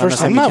 Between Buchanan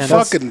first and I'm not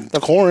Buchanan.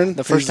 fucking Corn.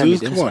 the first time you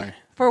Jesus, did, come on. sorry.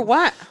 For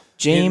what?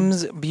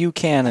 James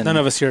Buchanan. None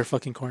of us here are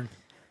fucking corn.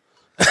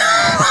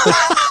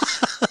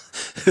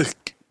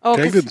 Oh,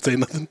 Craig 'cause didn't say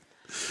nothing.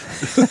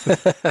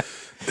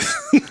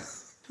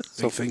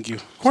 So thank you.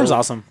 Corn's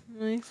awesome.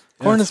 nice.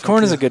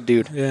 Corn is a good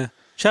dude. Yeah.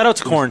 Shout out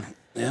to Corn.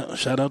 Yeah,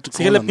 shout out to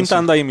Corn. Síguele on this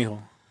pintando one. ahí, mijo.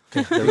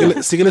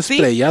 Síguele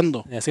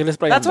sprayando. Yeah, síguele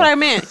sprayando. That's what I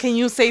meant. Can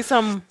you say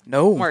some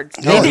No. words?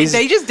 No,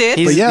 They just did.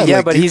 he's- But yeah, yeah,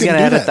 like, but you he's can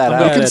gonna do edit that I'm out. You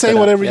gonna can edit say that out.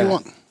 whatever Yeah. you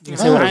want. You can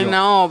say whatever I you want.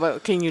 know,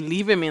 but can you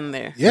leave him in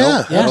there?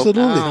 Yeah, Yeah.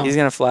 absolutely. Oh. He's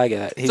gonna flag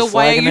it. He's So why are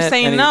flagging you it,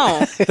 saying and no?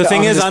 The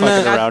thing I'm is, just I'm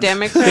fucking not. around. God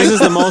damn it, This Chris. is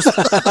the most. You're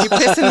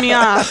pissing me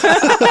off.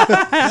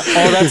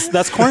 Oh,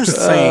 that's Corn's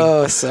saying.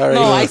 Oh, sorry.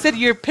 No, I said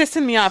you're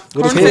pissing me off.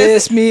 What is Corn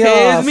piss says, me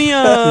piss off? me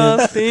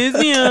off. Piss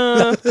me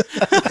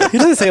off. He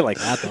doesn't say it like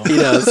that though. He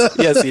does.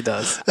 Yes, he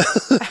does.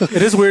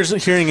 It is weird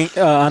hearing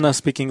Anna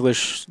speak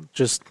English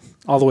just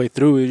all the way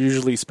through. It's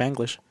usually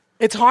Spanglish.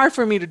 It's hard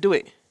for me to do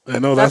it. I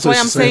know That's what why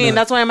I'm she's saying. that.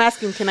 That's why I'm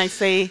asking. Can I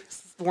say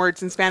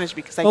words in Spanish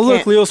because I Oh, can't.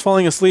 look, Leo's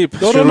falling asleep.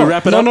 No, Should no, we no,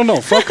 wrap it no, up? no, no,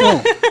 fuck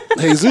no.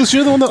 Jesus,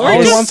 you're the one that We're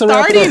always just wants to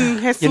wrap it up. starting,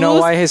 Jesus. You know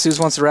why Jesus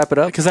wants to wrap it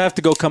up? Because I have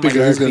to go cut my Because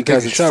yard. he's gonna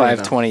Because take a it's shower right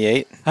now.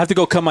 5:28. I have to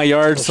go cut my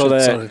yard Oh, so shit,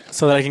 that sorry.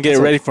 so that I can get it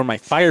ready for my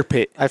fire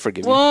pit. I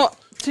forgive you. Well,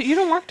 you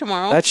don't work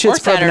tomorrow. That shit's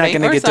or probably not Saturday,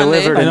 gonna or get Sunday.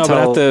 delivered I know, but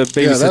I have to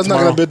babysit Yeah, that's not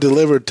tomorrow. going to be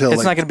delivered till It's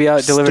like not going to be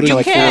out delivered three. till You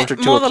like 4 can't after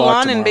 2 mow the o'clock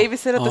lawn and tomorrow.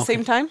 babysit at the okay.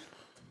 same time.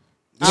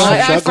 You don't have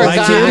I shot glass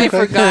forgot. in I there,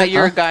 Craig? forgot.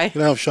 You're a guy. You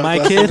don't have shot My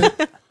glass in kid,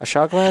 there? A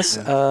shot glass?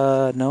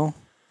 No.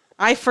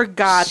 I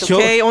forgot. Sure.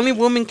 Okay, only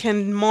women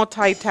can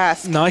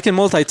multitask. no, I can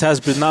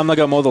multitask, but now I'm not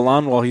gonna mow the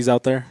lawn while he's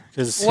out there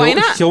because Why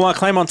not? he'll want to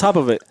climb on top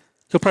of it.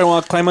 He'll probably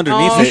want to climb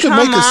underneath Oh, it. should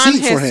come make a on,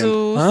 seat for him.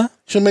 Jesus. Huh?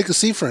 Should make a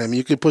seat for him.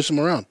 You could push him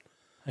around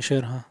I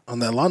should, huh? on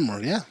that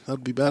lawnmower. Yeah,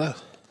 that'd be badass.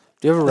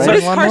 Do you have a Put riding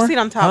his car lawnmower? seat Do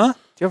on top. Huh?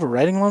 you have a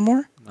riding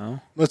lawnmower? No.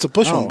 No, it's a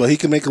push one, Oh. but he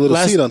can make a little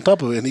Last- seat on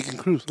top of it and he can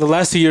cruise. The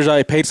last 2 years,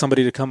 I paid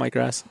somebody to cut my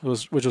grass,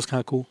 which was kind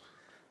of cool.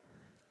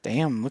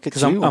 Damn, look at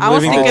 'Cause you. I'm I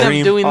was living the thinking of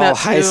dream. doing All that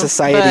high too,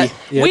 society.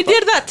 but Yep. We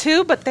did that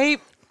too, but they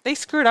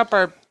screwed up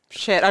our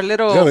shit. Our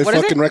little Yeah, they what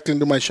is fucking it? wrecked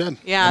into my shed.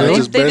 Yeah, They they,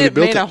 just they barely did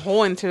built made it. a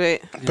hole into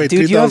it. Paid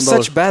Dude, you have $3,000.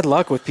 such bad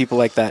luck with people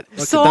like that.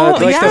 So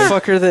Like yeah, the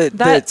fucker that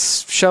that-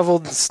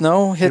 shoveled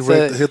snow, He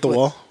hit hit the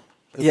wall.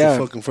 Hit Yeah. the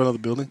fucking front of the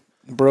building.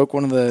 broke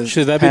one of the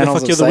Should that be the panels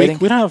fuck you of the siding.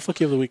 week? We don't have a fuck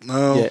you of the week.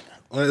 No, yet.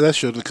 well, that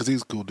shouldn't because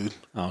he's a cool dude.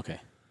 Oh, okay.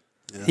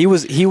 He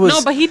was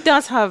no, but he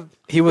does have.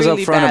 he was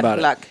really upfront bad about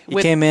luck it. He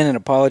with- came in and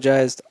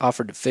apologized,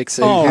 offered to fix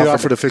it. Oh, He offered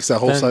offered to fix that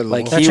whole Then, side of the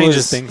like wall. That he changes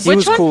was things. he Which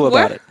was one? cool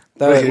Where? about it.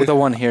 Right here. The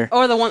one here.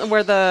 Or the one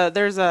where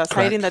there's a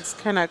siding that's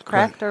kind of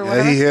cracked or Yeah,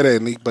 whatever. he hit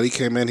it, but he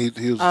came in. He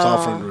was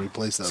offering to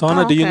replace that. So,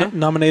 Anna, do you okay.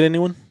 nominate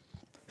anyone?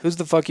 Who's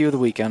the fuck you of the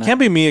week, Anna? Can't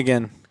be me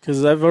again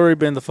because I've already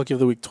been the fuck you of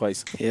the week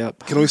twice.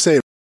 Yep. Can we say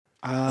is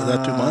Is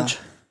that too much?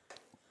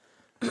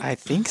 I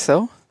think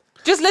so.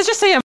 Let's just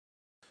say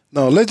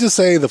No, let's just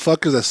say the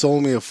fuckers that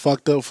sold me a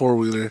fucked up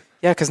 4-wheeler.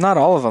 Yeah, because not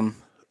all of them.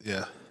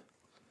 Yeah,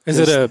 Is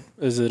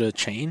it a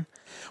chain?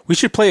 We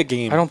should play a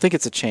game. I don't think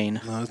it's a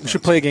chain. no, it's We not.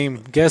 should play a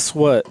game. Guess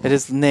what? It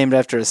is named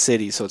after a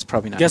city, so it's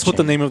probably not. Guess a what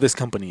the chain. name of this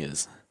company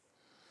is?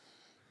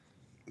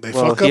 They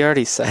Well, fuck he up.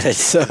 already said it,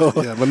 so.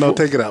 Yeah, but no,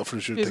 take it out for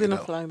sure. he's Take it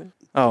gonna out. flag it.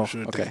 Oh,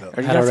 Sure, okay. take it out.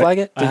 Are you I had gonna alre- flag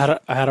it?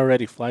 I had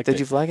already flagged Did it.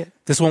 you flag it?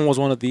 This one was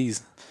one of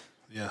these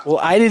Yeah. Well,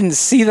 I didn't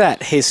see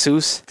that,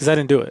 Jesus. because I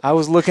didn't do it. I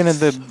was looking at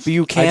the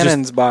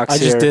Buchanan's box I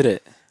just here, did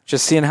it.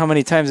 just seeing how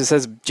many times it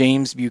says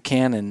James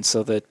Buchanan,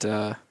 so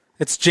that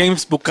It's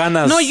James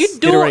Buchanan. No, you Get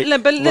it do. right.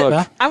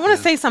 Look. I want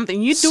to say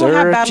something. You do Sir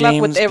have bad James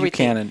luck with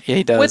everything. Buchanan. Yeah,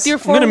 he does. With your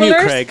I'm gonna mute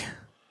 4-wheelers Craig.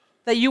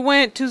 that you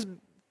went to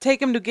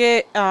take him to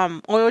get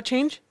oil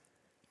change,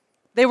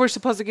 they were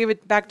supposed to give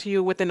it back to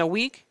you within a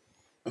week.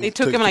 They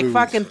took took him like 3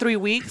 fucking 3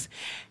 weeks.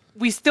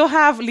 We still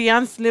have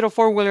Leon's little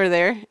 4-wheeler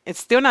there. It's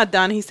still not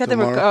done. He said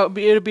Tomorrow?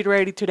 it'll be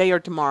ready today or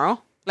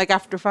tomorrow, like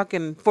after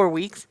fucking 4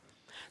 weeks.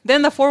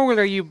 Then the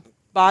 4-wheeler you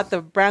bought,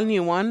 the brand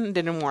new one,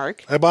 didn't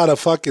work. I bought a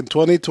fucking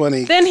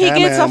 2020. Then he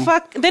gets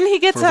Can-Am Then he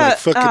gets for like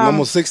fucking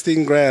almost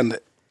 16 grand.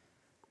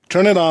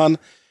 Turn it on,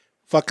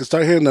 fucking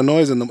start hearing the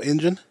noise in the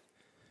engine,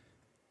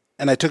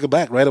 and I took it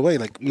back right away,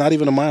 like not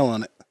even a mile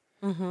on it.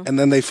 Mm-hmm. And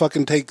then they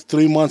fucking take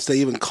 3 months to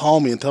even call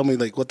me and tell me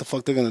like what the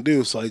fuck they're gonna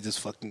do. So I just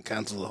fucking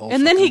cancel the whole.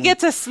 And then he fucking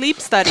gets a sleep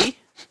study. thing.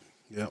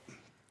 Yep.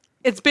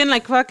 It's been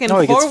like fucking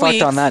Oh, he 4 gets fucked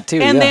weeks. on that too,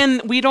 And yeah.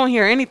 then we don't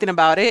hear anything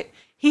about it.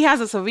 He has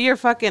a severe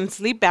fucking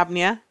sleep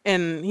apnea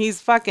and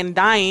he's fucking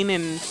dying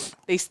and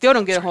they still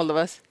don't get a hold of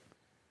us.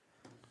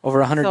 Over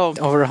 100, So-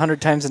 over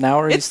 100 times an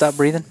hour, you It's- stop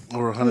breathing.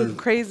 Or 100,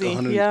 Crazy,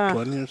 120 yeah.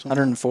 or something.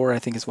 104, I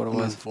think is what it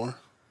was. 104.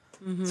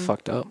 It's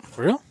fucked up.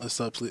 For real? I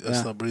stopped sleep. I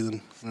Yeah. stopped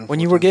breathing. When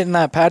you were getting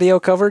that patio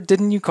covered,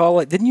 didn't you call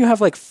it? Didn't you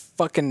have like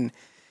fucking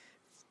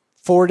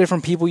 4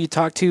 different people you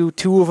talked to?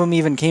 2 of them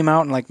even came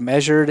out and like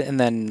measured, and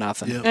then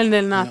nothing. Yeah. And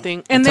then nothing.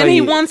 And Until then he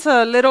you- wants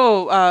a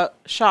little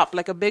shop,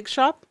 like a big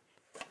shop.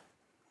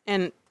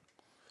 And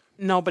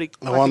nobody.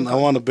 I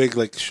want a big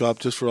like shop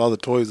just for all the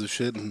toys and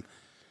shit. And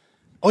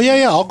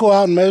I'll go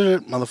out and measure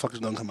it. Motherfuckers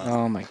don't come out.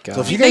 Oh my god.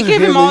 So if you They guys are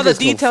give here, him you all the guys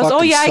go details. Oh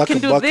fucking yeah, I suck can a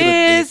do bucket of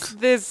this,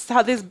 dicks.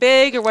 how this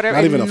big or whatever.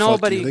 Not even And a fuck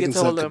nobody you. They gets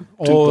can hold suck of him.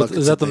 two Oh, buckets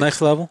is that of the dicks.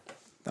 next level?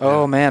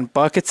 Oh man,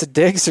 buckets of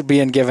dicks are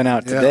being given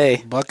out Yeah,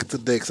 today. buckets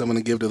of dicks I'm going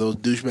to give to those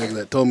douchebags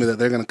that told me that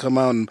they're going to come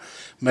out and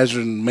measure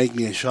and make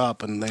me a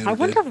shop. And they I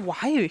never did. wonder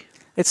why.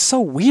 It's so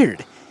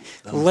weird.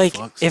 Like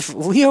fucks. if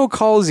Leo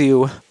calls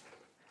you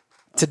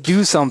to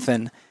do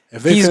something,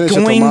 If they he's finish it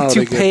going tomorrow, to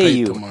they get pay paid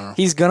you. tomorrow.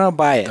 He's gonna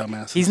buy it.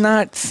 Dumbasses. He's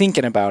not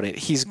thinking about it.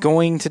 He's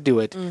going to do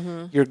it.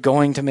 You're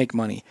going to make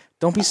money.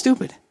 Don't be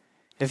stupid.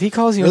 If he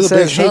calls you and There's a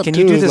big says, "Hey, shop, can too.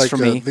 you do It's this like, for I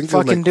me?" think it was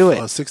Fucking like, do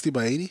it. 60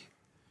 by 80?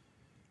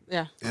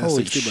 Yeah. Yeah,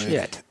 Holy 60 by 80.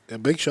 shit. A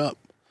big shop.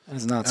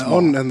 It's not And, small.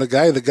 and the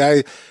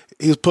guy,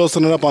 he was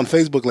posting it up on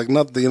Facebook like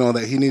nothing,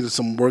 that he needed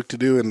some work to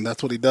do, and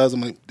that's what he does.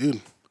 I'm like,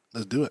 dude,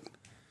 let's do it.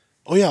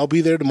 Oh yeah, I'll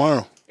be there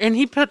tomorrow. And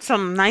he put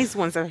some nice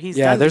ones that he's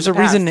Yeah, done there's in a the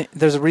past. reason.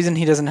 There's a reason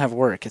he doesn't have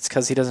work. It's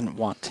because he doesn't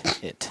want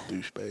it.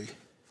 Douchebag.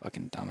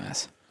 Fucking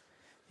dumbass.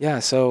 Yeah,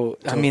 so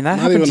I So, mean that not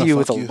happened even to a you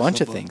with fuck a you, bunch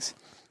of so things.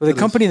 With the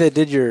company that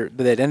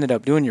ended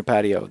up doing your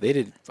patio, they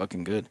did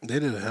fucking good. They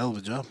did a hell of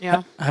a job.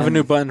 Yeah. I have a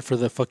new button for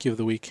the fuck you of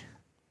the week.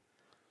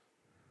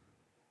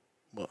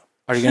 Well,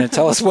 Are you going to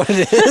tell us what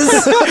it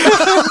is?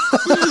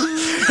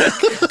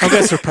 I'm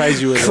gonna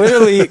surprise you with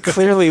it.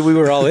 clearly, we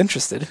were all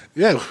interested.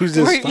 yeah, we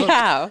just stopped.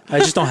 Yeah. I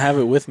just don't have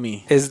it with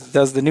me.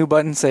 Does the new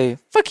button say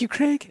 "fuck you,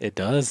 Craig"? It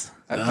does,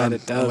 I bet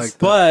it I does. like that.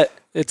 but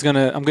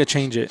I'm gonna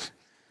change it.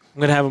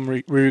 I'm gonna have them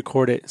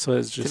re-record it, so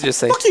it's To just just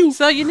say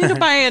So you need to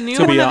buy a new It's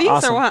gonna one be of these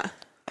awesome. or what?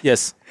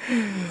 yes.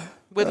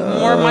 With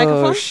more "Oh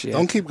microphones? shit."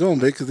 Don't keep going,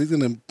 big, because he's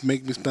gonna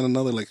make me spend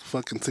another like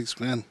fucking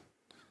 $6,000.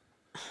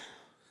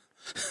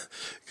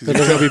 But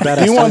they're gonna be Do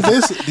badass. you want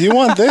this? Do you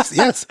want this?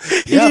 Yes.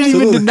 He didn't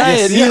even deny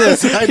it.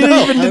 Yes, I He didn't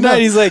know, even I deny know.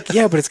 it. He's like,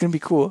 "Yeah, but it's gonna be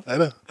cool." I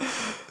know.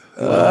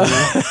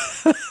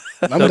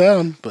 I'm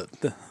down, but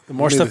The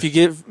more Maybe. stuff you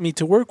give me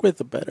to work with,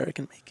 the better I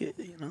can make it.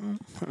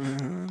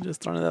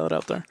 Just throwing that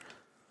out there.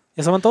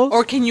 ¿Ya saben todos?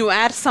 Or can you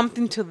add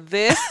something to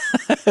this?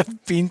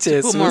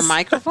 Pinches. Put more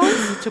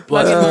microphones? To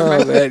plug in more Oh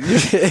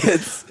microphones?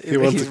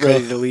 man, wants he's to go.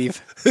 ready to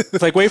leave.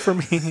 It's like, wait for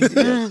me.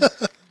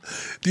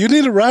 do you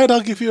need a ride?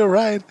 I'll give you a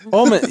ride.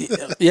 Oh man,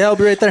 yeah, I'll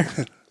be right there.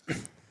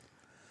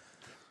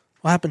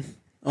 What happened?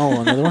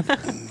 Oh, another one.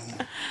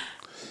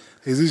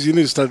 Jesus, you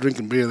need to start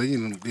drinking beer. They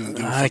even give a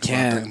fuck I about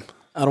can't. them.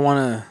 I don't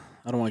want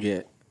to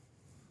get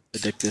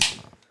addicted.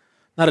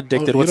 Not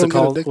addicted. you What's it don't get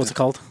called? addicted. What's it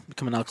called?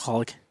 Become an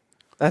alcoholic.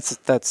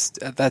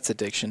 That's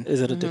addiction. Is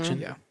it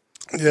addiction? Yeah.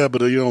 Yeah,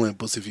 but you're only a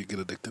pussy if you get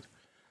addicted.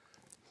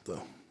 So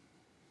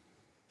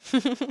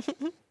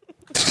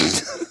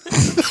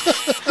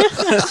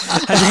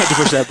I just had to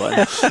push that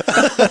button.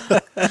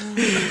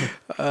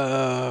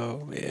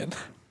 Oh man,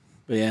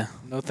 But yeah,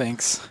 no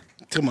thanks,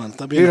 come on,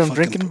 stop being dude. a I'm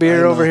fucking- drinking beer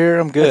I know. over here.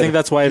 I'm good. I think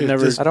that's why I've Here,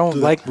 never. just- I don't do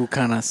like that.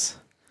 Bucanas.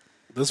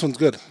 This one's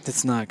good,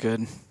 It's not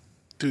good.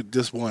 dude.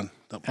 Just one.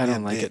 Don't I be a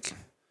don't like dick. it.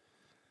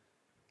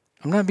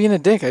 I'm not being a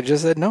dick. I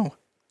just said no.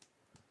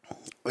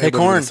 Hey, Everybody's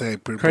Corn. gonna say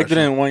peer Craig pressure.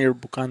 didn't want your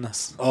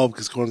bucanas. Oh,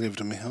 because Corn gave it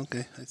to me.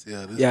 Okay, I see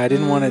how it is. Yeah, I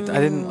didn't want it. I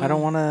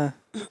don't want to.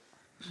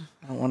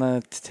 I don't want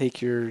to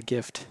take your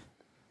gift.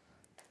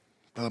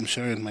 But I'm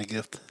sharing my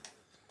gift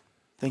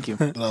Thank you.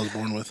 that I was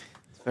born with.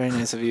 It's very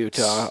nice of you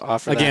to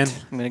offer Again.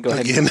 that. I'm gonna go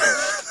ahead. Again.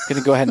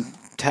 Gonna go ahead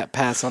and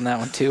pass on that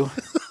one too.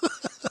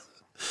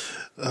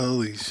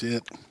 Holy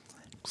shit.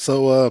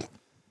 So,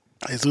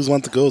 Jesus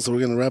wants to go, so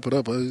we're gonna wrap it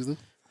up. Huh, Jesus?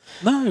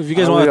 No, if you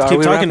guys Are want we- to are keep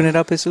we talking, wrapping it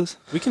up, Jesus?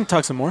 we can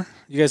talk some more.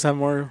 You guys have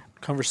more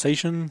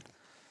conversation.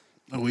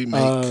 We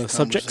make subjects?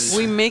 conversation.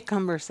 We make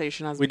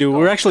conversation as We do. go.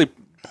 We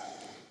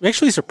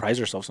actually surprise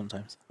ourselves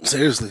sometimes.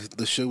 Seriously,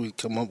 the shit we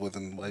come up with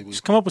and why we.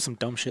 Just come up with some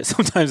dumb shit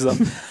sometimes, though.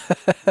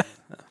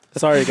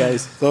 Sorry,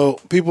 guys. So,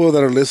 people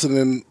that are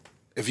listening,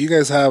 if you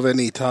guys have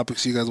any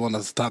topics you guys want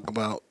us to talk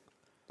about,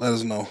 let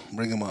us know.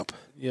 Bring them up.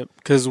 Yep,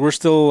 because we're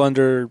still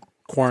under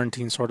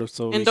quarantine, sort of,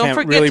 so we And don't can't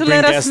forget really to bring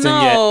let us guests in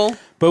yet. know.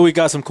 But we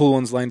got some cool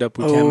ones lined up.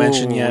 We can't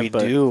mention yet. We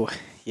but do.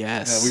 Yeah,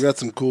 Yes. we got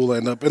some cool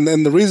lined up, and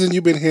then the reason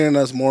you've been hearing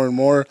us more and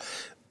more,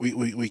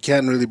 we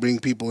can't really bring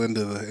people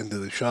into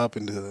the shop,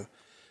 into the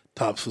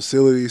Tops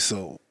facilities,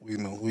 so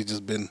we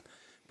just been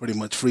pretty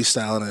much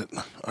freestyling it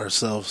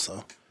ourselves.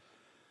 So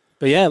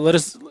But yeah, let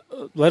us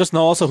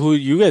know also who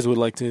you guys would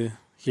like to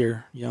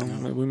hear. You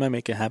know, we might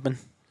make it happen.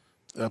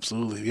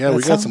 absolutely, yeah, That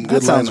we got sounds- some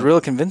good. That sounds lineup.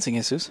 real convincing,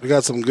 Jesus. We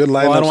got some good lineups.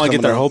 Well, I don't want to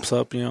get their coming hopes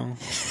up. You know,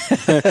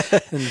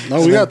 up.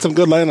 No, we got some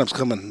good lineups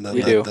coming.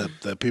 We do.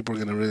 That people are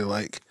gonna really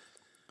like.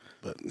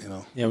 But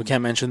yeah, we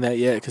can't mention that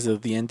yet because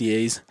of the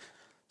NDAs.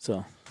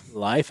 So,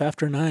 Life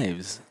After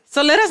Knives.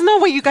 So let us know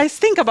what you guys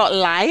think about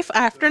Life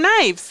After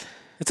Knives.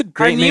 It's a Our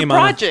great new name.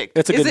 project.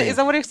 It's a good name. Is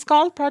that what it's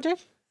called?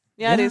 Project?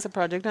 Yeah, it Yeah. is a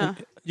project, huh?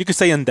 You could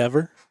say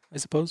endeavor, I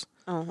suppose.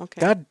 Oh, okay.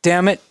 God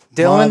damn it,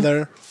 Dylan!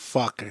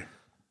 Motherfucker.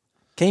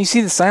 Can you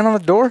see the sign on the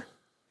door?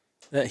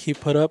 That he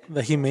put up,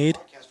 that he made.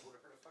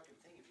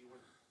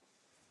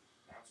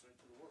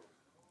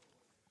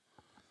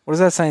 What does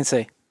that sign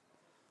say?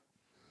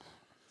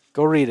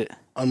 Go read it.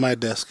 On my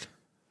desk.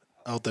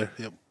 Out there.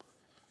 Yep.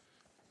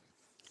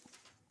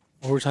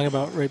 What were we talking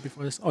about right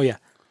before this? Oh, yeah.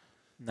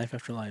 Knife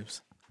After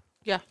Lives.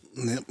 Yeah.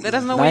 Yep. Let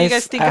us know what you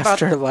guys think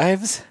after about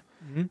lives.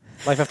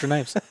 Life After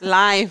Knives.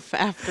 Life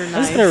After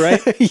Knives. Isn't it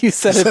right? You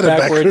said it Said it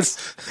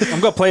backwards.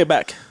 I'm going to play it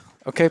back.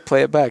 Okay,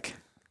 play it back.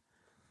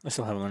 I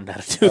still haven't learned how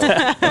to do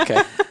that.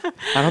 Okay.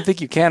 I don't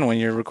think you can when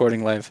you're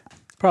recording live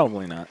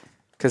Probably not.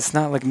 because it's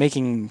not like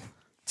making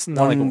It's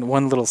not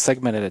one little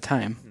segment at a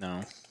time.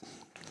 No.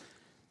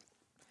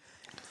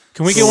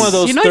 Can we get one of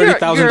those your-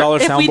 $30,000 your-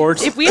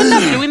 soundboards? If we end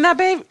up doing that,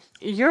 babe,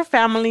 your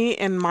family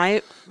and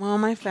my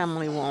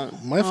family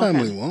won't. My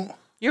family won't.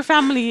 Your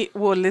family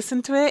will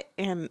listen to it,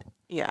 and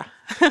yeah.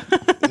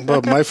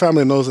 But my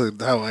family knows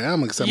how I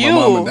am, except You, my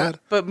mom and dad.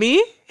 but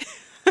me?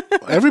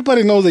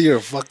 Everybody knows that you're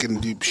a fucking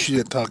deep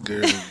shit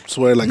talker and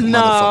swear like a No,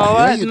 motherfucker.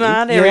 Yeah, you do.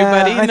 not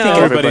everybody. I no. think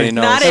everybody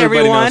knows. Not Everybody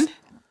everyone. knows.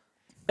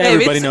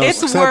 Everybody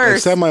knows. It's worse.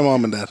 Except my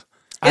mom and dad.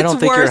 I don't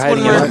It's think you're worse when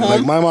hiding we're it. Like, home.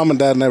 like my mom and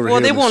dad never Well,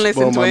 hear they this. won't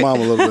listen well, to my it. mom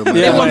a little bit. My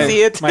They dad- won't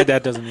see it. My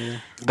dad doesn't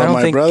either. But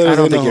my I brothers, don't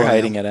they think know you're who I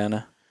hiding am. it,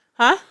 Anna.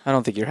 Huh? I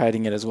don't think you're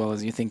hiding it as well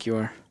as you think you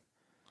are.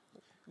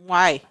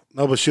 Why?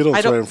 No, but she don't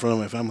I swear don't- in front of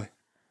my family.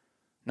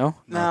 No?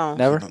 No.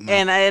 Never? No.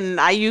 And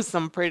I use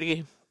some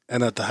pretty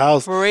And at the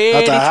house,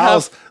 pretty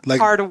tough, like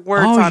hard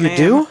words Oh, on you him.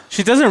 do?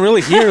 She doesn't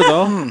really hear,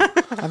 though.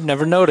 I've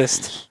never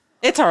noticed.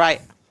 It's all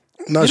right.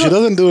 no, she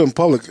doesn't do it in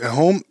public. At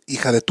home,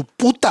 hija de tu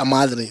puta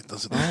madre.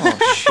 Does it.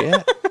 Oh,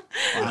 shit.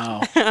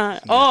 Wow.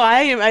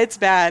 It's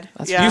bad.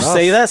 Yeah. You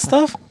say that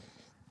stuff?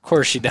 Of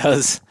course she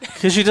does.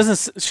 Because she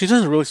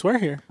doesn't really swear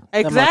here.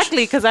 that much.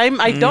 Exactly, because I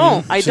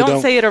don't She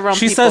don't. say it around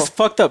She people. says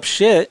fucked up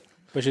shit,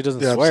 but she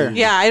doesn't Yeah, swear.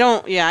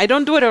 absolutely. I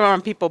don't do it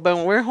around people. But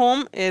when we're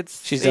home,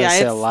 it's She does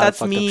say a lot of that's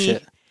fucked me.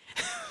 up shit.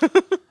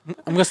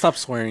 I'm gonna stop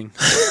swearing.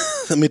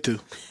 Me too.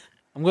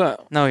 I'm gonna.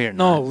 No, you're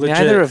No, not. legit.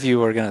 Neither of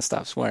you are going to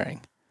stop swearing.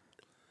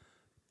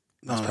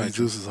 No,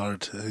 Jesus is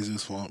hard.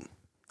 Jesus won't.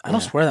 I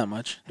don't swear that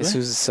much. do I?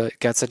 Jesus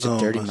got such a No,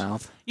 dirty but-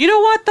 mouth. You know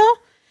what though?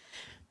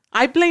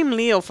 I blame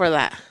Leo for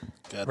that.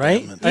 God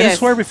Right? damn it. I didn't Yes.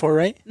 swear before,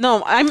 right?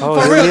 No, I'm Oh,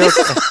 for real.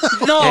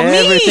 Leo's- No,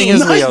 everything me. is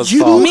Not Leo's you.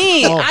 fault.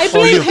 Me. Oh, I oh,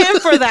 blame you. him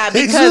for that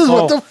Jesus, because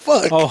what the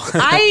fuck?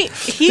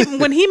 Oh,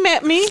 when he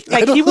met me,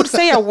 like he would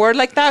say a word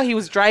like that. He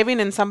was driving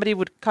and somebody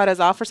would cut us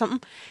off or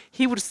something.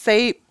 He would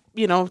say,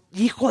 hijo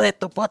de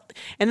tu pot.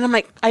 And then I'm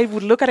like, I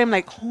would look at him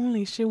like,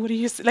 holy shit, what are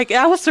you say? Like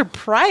I was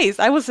surprised.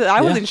 I was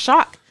in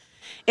shock.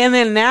 And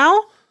then now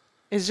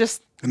it's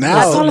just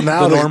that's all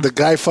Now, The like, norm. the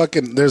guy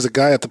fucking. There's a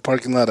guy at the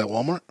parking lot at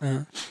Walmart,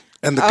 Uh-huh.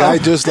 and the guy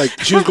just like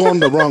she was going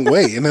the wrong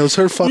way, and it was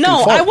her fucking no,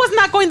 fault. I was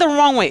not going the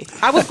wrong way.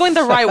 I was going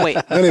the right way.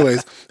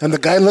 Anyways, and the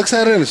guy looks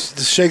at her and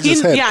just shakes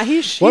his head. yeah, he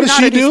what does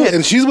she nodded his do? head.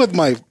 And she's with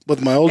my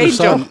older Angel.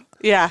 son.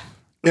 Yeah.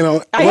 You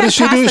know, I what had does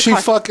she passed do? the She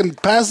car. fucking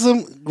passes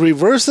him,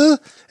 reverses,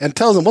 and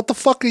tells him, "What the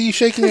fuck are you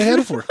shaking your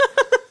head for?"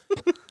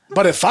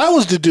 But if I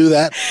was to do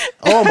that,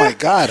 oh my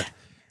god,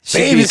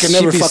 baby can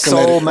never she'd be fucking so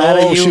let it. mad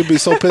at you. She'd be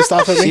so pissed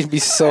off at me. She'd be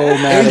so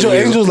mad at you.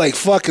 Angel's like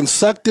fucking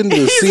sucked into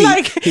the He's seat.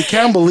 like- He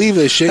can't believe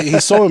this shit.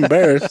 He's so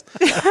embarrassed.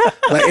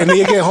 Like, and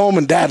he get home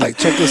and dad like,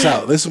 check this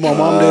out. This is what my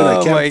mom did. I Oh,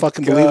 my can't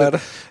fucking believe God.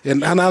 it.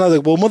 And I was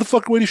like, well,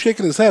 motherfucker, what are you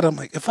shaking his head? I'm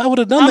like, if I would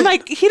have done I'm that,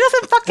 like, he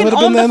doesn't fucking would've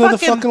own been the the end of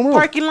the fucking, fucking world.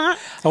 parking lot.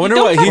 I wonder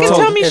Don't what he fucking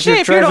told- tell me If shit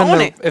if you don't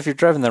own it. If you're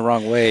driving the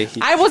wrong way,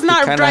 I was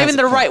not driving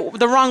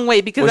the wrong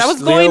way because I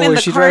was going in was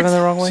the she car. driving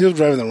the wrong way? she was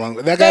driving the wrong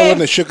way. That guy Babe.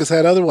 wouldn't have shook his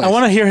head otherwise. I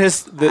want to hear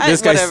this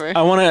guy's. whatever.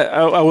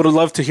 I would have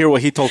loved to hear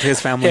what he told his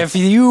family. If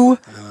you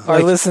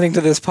are listening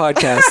to this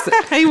podcast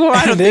I don't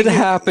and it think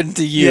happened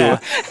to you, Yeah.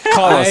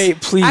 Call us.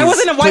 please. I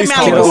was in a white Please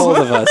call get a us. hold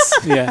Malibu. of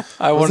us. yeah,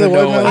 I want it to white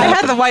know what Malibu? I happened.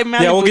 had the white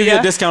Malibu. yeah, we'll give you yeah.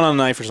 a discount on a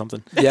knife or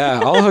something. Yeah,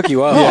 I'll hook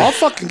you up. No, I'll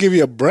fucking give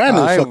you a brand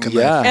new fucking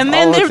knife. And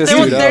I'll then look this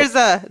dude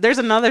up. there's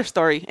another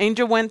story.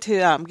 Angel went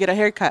to get a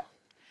haircut,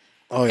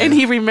 Oh yeah.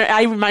 and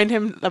I remind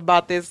him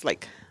about this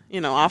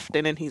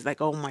often, and he's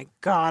like, "Oh my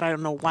god, I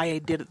don't know why I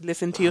did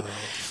listen to you."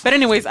 But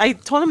anyways, I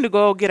told him to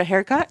go get a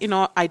haircut.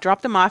 I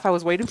dropped him off. I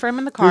was waiting for him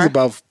in the he was car.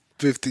 about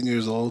 15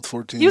 years old,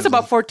 14. He was years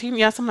about old. 14,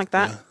 yeah, something like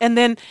that. And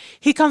then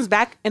he comes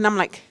back, and I'm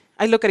like,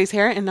 I look at his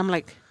hair, and I'm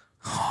like,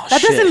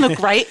 that doesn't look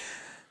right.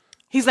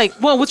 He's like,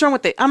 well, what's wrong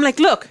with it? I'm like,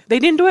 look, they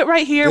didn't do it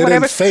right here, They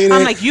whatever. didn't fade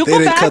I'm it. like, you they go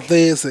didn't back. cut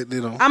this.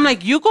 I'm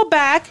like, you go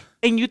back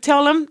and you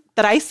tell him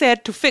that I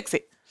said to fix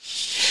it.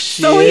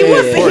 So he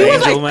was Poor like,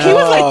 Angel, man.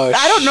 Oh,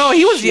 I don't know.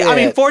 He was, I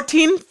mean, shit.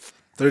 14,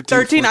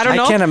 13, I don't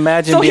know. I can't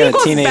imagine So he being a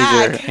goes teenager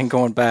back. and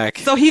going back.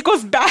 So he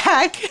goes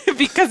back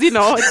because,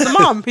 it's the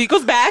mom. He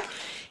goes back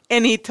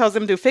and he tells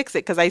him to fix it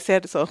because I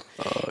said so.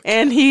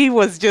 And he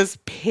was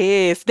just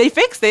pissed. They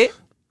fixed it.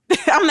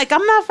 I'm like,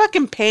 I'm not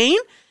fucking paying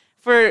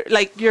for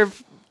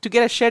to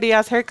get a shitty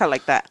ass haircut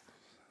like that.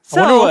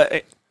 So I wonder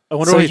what I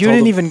wonder So what he you told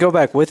didn't him. even go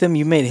back with him?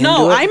 You made him do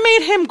No, it? I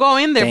made him go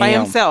in there by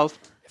Damn. himself.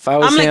 If I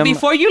was I'm like, him,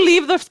 before you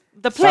leave the if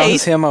I was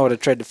place, him, I would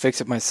have tried to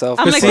fix it myself.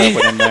 I'm like, before I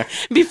went in there.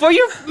 before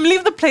you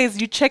leave the place,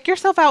 you check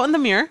yourself out in the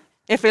mirror.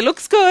 If it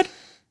looks good,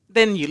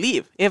 then you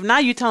leave. If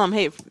not, you tell him,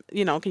 hey,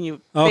 can you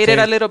fade it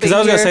a little bit? Because I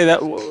was gonna here? say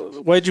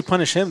that. Why did you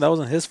punish him? That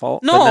wasn't his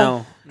fault.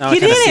 No, But now I he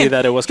kind of see didn't.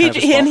 that it was kind of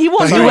his and fault. he But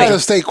was he right. wanted to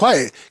stay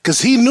quiet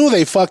because he knew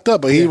they fucked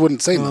up, but he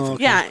wouldn't say nothing.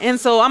 Yeah, and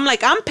so I'm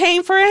like, I'm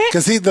paying for it.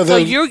 Because so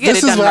you get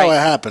this it is done how right. it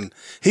happened.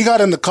 He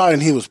got in the car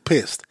and he was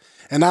pissed.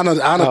 And Anna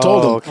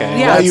told him, okay. why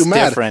Yeah. are you That's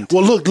mad? different.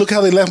 Well, look how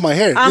they left my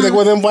hair. He's like,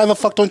 well, then why the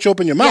fuck don't you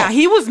open your mouth? Yeah,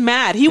 he was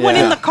mad. He went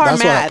in the car That's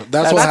what mad. happened.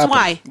 That's what happened.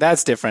 why.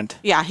 That's different.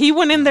 Yeah, he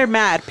went in there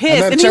mad,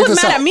 pissed, then and he check was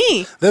this mad out. at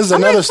me. This is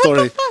I'm another like, what the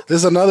story. fuck? This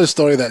is another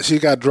story that she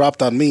got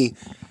dropped on me.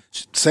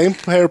 Same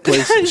hair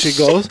place. She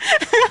goes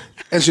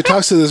and she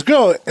talks to this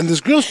girl, and this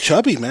girl's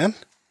chubby, man.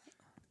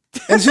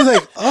 And she's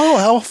like, "Oh,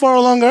 how far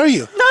along are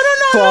you?" No.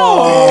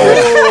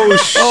 Oh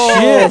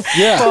shit!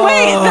 Yeah,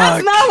 Wait,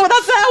 that's not what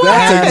that's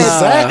happened.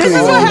 exactly This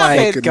is what what Oh my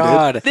happened. fucking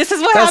god. This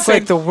is what That's happened.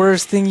 like the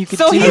worst thing you could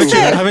So do. he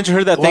said- Haven't you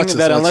heard that Watch thing this,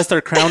 that watch unless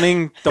they're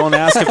crowning, don't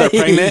ask if they're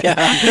pregnant?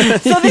 Yeah.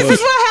 So this is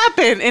what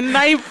happened, and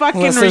I fucking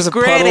Unless there's a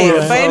regret puddle it.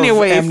 of But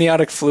anyways,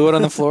 amniotic fluid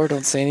on the floor,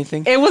 don't say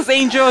anything. it was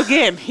Angel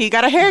again. He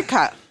got a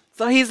haircut.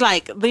 So he's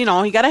like, he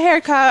got a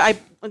haircut.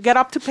 I get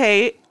up to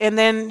pay, and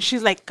then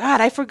she's like,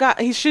 God, I forgot.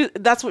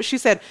 That's what she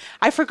said.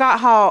 I forgot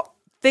how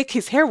thick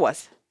his hair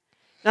was.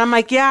 And I'm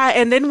like, yeah.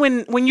 And then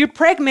when you're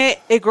pregnant,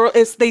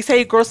 they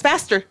say it grows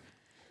faster.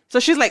 So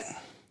she's like,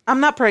 I'm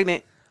not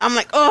pregnant. I'm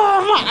like,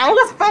 oh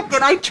my!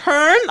 I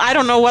turned. I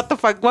don't know what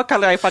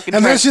color I fucking.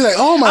 And then turned. she's like,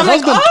 "Oh, my I'm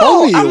husband like,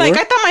 told me you I'm like, were."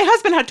 I thought my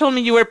husband had told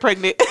me you were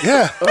pregnant.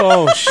 Yeah.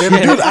 Oh shit!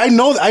 And dude, I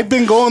know. I've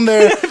been going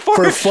there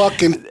for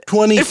fucking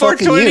 20 For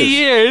fucking 20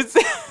 years.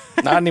 years.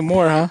 Not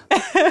anymore, huh?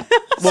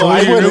 Well,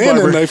 I you're went a new in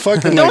barber. and I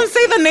fucking Don't like,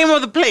 say the name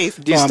of the place.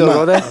 Do you No, I'm still not.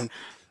 go there?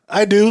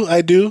 I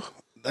do.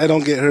 I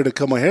don't get her to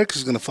cut my hair because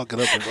she's gonna fuck it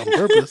up on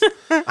purpose.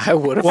 I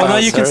would have. Well, now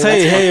you can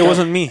say, "Hey, it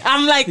wasn't me."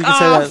 I'm like, You can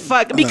say oh that.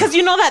 fuck, because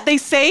you know that they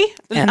say.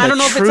 And I the don't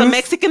know if it's a truth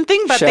Mexican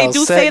thing, but they shall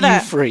do set say you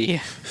that.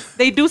 free.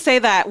 They do say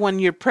that when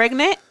you're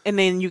pregnant and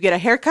then you get a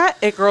haircut,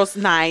 it grows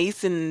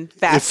nice and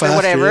fast or faster.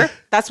 whatever.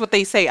 That's what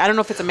they say. I don't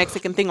know if it's a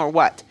Mexican thing or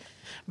what,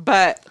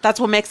 but that's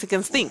what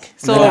Mexicans think.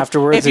 So then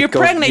afterwards if you're it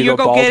goes- pregnant, you you go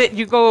go bald. get it.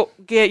 You go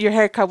get your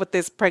hair cut with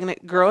this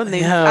pregnant girl, and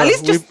then Yeah, at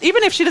least just we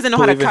even if she doesn't know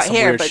how to believe in cut some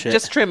hair, weird but shit.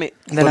 just trim it.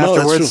 And then Well,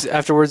 no, that's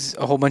afterwards,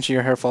 a whole bunch of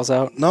your hair falls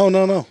out.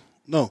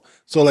 No.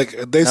 So like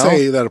they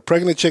say that a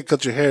pregnant chick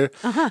cuts your hair,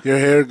 your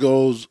hair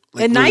goes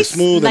like And really nice,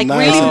 smooth like and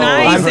nice. really and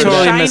nice I'm and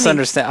totally shiny.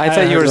 misunderstanding. I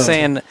thought you were know.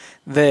 saying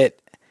that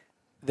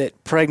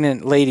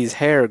pregnant ladies'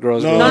 hair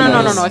grows. No, really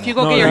No. nice. If you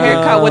go No, get your no, hair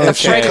cut with no, a if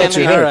she pregnant, cuts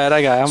your All hair. right,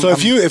 I got. So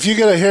if you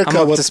get a I'm haircut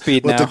up with to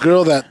speed with now. the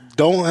girl that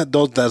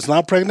that's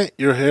not pregnant,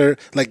 your hair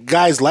like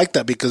guys like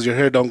that because your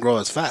hair don't grow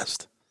as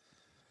fast.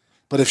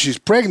 But if she's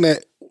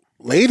pregnant,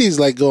 ladies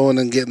like going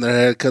and getting their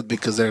hair cut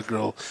because their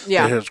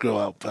hairs grow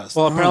out fast.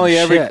 Well, apparently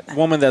every shit.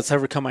 woman that's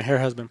ever cut my hair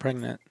has been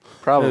pregnant. 'Cause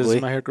Probably.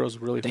 my hair grows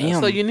really fast.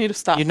 Damn. so you need to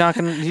stop.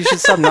 You should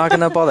stop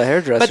knocking up all the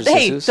hairdressers. But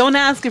hey, Jesus. don't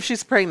ask if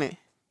she's pregnant.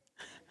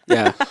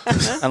 Yeah,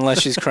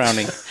 unless she's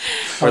crowning, or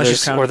Unless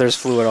she's crowning. there's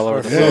fluid all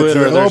over the Yeah, floor. fluid, it's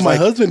or like, there's my like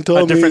husband told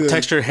a me different that-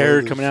 texture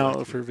hair coming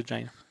out for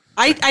vagina.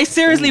 I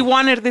seriously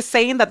wanted this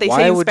saying that they Why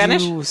say in would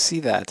Spanish. you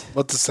see that?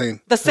 What's the saying?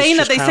 The saying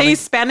that just they say crowning. in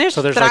Spanish,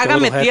 So there's like a little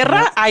 "Trágame head coming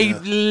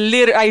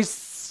tierra."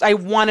 out? I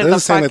wanted There's the a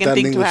saying like fucking that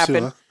in thing to English too,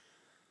 happen. huh?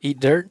 Eat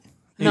dirt?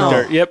 No.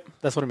 Dirt. Yep,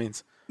 that's what it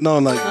means. No,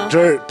 like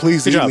dirt,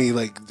 please Good eat job. me,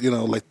 like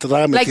like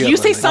tráeme Like you tierra,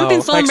 say like- something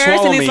Oh, so like embarrassing,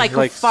 swallow it's me, like,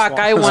 like oh fuck,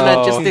 I swallow. want to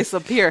Oh. just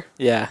disappear.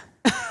 Yeah.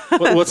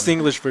 What's the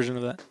English version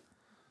of that?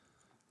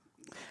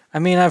 I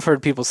mean, I've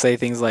heard people say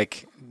things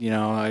like,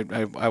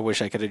 I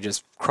wish I could have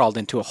just crawled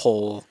into a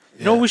hole.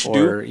 You know what we should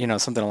Or, do?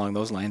 something along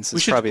those lines. We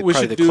It's should- probably we the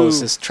should do-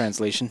 closest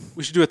translation.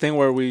 We should do a thing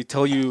where we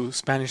tell you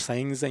Spanish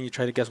sayings and you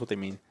try to guess what they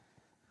mean.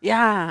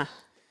 Yeah.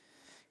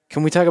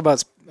 Can we talk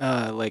about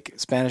like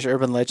Spanish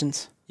urban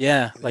legends?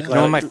 Yeah, like You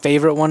know what my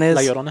favorite one is?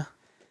 La Llorona.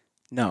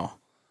 No.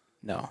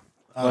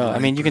 Well, I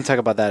mean, you can talk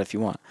about that if you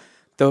want.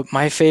 Though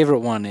my favorite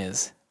one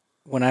is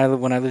when I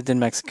lived in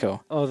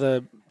Mexico. Oh,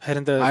 the head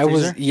in the I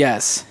freezer?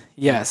 was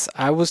yes.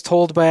 I was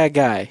told by a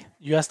guy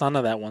You asked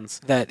Anna that once.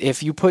 that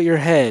if you put your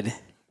head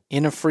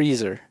in a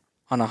freezer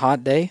on a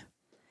hot day,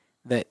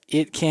 that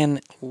it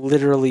can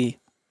literally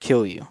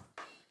kill you.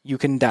 You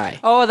can die.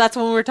 Oh, that's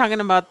when we were talking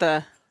about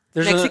the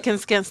There's a-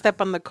 Mexicans can't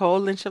step on the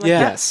coal and shit like Yeah.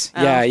 that. Yes.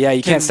 Oh. Yeah.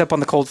 You can't step on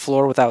the cold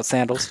floor without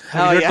sandals.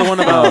 Have you heard Oh, the one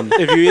about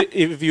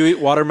if you eat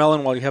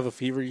watermelon while you have a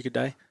fever, you could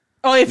die?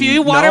 Oh, if you eat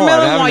No, I watermelon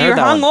haven't while heard you're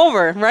that one.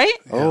 hungover, right?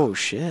 Oh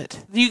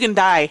shit. You can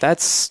die.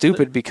 That's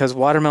stupid because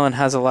watermelon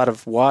has a lot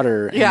of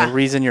water, and Yeah. the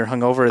reason you're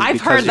hungover is I've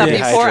because heard that you're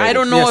before. I dehydrated.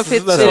 don't know Yes, if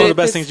it's that's one of the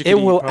best things you It can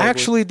eat. will probably.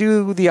 actually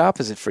do the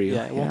opposite for you.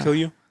 Yeah, it won't kill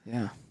you.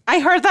 Yeah. I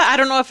heard that. I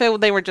don't know if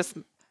they were just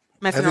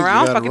messing I think you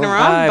around, got it fucking wrong.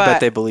 around. I but bet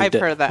they believed I've it.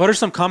 heard that. What are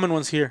some common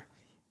ones here?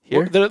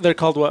 Here? They're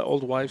called what?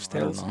 Old wives' I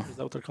don't tales? know. Is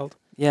that what they're called?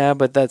 Yeah,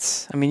 but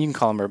that's. I mean, you can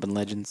call them urban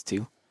legends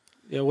too.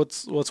 Yeah.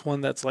 What's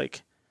one that's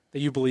like that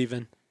you believe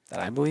in? That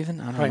I believe in.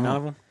 I don't Probably know. none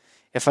of them.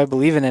 if I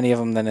believe in any of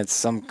them, then it's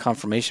some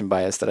confirmation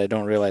bias that I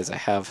don't realize I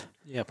have.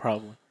 Yeah,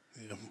 probably.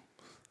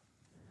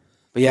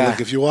 But yeah,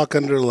 Like if you walk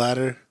under a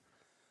ladder,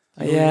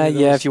 yeah.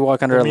 If you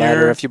walk under a ladder,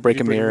 mirror, if you break a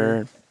you break a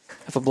mirror,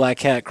 if a black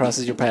cat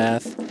crosses your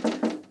path,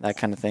 that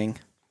kind of thing.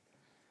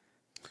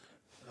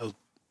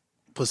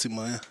 pussy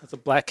Maya. That's a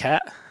black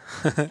cat.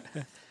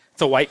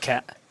 It's a white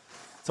cat.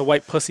 It's a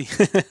white pussy.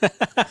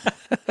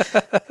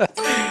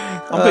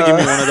 I'm gonna give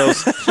me one of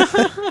those.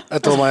 I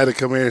told Maya to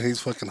come here, and he's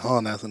fucking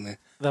hauling ass in there.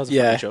 That was a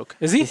Yeah. funny joke.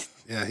 Is he?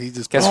 Yeah, he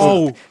just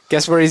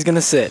Guess where he's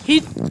gonna sit?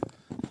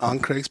 on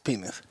Craig's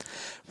penis.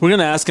 We're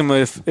gonna ask him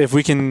if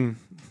we can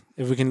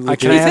Can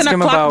legit- I He's ask gonna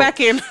him clock about? back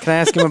in. Can I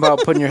ask him about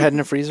putting your head in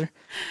a freezer?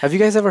 Have you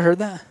guys ever heard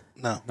that?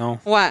 No, No,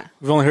 What?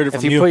 we've only heard it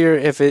If from you you. put your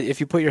if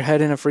you put your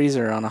head in a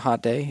freezer on a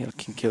hot day, it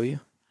can kill you.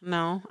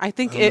 No, I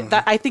think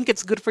I think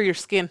it's good for your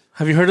skin.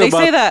 Have you heard They about?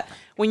 say that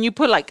when you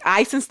put like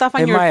ice and stuff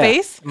on Hey, your Maya,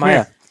 face. Maya,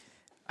 here.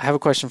 I have a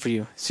question for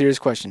you. Serious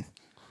question.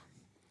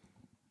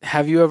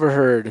 Have you ever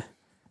heard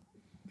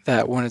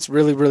that when it's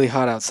really, really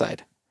hot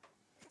outside,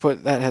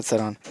 put that headset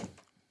on.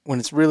 When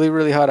it's really,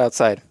 really hot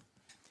outside,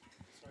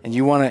 and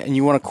you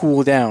wanna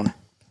cool down,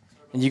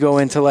 and you go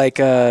into like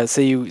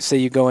say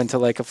you go into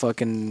like a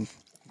fucking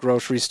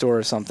grocery store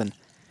or something.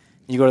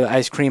 You go to the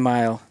ice cream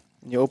aisle,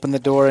 and you open the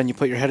door, and you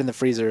put your head in the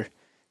freezer.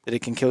 That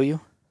it can kill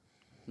you?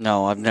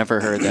 No, I've never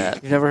heard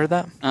that. You've never heard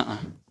that?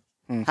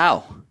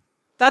 How?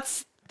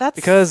 That's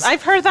Because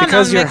I've heard that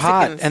because on you're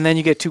Mexicans. hot and then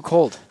you get too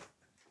cold,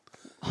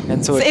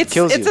 and so it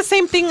kills it's you. the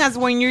same thing as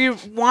when you're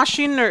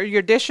washing or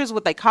your dishes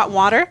with like hot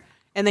water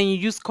and then you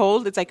use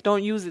cold. It's like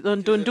don't use it,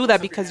 don't do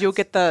that because you'll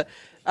get the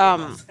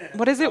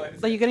what is it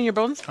that you get in your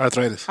bones?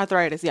 arthritis.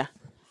 Arthritis. Yeah.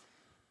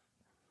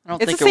 I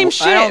don't It's think the same I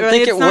shit, don't like,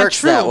 think it's it not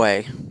works that true.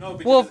 way.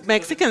 Well,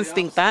 Mexicans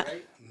think that.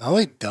 No,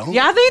 they don't.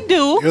 Yeah, they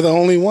do. You're the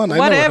only one. I never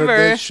Whatever.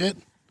 heard that shit.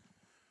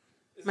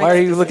 Why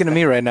are you looking at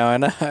me right now,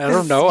 Anna? I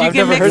don't know. You I've get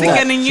never heard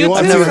Mexican that. in He you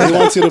wants, too. you, he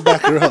wants you to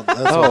back her up.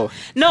 That's why. Oh,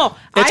 No,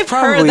 it's I've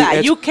probably heard that.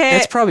 it's- You can't.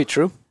 It's probably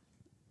true.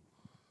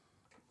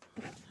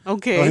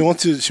 Okay. No, he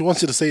wants you. She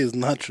wants you to say it's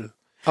not true.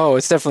 Oh,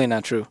 it's definitely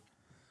not true.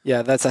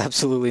 Yeah, that's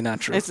absolutely not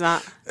true. It's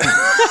not.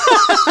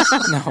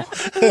 No,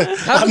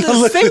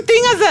 Same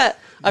thing as that.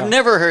 I've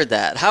never heard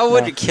that. How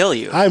would it kill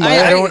you? Hi,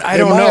 Maya. I Hey,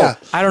 don't Maya. know.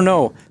 I don't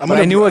know. But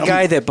gonna- I knew a I'm-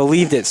 guy that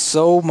believed it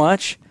so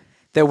much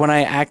that when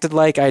I acted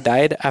like I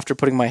died after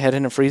putting my head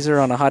in a freezer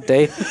on a hot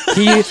day,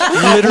 he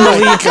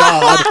literally,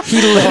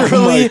 he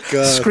literally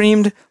God.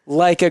 screamed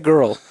like a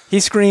girl. He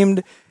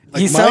screamed.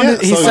 He Maya?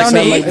 sounded. He So he sounded.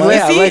 sounded like Maya?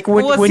 Yeah, Was he- like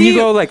when was you he-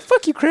 go like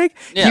 "fuck you, Craig."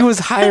 Yeah. He was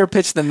higher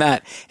pitched than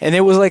that, and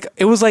it was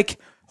like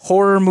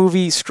horror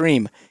movie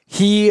scream.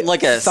 He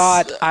Like a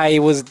thought I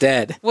was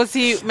dead. Was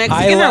he I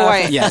Mexican or laughed-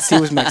 white? Yes, he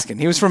was Mexican.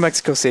 He was from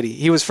Mexico City.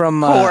 He was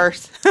from. Of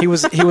course. He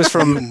was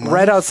from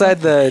right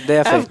outside the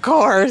DF. Of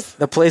course.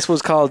 The place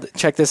was called.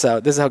 Check this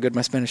out. This is how good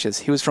my Spanish is.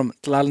 He was from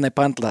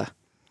Tlalnepantla.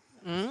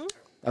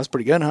 That was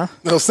pretty good, huh?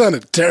 No, it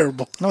sounded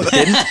terrible. No, it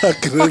didn't.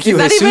 Fuck you, Is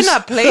that Jesus. even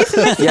a place?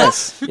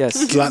 Yes,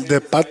 yes. De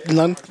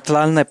Patlan.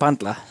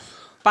 Tlalnepantla.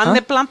 Pan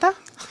de planta?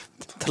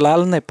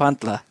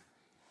 Tlalnepantla.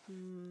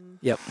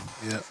 Yep.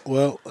 Yeah.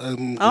 Well,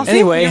 Oh, see,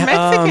 Anyway, you're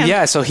Mexican.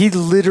 yeah. So he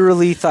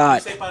literally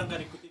thought.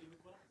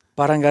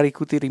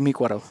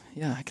 Parangarikutirimicuaro.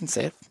 Yeah, I can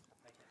say it.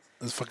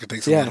 this fucking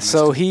takes a Yeah. lot.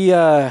 So he.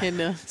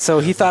 And, So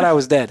he thought I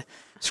was dead,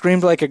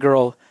 screamed like a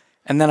girl,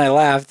 and then I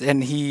laughed,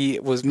 and he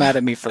was mad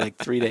at me for like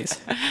 3 days.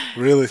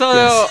 Really?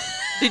 so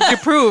did you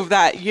prove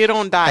that you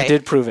don't die? I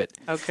did prove it.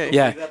 Okay.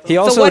 Yeah. He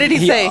also. what did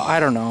he say? I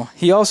don't know.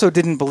 He also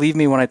didn't believe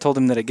me when I told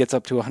him that it gets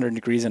up to 100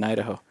 degrees in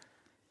Idaho.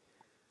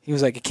 He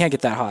was like, "It can't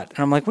get that hot," and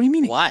I'm like, "What do you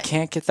mean Why? it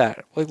can't get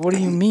that? Like, what do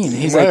you mean?"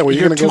 He's Why? like, Were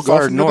you "You're gonna too go far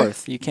golfing today?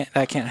 north. You can't.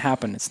 That can't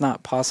happen. It's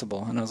not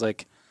possible." And I was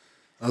like,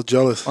 I was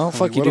jealous. Well, I'm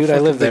fuck like, you, what a dude, I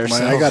fucking live there, dick, man.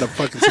 so- I got a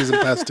fucking season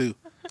pass too.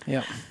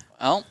 "Yeah."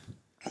 Well,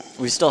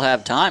 we still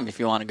have time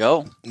if you want to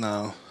go.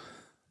 No.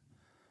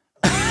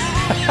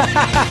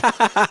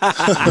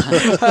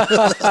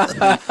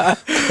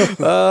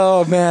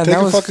 Oh man, Take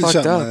that a was fucking fucked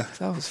shot, up. Maya.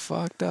 That was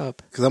fucked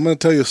up. Because I'm going to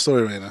tell you a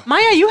story right now.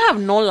 Maya, you have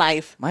no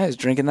life. Maya's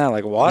drinking that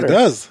like water. He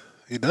does.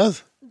 He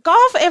does.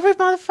 Golf every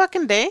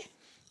motherfucking day.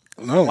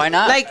 No. Why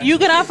not? Like you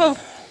get off of.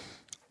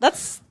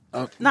 That's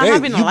not Babe,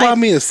 having a you life. bought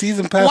me a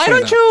season pass. Why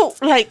right don't now.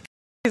 you like?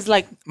 Is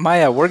like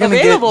Maya, we're gonna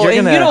get. available, You're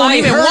and gonna. you don't I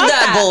even heard want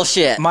that that.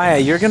 bullshit. Maya,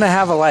 you're gonna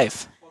have a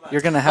life. You're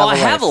gonna have Oh, a I life.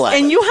 have a life.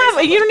 And you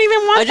don't even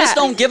want I just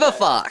that. don't give a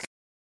fuck.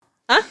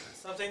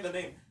 Stop saying the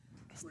name.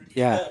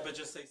 Yeah. But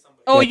just say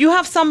somebody. Oh, you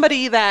have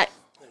somebody that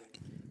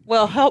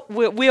will help.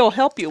 Will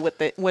help you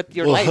with it with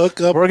your We'll life. hook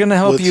up. We're gonna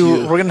help with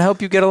you. We're gonna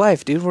help you get a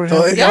life, dude. We're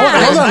gonna Oh, help you yeah. get a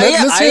life. Hold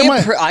on, let's hear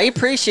mine. I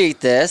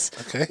appreciate this.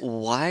 Okay.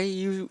 Why are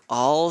you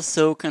all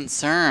so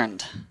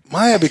concerned?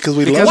 Maya, because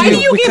we Because love Why we-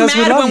 do you. you get because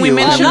we mad love when we you.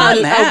 mention I'm not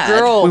a mad.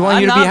 girl? We want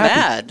I'm you to be not happy.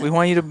 mad. We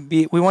want you to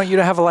be. We want you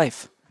to have a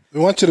life. We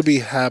want you to be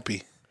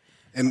happy.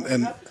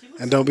 And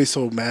don't be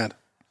so mad.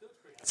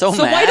 So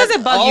So mad. why does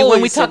it bug you when we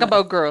Always so talk mad.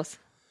 about girls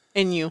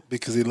and you?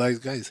 Because he likes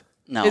guys.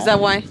 No. Is that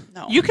why?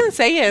 No. You can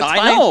say it. It's I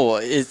fine. know.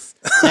 It's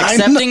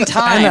accepting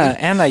time.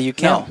 Anna, you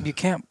can't No. you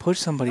can't push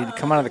somebody to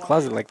come out of the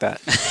closet like that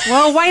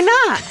Well, why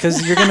not?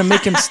 because you're gonna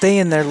make him stay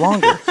in there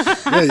longer.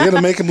 Yeah, you're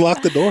gonna make him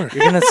lock the door.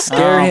 You're gonna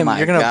scare Oh him. my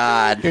You're gonna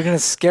God. you're gonna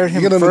scare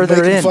him You're gonna further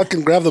make him in.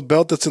 fucking grab the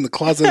belt that's in the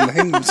closet and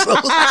hang himself.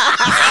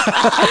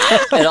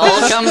 It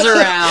all comes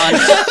around.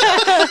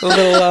 A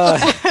little.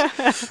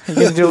 You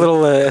gonna do a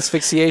little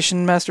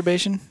asphyxiation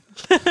masturbation?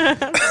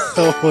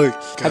 Oh my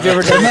god! Have you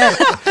ever done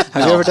that?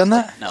 Have you ever done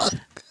that? No.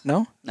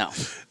 No. No.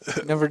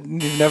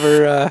 You've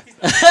never.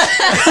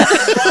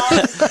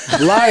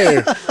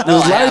 Liar. The I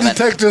lie haven't.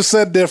 detector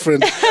said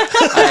different.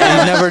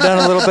 You've never done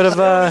a little bit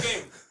of.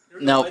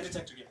 No.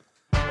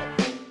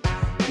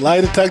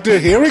 Lie detector.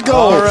 Here we go.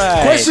 All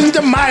right. Question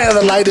to Maya,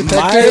 the lie detector.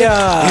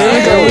 Maya.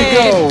 Here we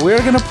go. We're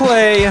gonna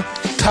play.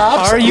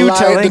 Tops Are you lie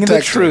telling the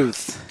detector.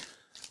 truth?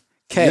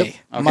 Okay.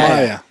 Yep. Maya.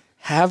 Maya.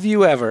 Have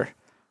you ever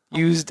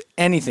used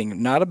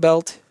anything, not a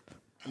belt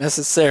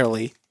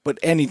necessarily, but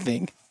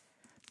anything,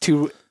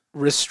 to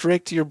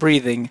restrict your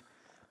breathing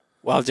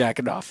while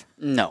jacking off?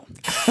 No.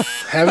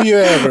 Have you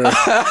ever?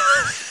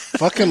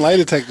 Fucking lie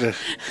detector.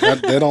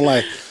 They don't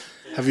lie.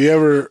 Have you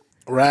ever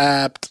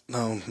rapped?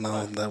 No,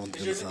 that one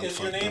didn't sound Is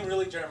your fucked name up.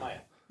 really Jeremiah?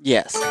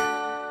 Yes.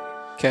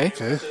 Okay.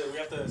 Okay. We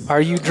have to.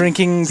 Are you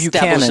drinking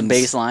Establish the Buchanan's?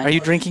 baseline. Are you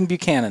drinking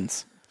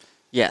Buchanan's?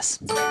 Yes.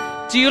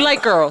 Do you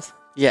like girls?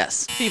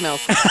 Yes. Females?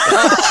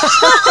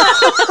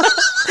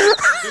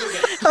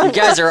 You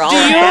guys are all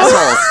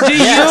assholes. Do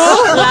you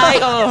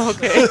like? Oh,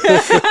 okay.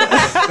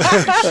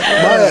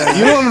 Maya,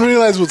 you don't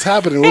realize what's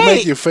happening. We'll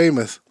make you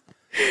famous.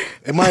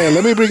 Hey, Maya,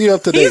 let me bring you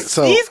up to date. He's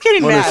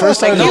getting when mad. we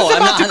first Like, started, he's No,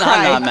 about to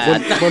cry. I'm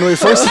not mad. when we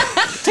first,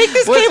 Take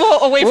this cable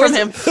away from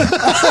him.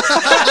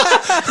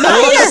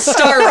 Let's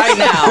start right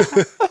now.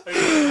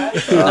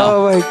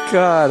 Oh my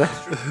god.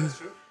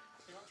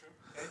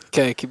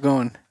 Okay, keep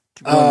going.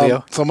 Keep going,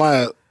 Leo. so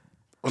Maya,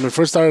 when we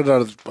first started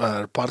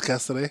our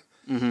podcast today,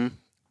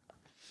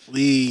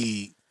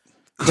 we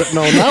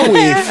not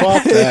we.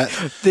 Fuck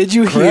that. Did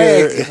you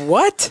Craig. hear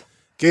what?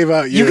 Gave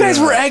out. You your, guys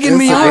were egging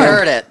me Instagram. I on.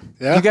 heard it.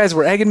 Yeah, You guys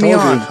were egging me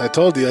told on. you. I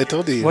told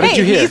you. What did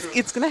you hear?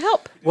 It's gonna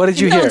help. What did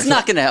you No, hear? it's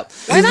not going to help.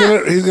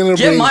 He's gonna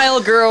Get bring.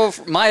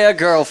 Maya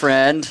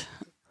girlfriend.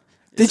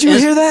 Did you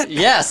hear that?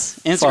 Yes.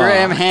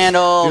 Instagram Fuck.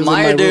 handle, Here's in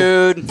Maya my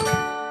dude.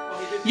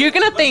 You're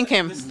gonna thank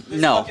him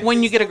No.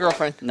 when you get a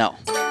girlfriend. No.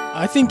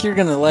 I think you're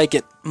gonna like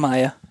it,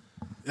 Maya.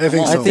 I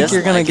think I so. think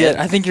you're gonna Dislike get. it.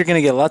 I think you're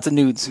gonna get lots of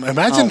nudes.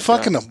 Imagine Oh,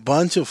 fucking a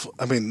bunch of.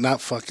 I mean,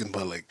 not fucking,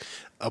 but like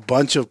a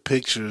bunch of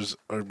pictures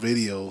or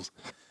videos.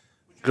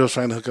 Girls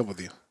trying to hook up with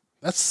you.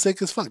 That's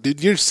sick as fuck,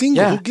 dude. You're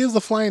single. Yeah. Who gives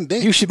a flying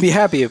dick? You should be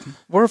happy.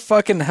 We're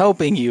fucking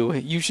helping you.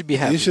 You should be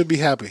happy. You should be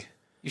happy.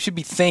 You should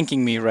be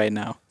thanking me right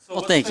now.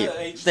 Well, thank you.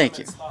 Thank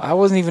you. I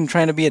wasn't even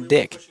trying to be a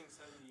dick.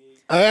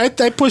 I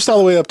pushed all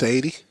the way up to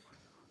 80.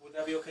 Would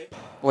that be okay?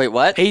 Wait,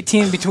 what?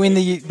 18 between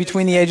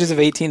the ages of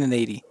 18 and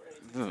 80.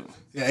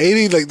 Yeah,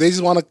 80. Like they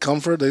just want to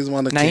comfort. They just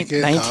want to kick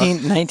it. 19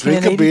 drink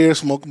and a 80? beer,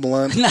 smoke a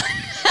blunt.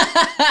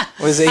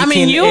 Was 18? I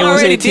mean, you was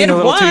already 18 did a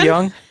little too one.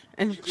 young?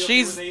 And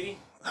she's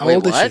How Wait,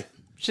 old is what?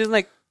 she's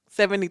like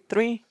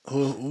 73. she?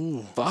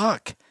 Ooh.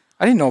 Fuck.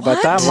 I didn't know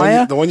about that, The one you-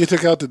 Maya. the one you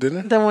took out to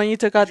dinner? The one you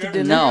took out to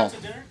dinner. No.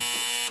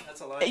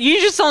 You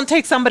just don't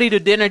take somebody to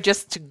dinner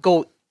just to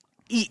go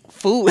eat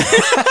food.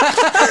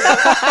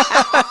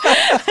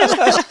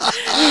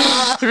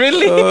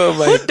 Really? Oh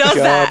my Who does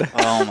god. that?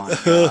 Oh, my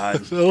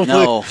God. Oh,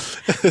 No.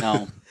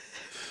 No.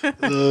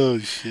 Oh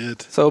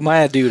shit. So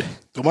Maya, dude,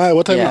 So Maya,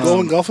 what time Yeah. you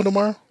going golfing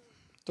tomorrow?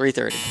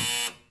 3:30.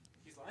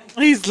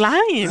 He's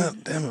lying.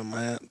 Damn it,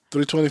 Maya.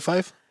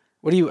 3:25.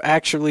 what are you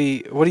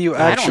actually I don't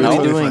actually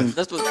know. doing?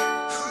 That's what...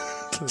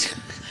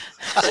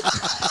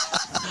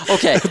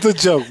 Okay. It's a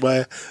joke,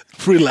 Maya.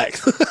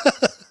 Relax.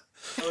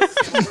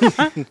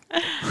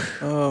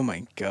 Oh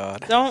my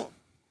god. Don't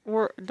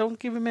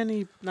give him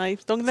any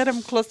knives. Don't let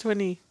him close to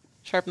any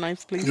sharp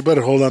knives, please. You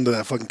better hold on to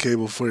that fucking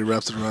cable before he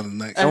wraps it around his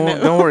neck.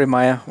 Don't worry,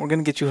 Maya. We're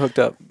gonna get you hooked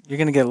up. You're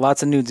gonna get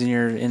lots of nudes in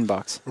your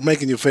inbox. We're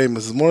making you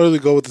famous. The more we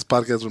go with this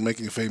podcast, we're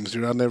making you famous.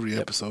 You're on every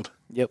episode.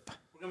 Yep.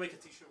 We're gonna make a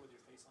T-shirt with your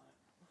face on it.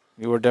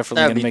 We were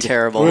definitely That'd gonna be make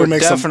terrible. We're We're gonna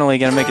make some- definitely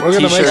gonna make a we're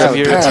gonna make T-shirt some of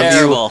your. pants.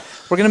 Terrible.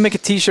 We're gonna make a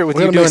T-shirt with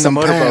We're you gonna make doing the some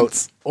motorboat.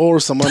 pants or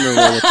some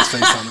underwear with his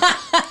face on it.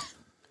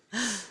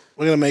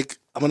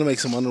 I'm gonna make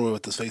some underwear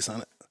with his face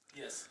on it.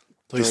 Yes.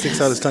 So he sticks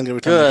out his tongue every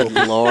time. Good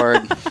I go.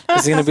 Lord.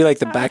 Is it gonna be like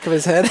the back of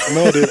his head?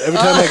 No, dude. Every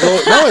time I go,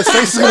 no, his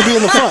face is gonna be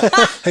in the front.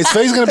 His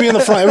face is gonna be in the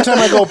front. Every time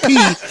I go pee,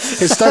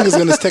 his tongue is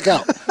gonna stick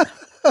out.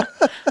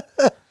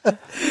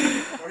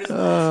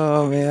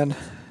 Oh man.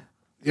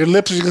 Your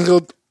lips are gonna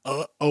go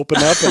open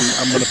up, and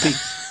I'm gonna pee.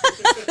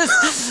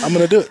 I'm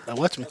gonna do it. Now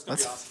watch me.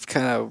 That's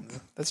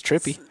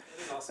trippy.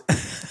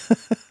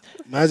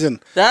 Imagine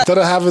That- instead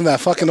of having that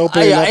fucking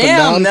opening I up and am.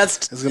 down, That's...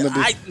 it's gonna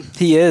be.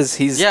 He is.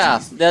 He's Yeah,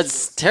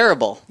 that's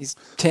terrible. He's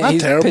Not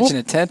terrible. pitching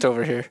a tent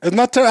over here. It's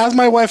not terrible. As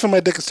my wife and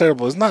my dick is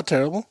terrible. It's not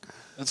terrible.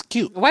 It's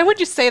cute. Why would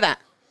you say that?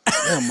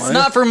 Yeah, It's Maya.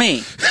 not for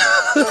me.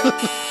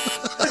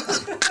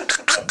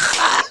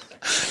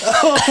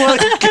 Oh my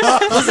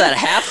god! Was that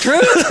half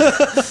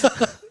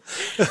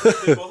truth?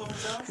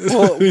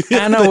 Well,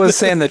 Anna was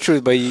saying the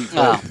truth, but you,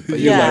 Oh. but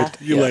you Yeah. lied.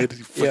 You lied.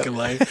 You fucking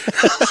lied.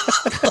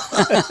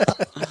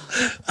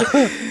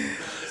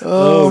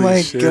 Oh Holy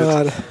my shit.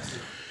 God!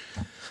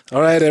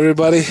 All right,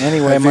 everybody.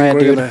 Anyway, I think my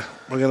dude.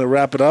 we're gonna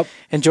wrap it up.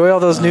 Enjoy all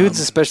those nudes,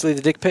 especially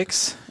the dick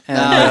pics.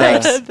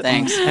 And,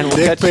 Thanks. and we'll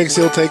Dick catch, pics,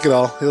 he'll take it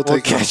all. He'll we'll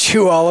take it all. catch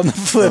you all on the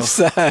flip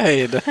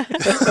side.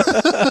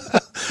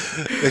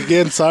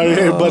 Again, sorry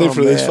everybody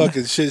for this man.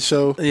 fucking shit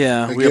show.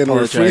 Yeah, we Again,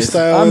 we're apologize.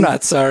 freestyling. I'm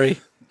not sorry.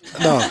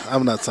 No,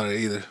 I'm not sorry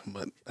either.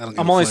 But I don't. Give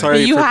I'm a only fuck. sorry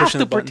But you for have pushing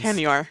to the buttons. pretend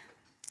you are.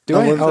 Do No,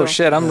 I? we're- Oh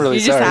shit! I'm really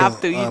You just sorry. have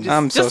to. You just,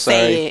 I'm so just say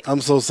sorry. it.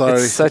 I'm so sorry.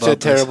 It's such a about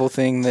this. terrible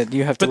thing that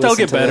you have to. But they'll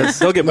listen get to better. this.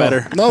 They'll get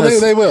better. No,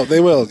 That's- they will. They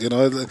will. You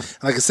know,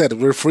 like I said,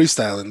 we're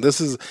freestyling.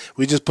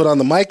 We just put on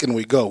the mic and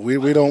we go. We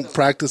don't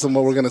practice on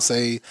what we're gonna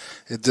say.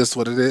 It's just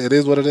what it is. It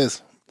is what it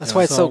is. That's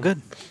why it's so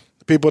good.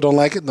 If people don't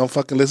like it, don't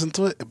fucking listen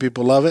to it. If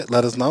people love it,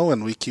 let us know,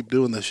 and we keep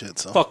doing this shit.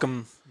 So Fuck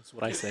them. That's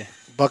what I say.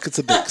 buckets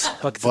of dicks.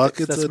 Buckets of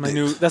dicks. That's of my dicks.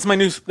 new.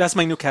 That's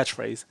my new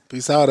catchphrase.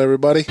 Peace out,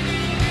 everybody.